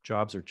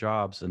 jobs are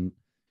jobs, and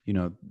you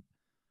know,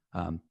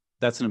 um,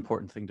 that's an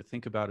important thing to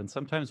think about. And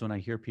sometimes when I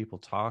hear people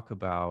talk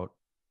about,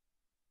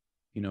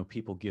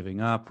 people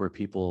giving up or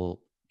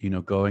people,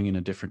 going in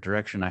a different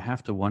direction, I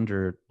have to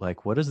wonder,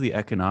 like, what is the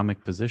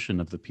economic position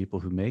of the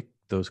people who make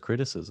those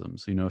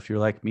criticisms? If you're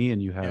like me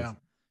and you have Yeah.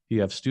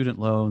 you have student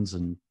loans,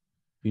 and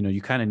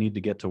you kind of need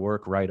to get to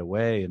work right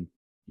away, and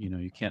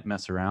you can't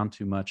mess around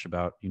too much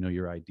about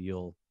your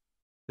ideal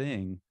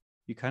thing.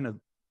 You kind of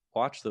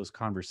watch those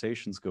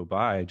conversations go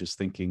by just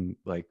thinking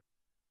like,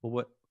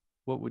 well,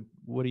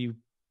 what do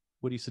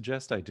you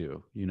suggest I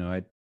do?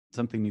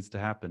 Something needs to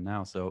happen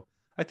now. So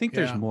I think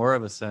there's Yeah. more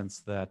of a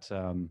sense that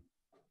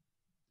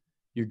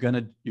you're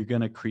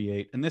gonna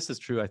create, and this is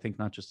true, I think,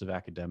 not just of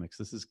academics.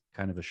 This is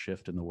kind of a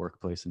shift in the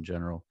workplace in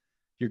general.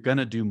 You're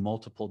gonna do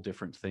multiple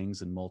different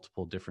things in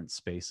multiple different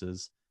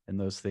spaces, and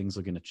those things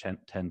are gonna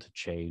tend to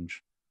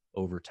change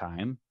over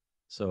time.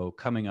 So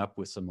coming up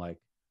with some like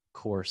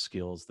core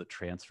skills that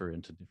transfer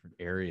into different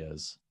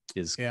areas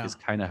is Yeah.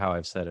 kind of how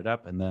I've set it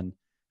up. And then,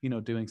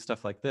 doing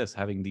stuff like this,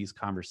 having these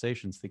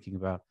conversations, thinking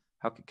about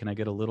how can I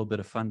get a little bit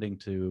of funding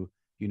to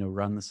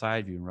run the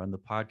side view and run the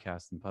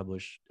podcast and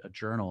publish a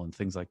journal and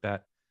things like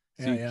that.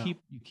 So Yeah. you Yeah.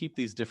 keep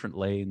these different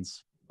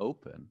lanes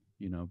open,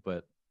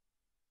 but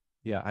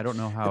yeah, I don't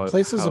know It how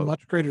places a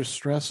much greater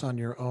stress on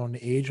your own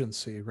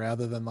agency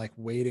rather than like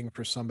waiting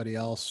for somebody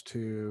else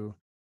to,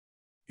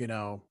 you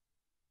know,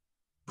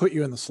 put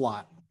you in the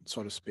slot,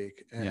 so to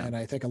speak. yeah, And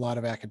I think a lot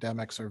of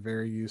academics are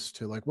very used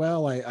to like,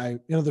 well,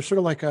 they're sort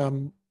of like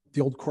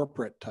the old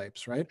corporate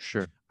types, right?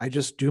 sure. I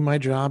just do my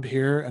job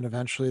here, and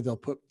eventually they'll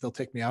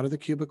take me out of the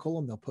cubicle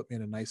and they'll put me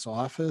in a nice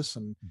office,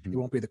 and it Mhm,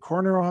 won't be the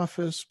corner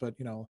office, but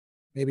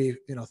maybe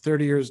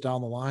 30 years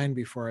down the line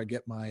before I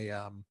get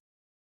my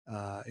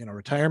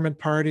retirement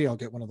party, I'll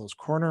get one of those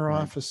corner right.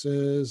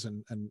 offices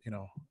and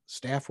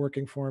staff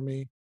working for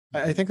me.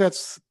 I Mhm. think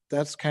that's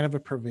kind of a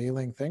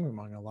prevailing thing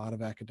among a lot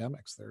of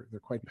academics. They're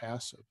quite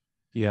passive.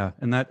 Yeah,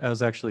 and that I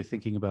was actually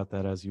thinking about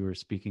that as you were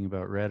speaking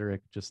about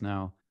rhetoric just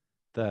now,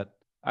 that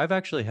I've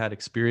actually had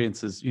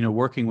experiences,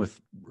 working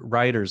with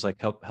writers,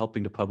 like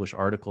helping to publish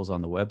articles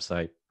on the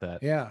website,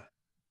 that Yeah,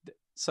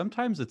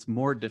 sometimes it's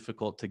more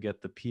difficult to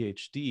get the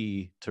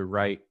PhD to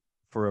write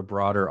for a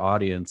broader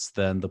audience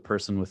than the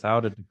person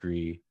without a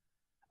degree.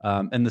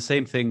 And the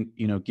same thing,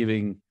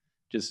 giving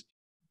just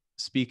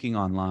speaking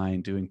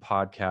online, doing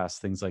podcasts,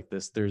 things like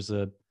this. There's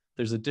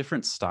a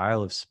different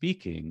style of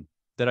speaking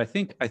that I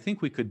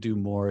think we could do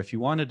more if you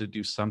wanted to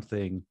do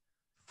something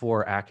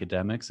for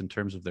academics in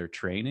terms of their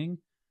training.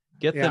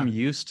 Get them yeah,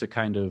 used to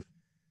kind of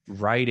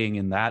writing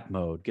in that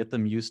mode. Get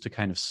them used to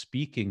kind of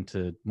speaking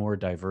to more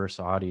diverse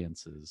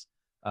audiences,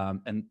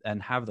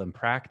 and have them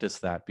practice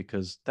that,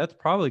 because that's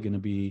probably going to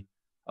be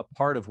a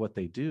part of what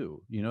they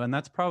do. And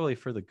that's probably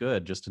for the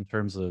good, just in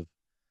terms of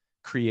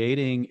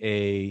creating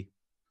the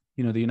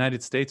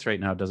United States right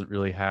now hasn't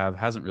really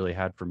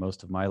had for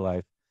most of my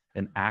life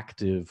an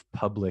active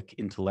public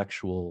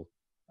intellectual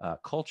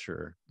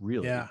culture,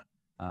 really. yeah.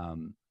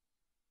 Um,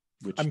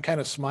 which I'm kind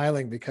of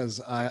smiling because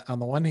on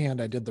the one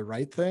hand, I did the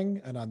right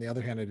thing, and on the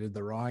other hand, I did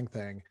the wrong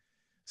thing.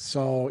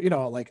 So,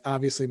 like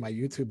obviously my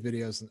YouTube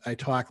videos, I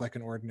talk like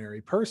an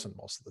ordinary person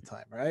most of the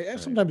time, right? I right,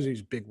 sometimes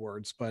use big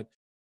words, but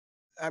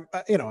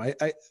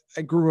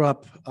I grew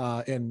up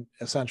in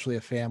essentially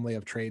a family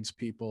of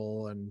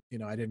tradespeople, and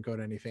I didn't go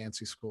to any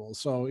fancy schools,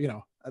 so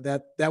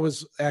that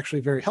was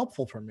actually very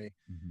helpful for me.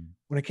 mhm,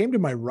 When it came to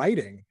my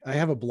writing, I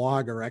have a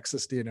blog,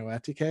 Alexis de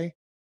Noetique.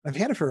 I've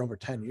had it for over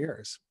 10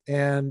 years.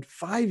 And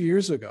 5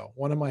 years ago,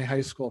 one of my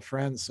high school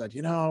friends said,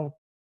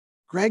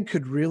 Greg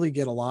could really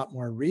get a lot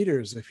more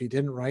readers if he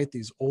didn't write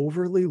these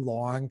overly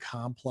long,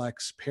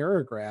 complex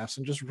paragraphs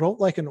and just wrote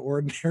like an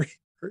ordinary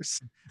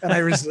person. And I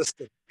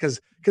resisted because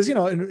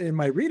in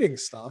my reading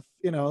stuff,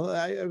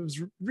 I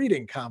was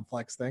reading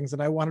complex things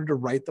and I wanted to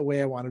write the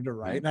way I wanted to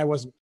write. right, And I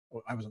wasn't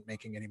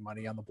making any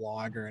money on the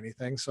blog or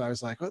anything. So I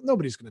was like, well,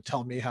 nobody's going to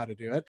tell me how to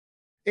do it.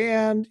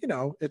 And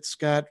it's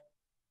got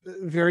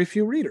very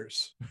few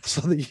readers.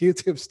 So the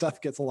YouTube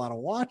stuff gets a lot of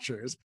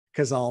watchers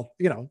because I'll,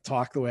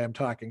 talk the way I'm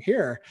talking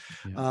here.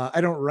 yeah, I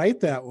don't write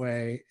that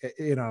way.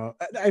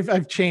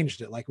 I've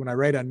changed it. Like when I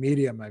write on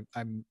Medium,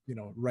 I'm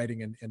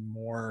writing in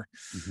more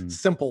mhm,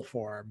 simple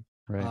form.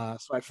 right.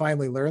 So I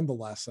finally learned the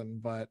lesson,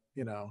 but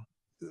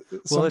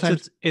Well, it's sometimes,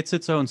 its it's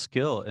its own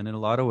skill, and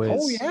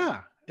oh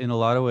yeah, in a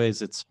lot of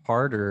ways, it's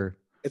harder.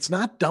 it's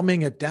not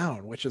dumbing it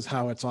down, which is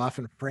how it's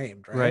often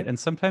framed, Right. right? And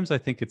sometimes I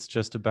think it's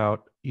just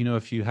about,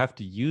 if you have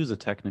to use a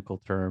technical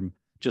term,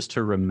 just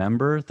to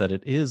remember that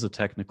it is a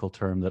technical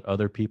term that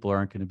other people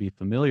aren't going to be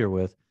familiar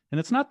with. And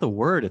it's not the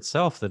word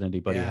itself that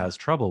anybody Yeah, has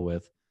trouble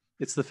with.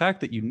 It's the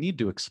fact that you need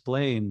to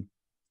explain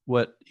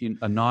what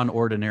a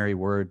non-ordinary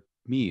word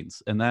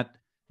means. And that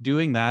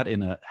doing that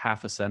in a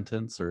half a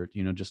sentence, or,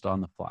 just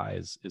on the fly,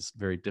 is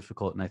very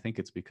difficult. And I think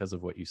it's because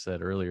of what you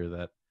said earlier,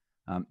 that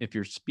if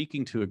you're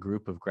speaking to a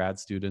group of grad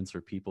students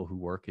or people who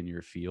work in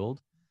your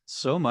field,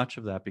 so much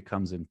of that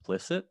becomes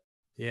implicit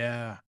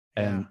yeah,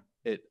 and yeah,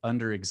 it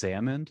under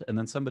examined, and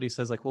then somebody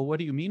says, like, well, what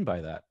do you mean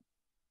by that?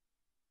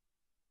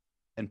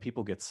 And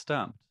people get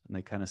stumped, and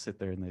they kind of sit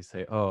there and they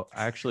say, oh,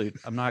 actually,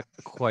 I'm not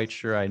quite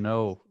sure I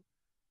know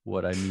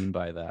what I mean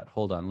by that.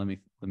 Hold on, let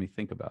me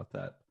think about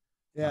that.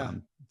 yeah.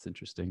 It's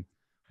interesting.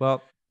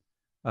 Well,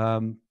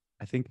 um,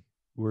 I think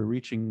we're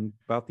reaching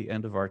about the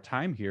end of our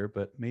time here,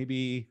 but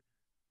maybe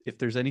if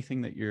there's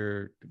anything that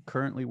you're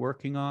currently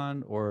working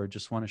on or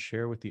just want to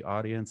share with the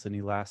audience,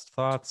 any last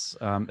thoughts,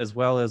 as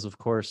well as, of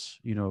course,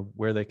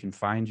 where they can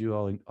find you.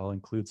 I'll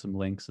include some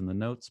links in the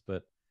notes,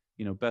 but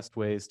best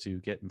ways to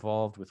get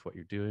involved with what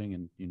you're doing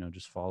and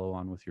just follow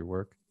on with your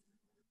work.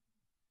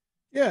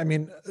 Yeah, I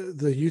mean,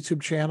 the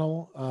YouTube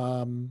channel,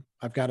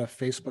 I've got a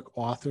Facebook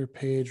author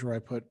page where I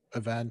put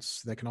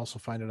events. They can also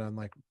find it on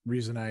like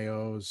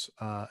ReasonIO's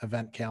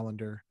event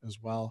calendar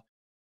as well.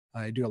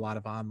 I do a lot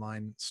of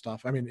online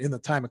stuff. I mean, in the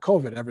time of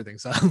COVID,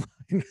 everything's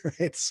online,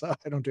 right? So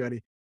I don't do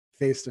any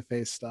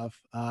face-to-face stuff.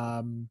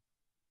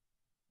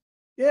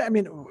 Yeah, I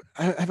mean,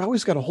 I've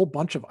always got a whole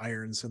bunch of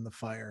irons in the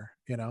fire,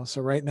 you know.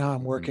 So right now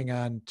I'm Hmm. working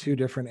on two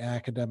different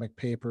academic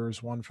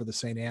papers, one for the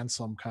St.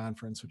 Anselm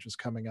Conference, which is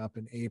coming up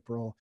in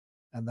April.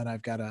 And then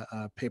I've got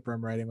a paper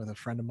I'm writing with a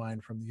friend of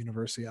mine from the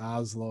University of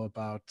Oslo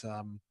about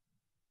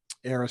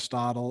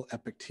Aristotle,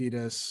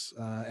 Epictetus,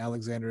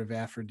 Alexander of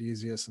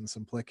Aphrodisias, and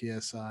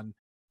Simplicius on,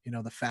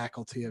 the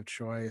faculty of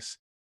choice.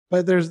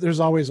 But there's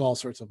always all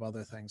sorts of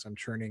other things. I'm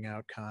churning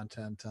out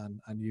content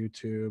on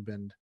YouTube,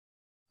 and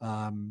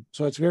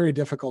so it's very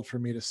difficult for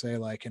me to say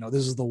like,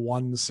 this is the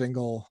one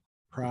single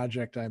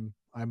project I'm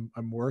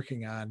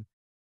working on.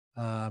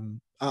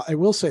 I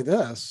will say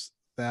this,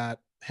 that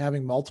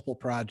having multiple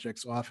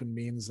projects often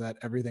means that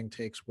everything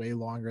takes way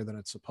longer than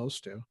it's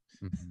supposed to.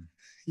 Hmm.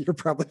 You're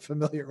probably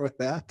familiar with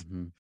that.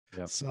 Hmm.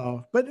 Yep.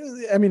 So, but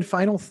I mean,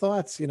 final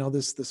thoughts,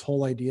 this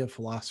whole idea of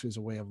philosophy as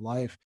a way of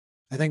life.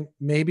 I think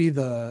maybe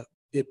the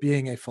it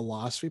being a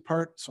philosophy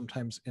part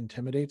sometimes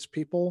intimidates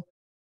people,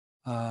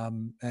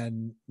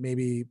 and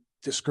maybe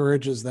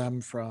discourages them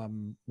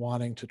from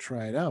wanting to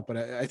try it out. But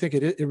I think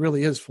it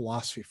really is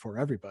philosophy for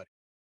everybody.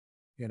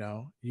 You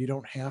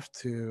don't have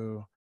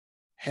to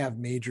have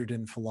majored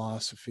in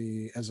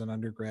philosophy as an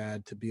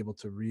undergrad to be able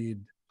to read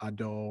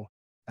Hadot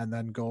and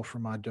then go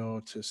from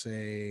Hadot to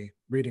say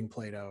reading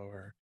Plato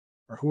or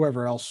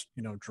whoever else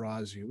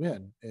draws you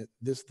in.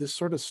 This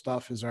sort of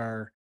stuff is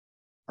our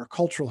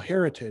cultural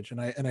heritage,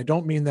 and I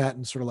don't mean that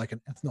in sort of like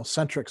an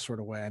ethnocentric sort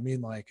of way. I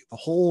mean like the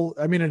whole.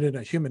 I mean it in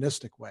a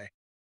humanistic way.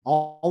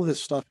 All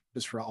this stuff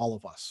is for all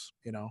of us.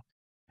 Yeah.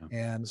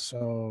 And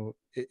so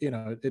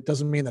it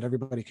doesn't mean that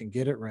everybody can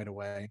get it right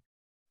away,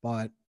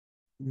 but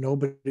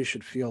nobody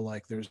should feel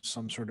like there's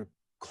some sort of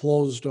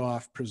closed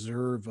off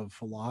preserve of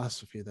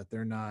philosophy that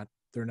they're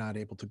not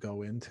able to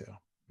go into.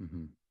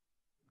 Hmm.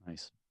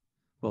 Nice.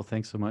 Well,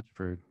 thanks so much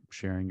for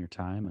sharing your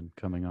time and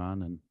coming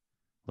on and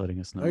letting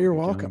us know Oh, what you're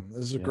you're doing. welcome.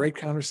 This is a Yeah. great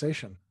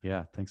conversation.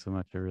 Yeah. Thanks so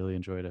much. I really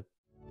enjoyed it.